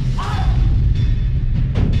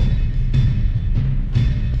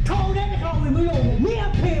ထောင်းတဲ့ကောင်ဝင်မလို့မင်းအ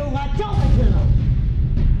ဖေကကြောက်နေချင်လား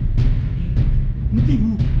မသိ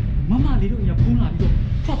ဘူးမမလေးတို့ညဖုန်းလာပြီးတော့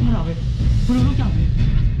ဖောက်ဖားတာပဲဘယ်လိုလုပ်ကြမလဲ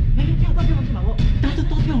မင်းကြောက်တော့ပြောမှမှာပေါ့ဒါ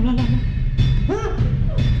တော့ပြောလာဟမ်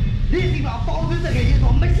ဒီစီမှာပေါင်းစတဲ့ရေ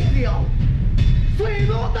တော့မရှိသေးအောင်ဆွေ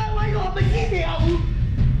တော့တိုင်းဝိုင်းတော့မရှိသေးအောင်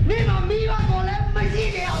နေမမီးပါကော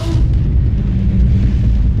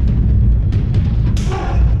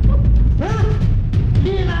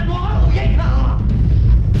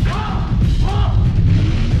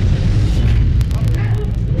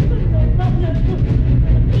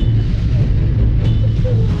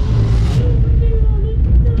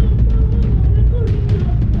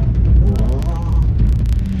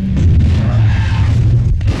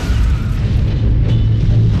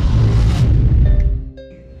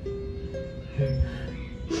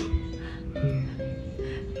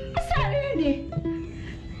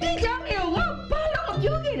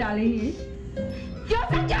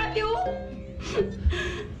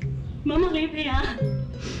လေးဖေဟာ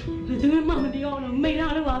ဘယ်သူမှမပြောတော့မိ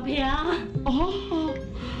ထားလို့ပါဖေဟာအော်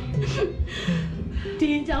ဒီ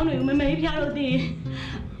အကြောင်းတွေကိုမမေးဖျားလို့သိ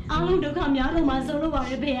အားလုံးဒုက္ခများဆုံးမှဆုံးလို့ပါ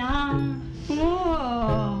ပဲဖေဟာဟော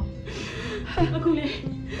အခုလေ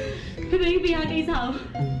ဖေဖေဟာကိစ္စ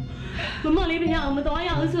ကိုမမလေးဖေဟာကိုမတော်ရ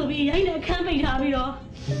အောင်ဆိုပြီးရိုက်တဲ့အခန်းပိတ်ထားပြီးတော့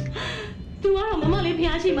သူကတော့မမလေးဖေ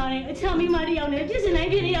ဟာရှိပါတယ်အချမ်းမိမတယောက်နဲ့ပြစ်စင်တို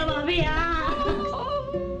င်းဖြစ်နေရပါဖေဟာ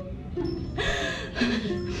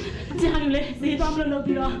ကြာလူလေဈေးသွားမလို့လုပ်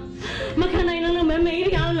ပြီးတော့မခံနိုင်လို့မမေးဖေ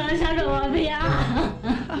ဟာကိုလာရှာတော့ပါဖေဟာ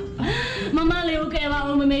မမလေးကိုကဲပါ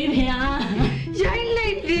ဦးမမေးဖေဟာရိုက်လို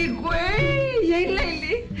က်လေကွယ်ရိုက်လိုက်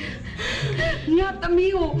လေငါသ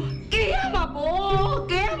မီးကိုကဲရမှာပေါ့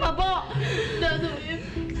ကဲရမှာပေါ့ဒါဆိုရင်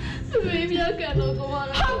ဖေဖေပြကတော့ကော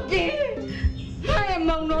လားဟုတ်တယ်ဟာ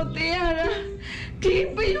မောင်တို့တရားရဒီ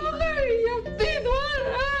ပယောကရတည်သွားတ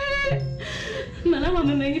ယ်မလာမ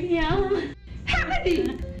မေးဖေဟာဟဲ့မဒီ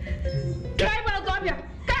ဒရိုင်ဘာသွားပြ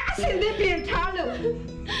ကားအစင်းလေးပြင်ထားလို့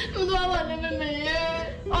မသွားပါနဲ့မမေရဲ့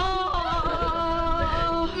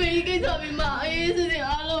အော်ဖေကိစ္စမမအေးစစ်စစ်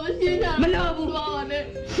အားလုံးရှင်းတာမလို့ဘူးသွားပါနဲ့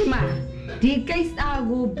မဒီကိစ္စ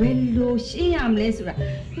ကိုဘယ်လိုရှင်းရမလဲဆိုတာ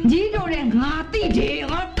ကြီးတို့နဲ့ငါသိတယ်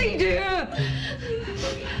ငါသိတယ်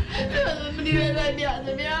မဒီရဲလိုက်ပြစ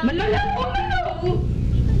ဗျာမလို့ဘူး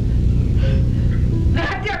ငါ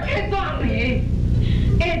ကြက်ဖက်သွားမယ်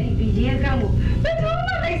အဲ့ဒီရဲကောင်ကိုဘယ်လို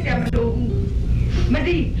မှလိုက်စရာမလိုဘူးမ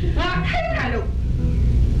ဒီငါခိုင်းတာလို့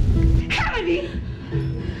ခါမဒီ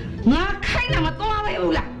ငါခိုင်းတာမသွားပဲ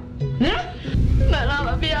ဘူးလားဟမ်မလာ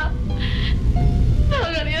ပါဗျာငါ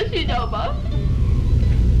ကလည်းရှိကြပါ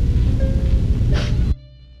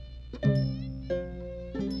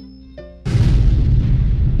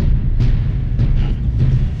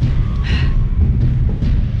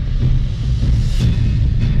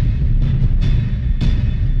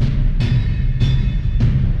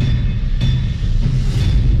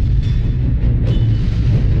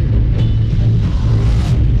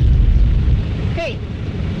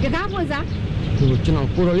ကျွန်တော်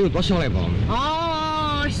ကိုတော်လေးကိုသွားရှောင်းလိုက်ပါဦး။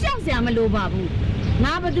အော်ရှောက်စရာမလိုပါဘူး။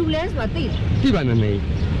ငါဘာတူလဲဆိုတာသိတယ်။သိပါမယ်မေ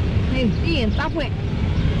။ဟေးပြီးရင်တောက်ဖွင့်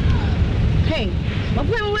။ဟေးမ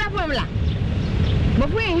ဖွင့်ဘူးလားဖွင့်မလား။မ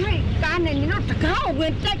ဖွင့်ဟဲ့ကားနဲ့နင်တို့တကားကိုဝ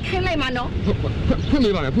င်တက်ခိုင်းလိုက်မှာနော်။ဖွင့်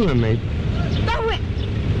ပေးပါမယ်ဖွင့်မယ်မေ။တောက်ဖွင့်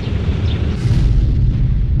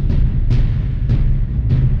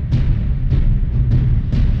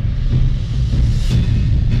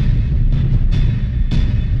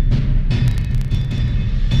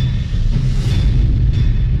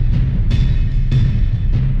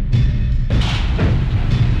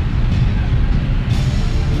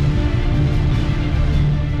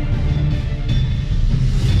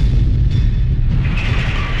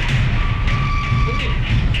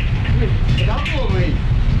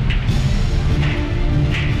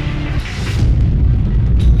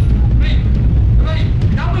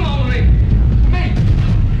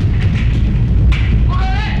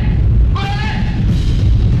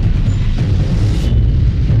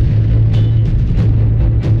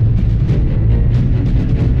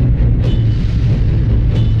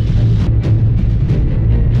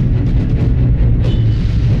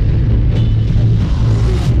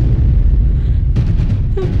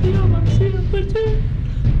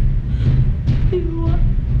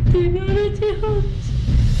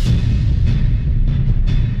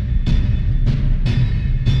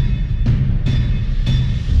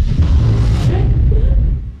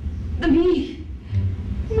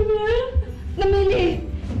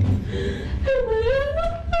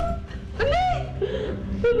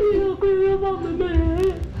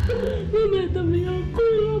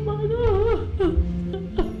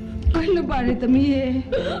သမီးရဲ့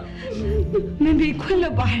မမေခွင့်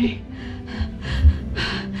လို့ပါတယ်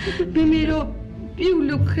မမေတို့ပြု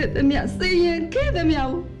လုပ်ခဲ့တဲ့မြတ်စေရင်ခဲ့တဲ့မြတ်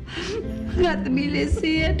ငါသမီးလေး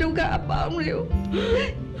စေရဒုက္ခအပေါင်းတွေကို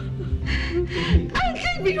အဲ့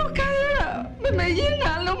ဒီပြီးတော့ခါရမမေရင်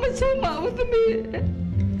ငါလုံးမဆုံးပါဘူးသမီး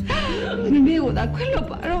မမေကိုသာခွင့်လို့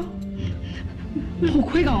ပါတော့ဟို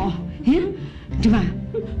ခွေးကောင်ဟင်ဒီမှာ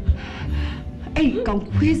အဲ့ကောင်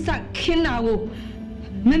ခွေးစားခင်းတာကို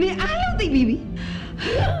မမေအားလုံးသိပြီ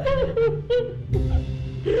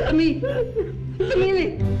သမီး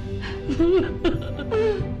လေး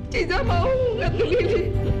ကြည့်ကြပါဦးငါသမီးလေး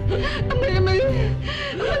အမေ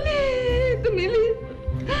သမီးလေး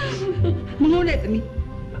မငိုနဲ့သမီး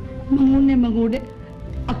မငိုနဲ့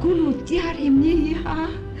အခုလိုကြားရမြေဟာ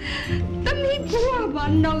သမီးဘွားဘာ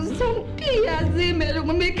နောက်ဆုံးပြရစေမယ်လို့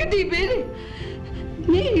မမေကတိပေးတယ်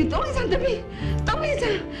နေတော့စံသမီး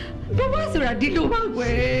ဘဝဆိုတာဒီလိုပါကွ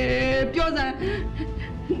ယ်ပြောစမ်း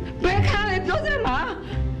ဘယ်ခါလဲပြောစမ်းပါ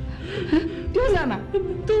ပြောစမ်းပါ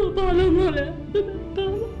သူ့ဘာလို့မလဲ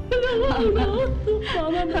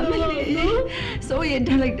ဆိုရင်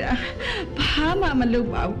ထားလိုက်တာဘာမှမလုပ်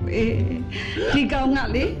ပါဘူးပဲဒီကောင်က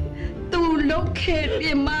လေသူလုတ်ခဲ့ပြ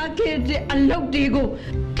မခဲ့တဲ့အလုပ်တွေကို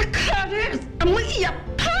တခါတည်းအမကြီး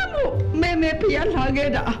ဖမ်းဖို့မဲဖျားလာခဲ့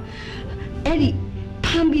တာအဲ့ဒီဖ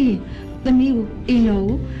မ်းပြီးသမီးကိုအိမ်တော်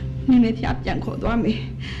ကိုမဲဖျားပြန်ခေါ်သွားမယ်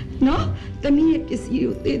နော်သမီးရဲ့ပစ္စည်း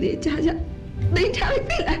ကိုသေးသေးချာချာသိထားလိုက်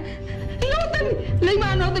ပြီလားလို့သမီးလိမ္မာ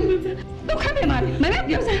တော့သမီးတော့ခက်နေမှာမဲ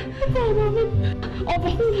ပြောစမ်းဘာ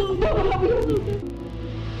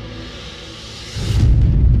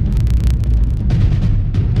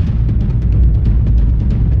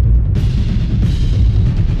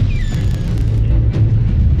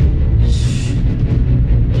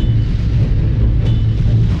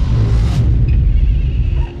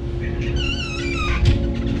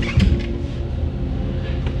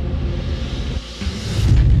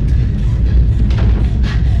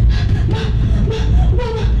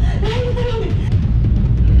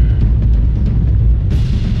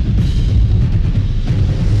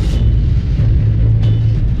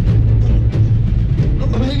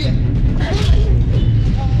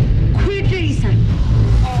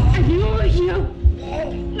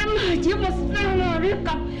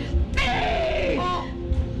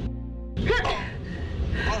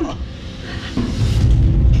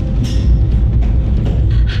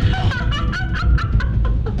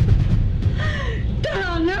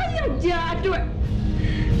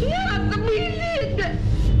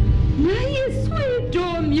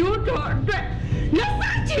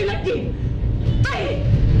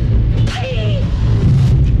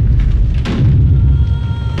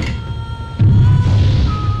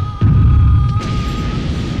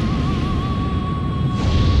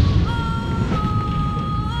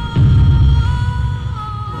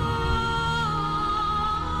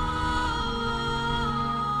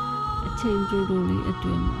ချိန်တိုးတိုးလေးအတွ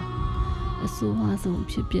င်မှာအဆိုးအဆုံး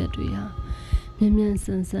ဖြစ်ပျက်တွေဟာမြန်မြန်ဆ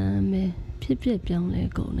န်ဆန်ပဲဖြစ်ပျက်ပြောင်းလဲ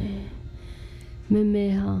ကုန်တယ်မမေ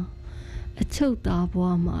ဟာအချုပ်သား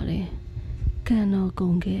ဘွားမှာလေကန်တော်ကု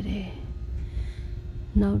န်ခဲ့တယ်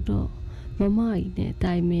နောက်တော့မမကြီးနဲ့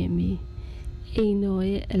တိုင်မင်ပြီးအိမ်တော်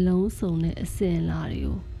ရဲ့အလုံးစုံတဲ့အစင်လာတွေ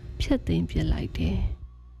ကိုဖျက်သိမ်းပစ်လိုက်တယ်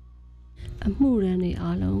အမှုရန်တွေ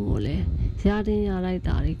အားလုံးကိုလည်းရတင်ရလိုက်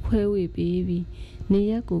တာတွေခွဲဝေပြီးနေ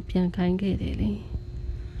ရက်ကိုပြန်ခိုင်းခဲ့တယ်လေ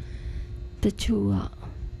တချို့က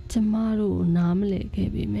ကျမတို့ကိုနားမလည်ခဲ့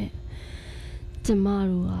ပေမဲ့ကျမ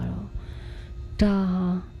တို့ကတော့ဒါဟာ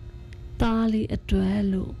တားလေးအတွက်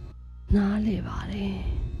လို့နားလည်ပါတယ်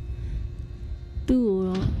သူ့ကို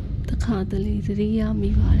တော့တစ်ခါတလေသတိရမိ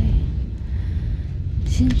ပါတယ်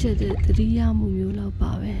ရှင်းချက်တဲ့သတိရမှုမျိုးတော့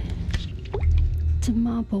ပါပဲကျမ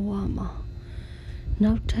ဘဝမှာ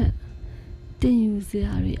နောက်ထပ်တင်ယူစ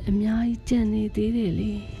ရာတွေအများကြီးကြံနေသေးတယ်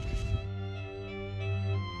လေ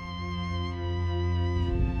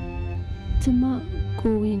ကျမ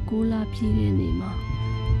ကိုဝင်ကိုလာပြည့်တဲ့နေမှာ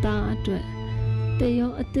တားအတွက်တ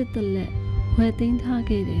ရောအစ်စ်တလက်ဝယ်သိမ်းထား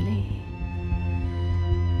ခဲ့တယ်လေ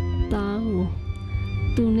တားကို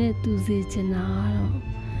သူနဲ့သူစီချင်တာတော့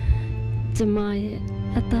ကျမရဲ့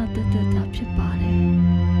အတ္တတတတာဖြစ်ပါတ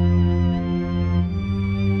ယ်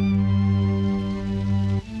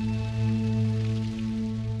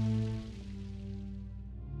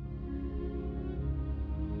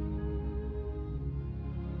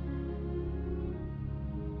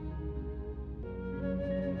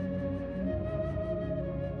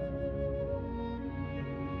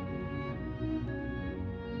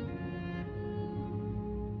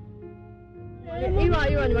အေးပါ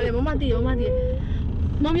ညီမလေးမမတည်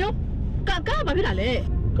မောင်မျိုးကာဘာဖြစ်တာလဲ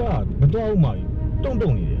ကာမတော်အောင်ပါဘူး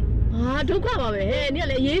တုံနေတယ်ဟာဒုက္ခပါပဲနင်က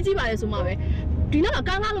လည်းအရေးကြီးပါလေဆိုမှပဲဒီနောက်က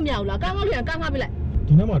ကားငားလို့မရဘူးလားကားငားလို့ရကားငားပြလိုက်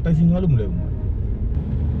ဒီနောက်မှာတိုက်စီငားလို့မလဲဘူး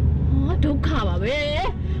ဟာဒုက္ခပါပဲ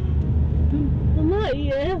မမကြီး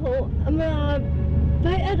ရဲ့ဟိုအမ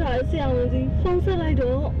ဘိုက်အဲ့ဒါဆရာဝန်ကြီးဖုန်းဆက်လိုက်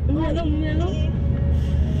တော့ငါတော့မြန်လို့ဟ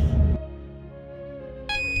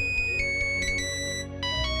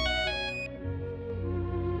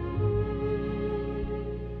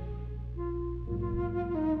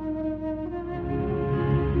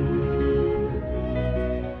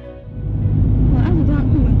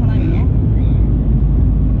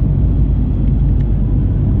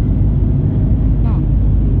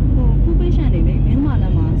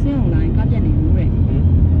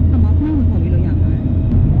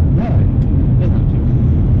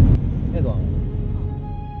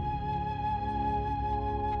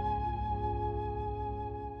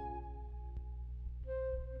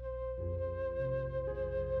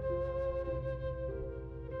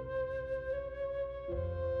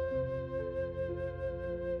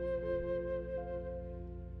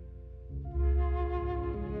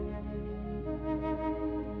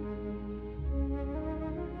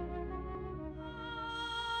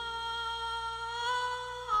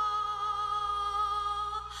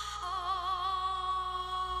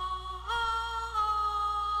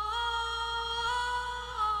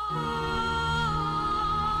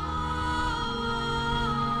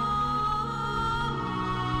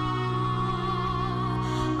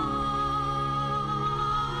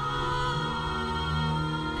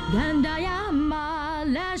Gandayama,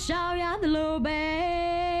 la shaya the lobe.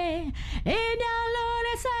 Enya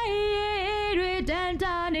lore say,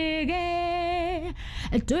 retentanige.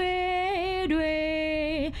 Dwe,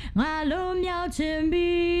 alum yao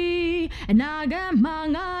chimbi. Naga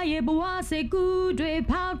manga ye boase kudwe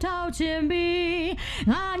pow tau chimbi.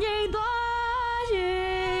 Anye doye,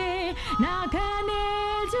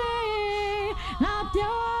 nakaneje,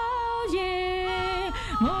 napyo ye,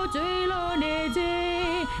 mojulo neje.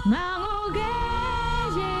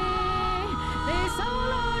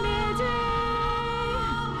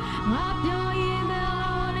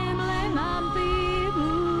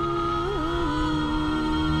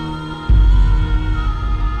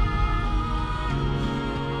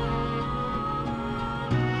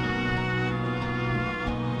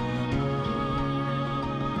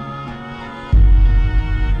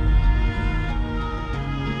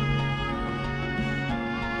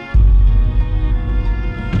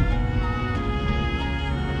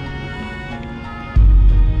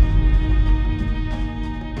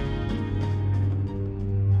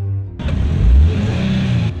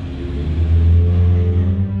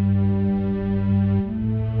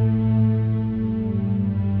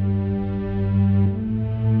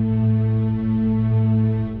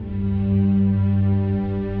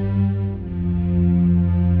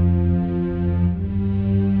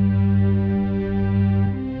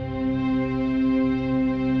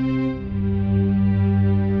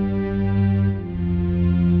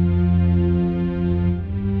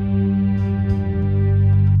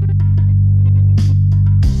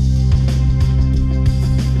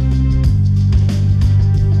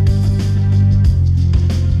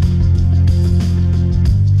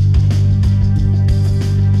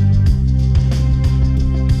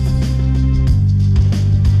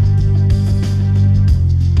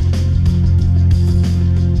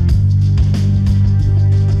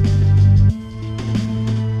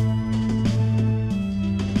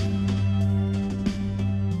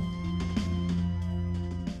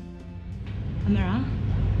 Amara,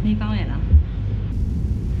你講嘢啦？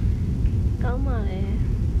講埋咧，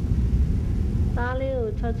သားလေးကို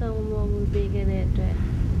ချောချောမောမောမပေးခဲ့တဲ့အတွက်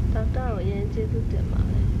ဒေါက်တာကိုအရင်ကျေးဇူးတင်ပါ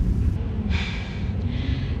တယ်။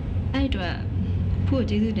အဲ့အတွက်ဖို့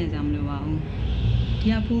ကျေးဇူးတင်စရာမလိုပါဘူး။ဒီ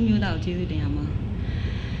ကဖိုးမျိုးသားကိုကျေးဇူးတင်ရမှာ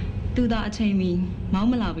။သူသားအချိန်မီမောင်း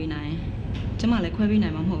မလာပေးနိုင်ကျမလည်းခွဲပေးနို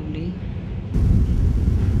င်မှာမဟုတ်ဘူးလေ။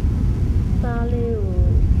သားလေးကို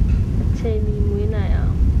အချိန်မီမွေးနိုင်အော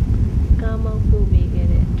င်ကားမောင်းပို့ပေးခဲ့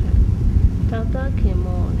တဲ့အတွက်ဒေါက်တာခင်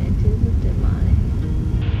မောလည်းကျေးဇူးတင်ပါတယ်။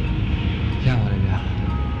ရပါတယ်ဗျာ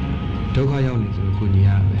။ဒုက္ခရောက်နေဆိုကိုညီရ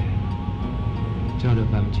ပဲ။ကျွန်တော်တို့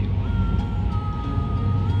ပတ်မကြည့်ဘူး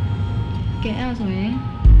။ကဲအဲ့ဆိုရင်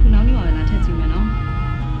ခုနောက်နေ့မှလာထက်ကြည့်မယ်နော်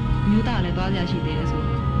။မျိုးသားလည်းသွားကြရှိသေးတယ်ဆို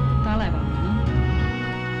သားလိုက်ပါမယ်နော်။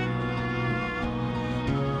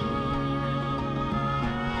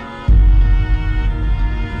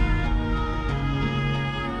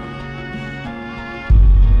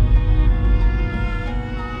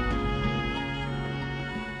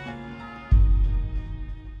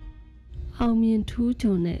အောင်မြင်ထူး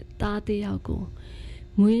ချွန်တဲ့သားတစ်ယောက်ကို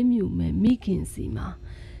မွေးမြူမဲ့မိခင်စီမှာ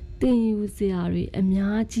တင်ယူစရာတွေအ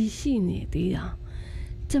များကြီးရှိနေသေးတာ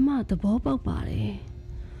ကျမသဘောပေါက်ပါတယ်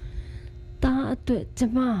။သားအတွက်ကျ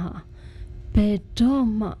မဟာဘယ်တော့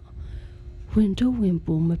မှဝင်တော့ဝင်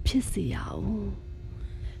ပို့မဖြစ်စေရဘူး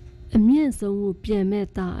။အမြင့်ဆုံးကိုပြန်မဲ့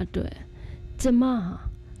သားအတွက်ကျမဟာ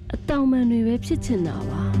အတောင်ပံတွေပဲဖြစ်ချင်တာ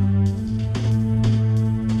ပါ။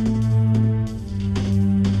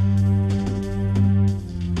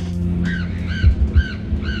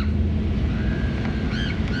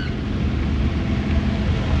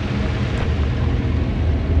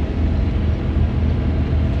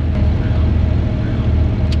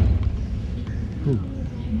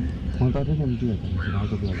ဝန်တော်တဲ့မကြည့်ရတယ်ကျွန်တော်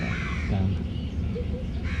တို့ပြောတာတန်း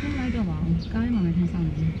လိုက်တော့ပါဦးကားထဲမှာပဲထိုင်ဆောင်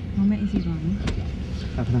နေတယ်။မမေ့အစီပါနော်။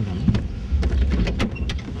အခဏပါနော်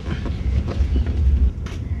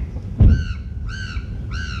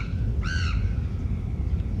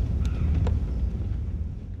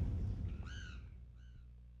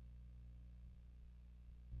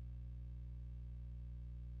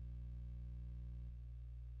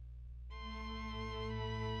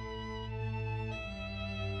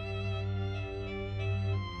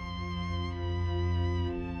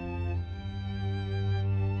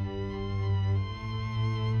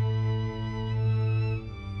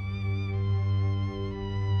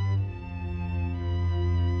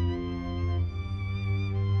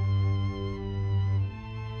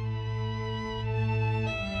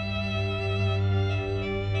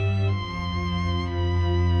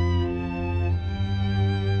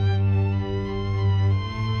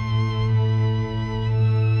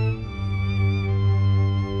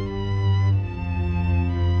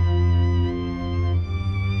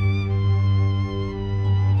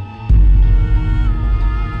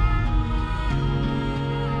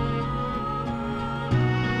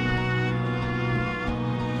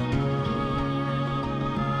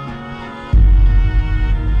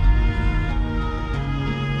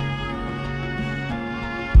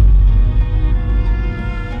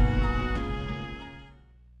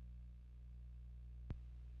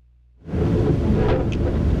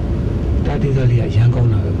သေးသွားလေးကရမ်းကောင်း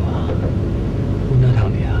တာပဲကွာခုနားထော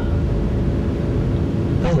င်နေရ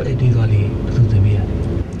တော့အဲ့သေးသွားလေးဘယ်သူသင်ပေးရလဲ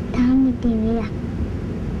ဒါမှမတင်ရ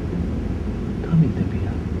ဒါမှမတင်ပေးရ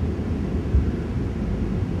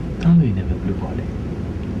ဒါမှမနေပဲဘယ်လိုပေါ်လဲ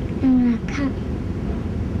ခါ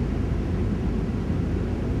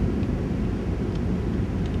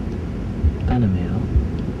တာနာမည်ရော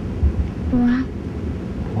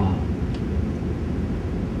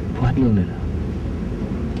ဘွားလုံးနေတာ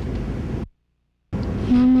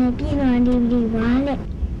နာမည်ပြီးတော့ဒီဝါလေ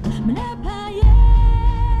မနက်ဖာရဲ့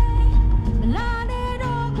မလာနေ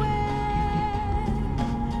တော့ကွယ်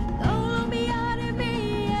ကောင်းလို့မရတဲ့မေး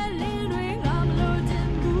ရဲ့လင်းတွေငါမလို့ချင်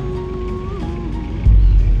ဘူး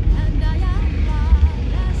အန်ဒါယာပါ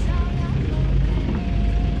လက်ဆောင်ရလို့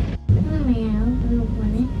မမေရောဘလို့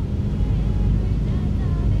ပေါ်လဲ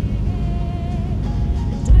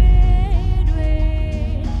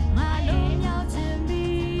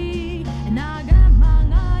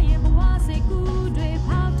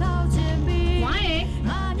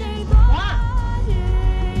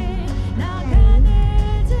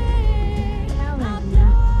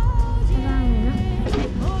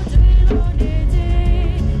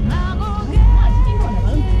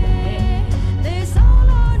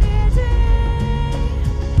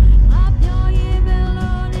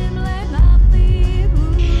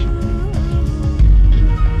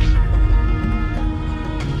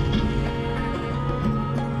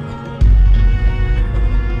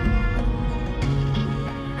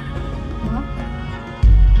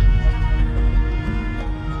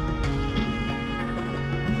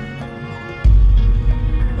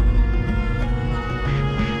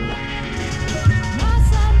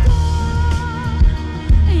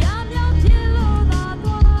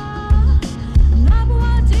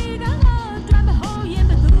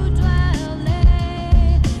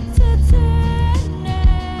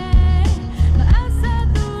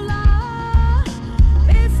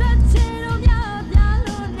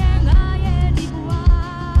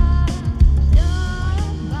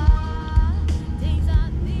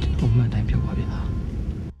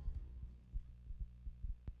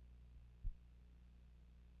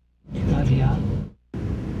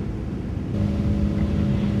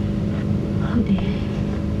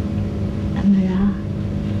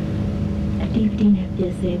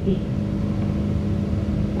စေပြီး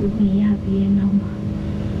ကိုကြီးရပြီးရဲ့နောက်မှာ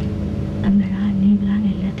အမရာနေလာ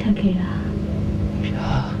နဲ့လက်ထပ်ခဲ့တာဗျာ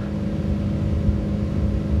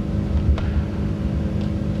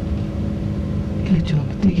အဲ့ကျွန်တော်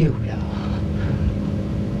မသိခဲ့ဘူးဗျာ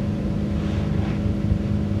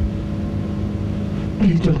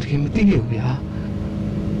အဲ့ကျွန်တော်တကယ်မသိခဲ့ဘူးဗျာ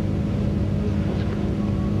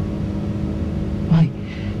မိုင်း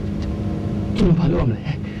ကျွန်တော်ဘာလုပ်ရမလဲ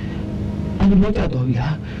အမမကြတော့ပြီ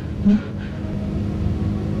လား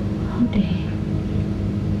ဟုတ်တယ်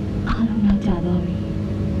အားလုံးတော့ကြတော့ပြီ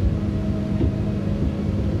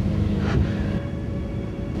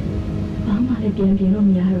ဘာမှလည်းပြန်လို့မ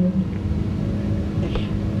ရတော့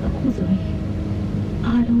အခုဆိုရင်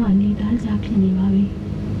အားလုံးကနေသားကြဖြစ်နေပါပြီ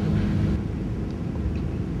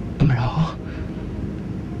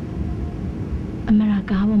အမရာ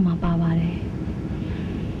ကားပေါ်မှာပါပါတယ်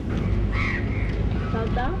ဒေါ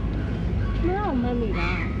က်တာမင်းအောင်မမိ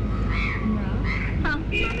လားဟာမ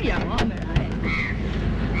ရပါဘူး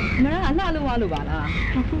မရအလှလို့ဝါလို့ပါလား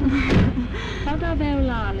ဒေါက်တာဘယ်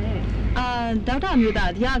လာလဲဒေါက်တာမျိုး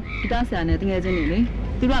သားဒီကဂီတဆရာနဲ့တကယ်ချင်းနေလေ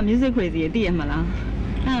သူတို့က music crazy ရဲ့သိရမှာလား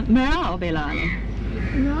မရအောင်ဘယ်လာလဲ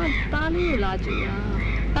ငါတားလေးကိုလာကြည့်တာ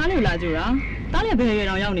တားလေးကိုလာကြည့်တာတားလေးဘယ်ရွယ်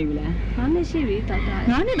တောင်ရောက်နေပြီလဲ9နှစ်ရှိပြီဒေါက်တာ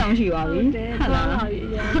9နှစ်တောင်ရှိပါပြီဟုတ်လား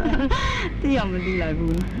သိအောင်မသိလိုက်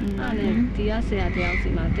ဘူးအဲ့လေဒီကဆရာတယောက်စီ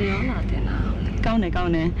မှာတရောလာတင်တာကောင်းတယ်အဲ့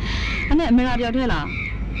နဲ့အမေရာတယောက်ထဲလား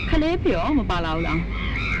ခလေးဖေရောမပါလာဘူးလား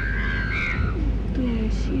သူ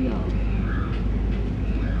ရှိရော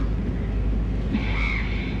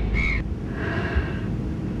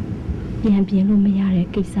ပြန်လို့မရတဲ့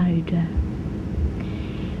ကိစ္စတွေအတွက်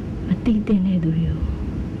မသိတဲ့သူတွေကို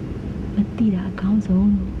မသိတာအကောင်းဆုံး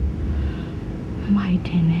လို့မိုက်တ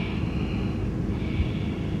ယ်နဲ့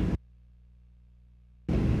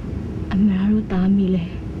အမရာတို့သားမိလဲ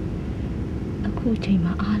အခုချိန်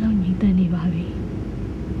မှာအားလုံးညီတတ်နေပါပြီ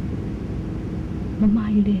မမ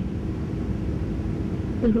ကြီးလေ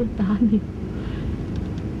သူတို့သားမိ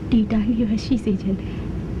ဒီတိုင်းရရှိစေချင်တယ်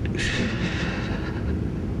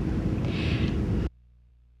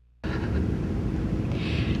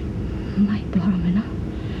မိုက်တော်ရမယ်နော်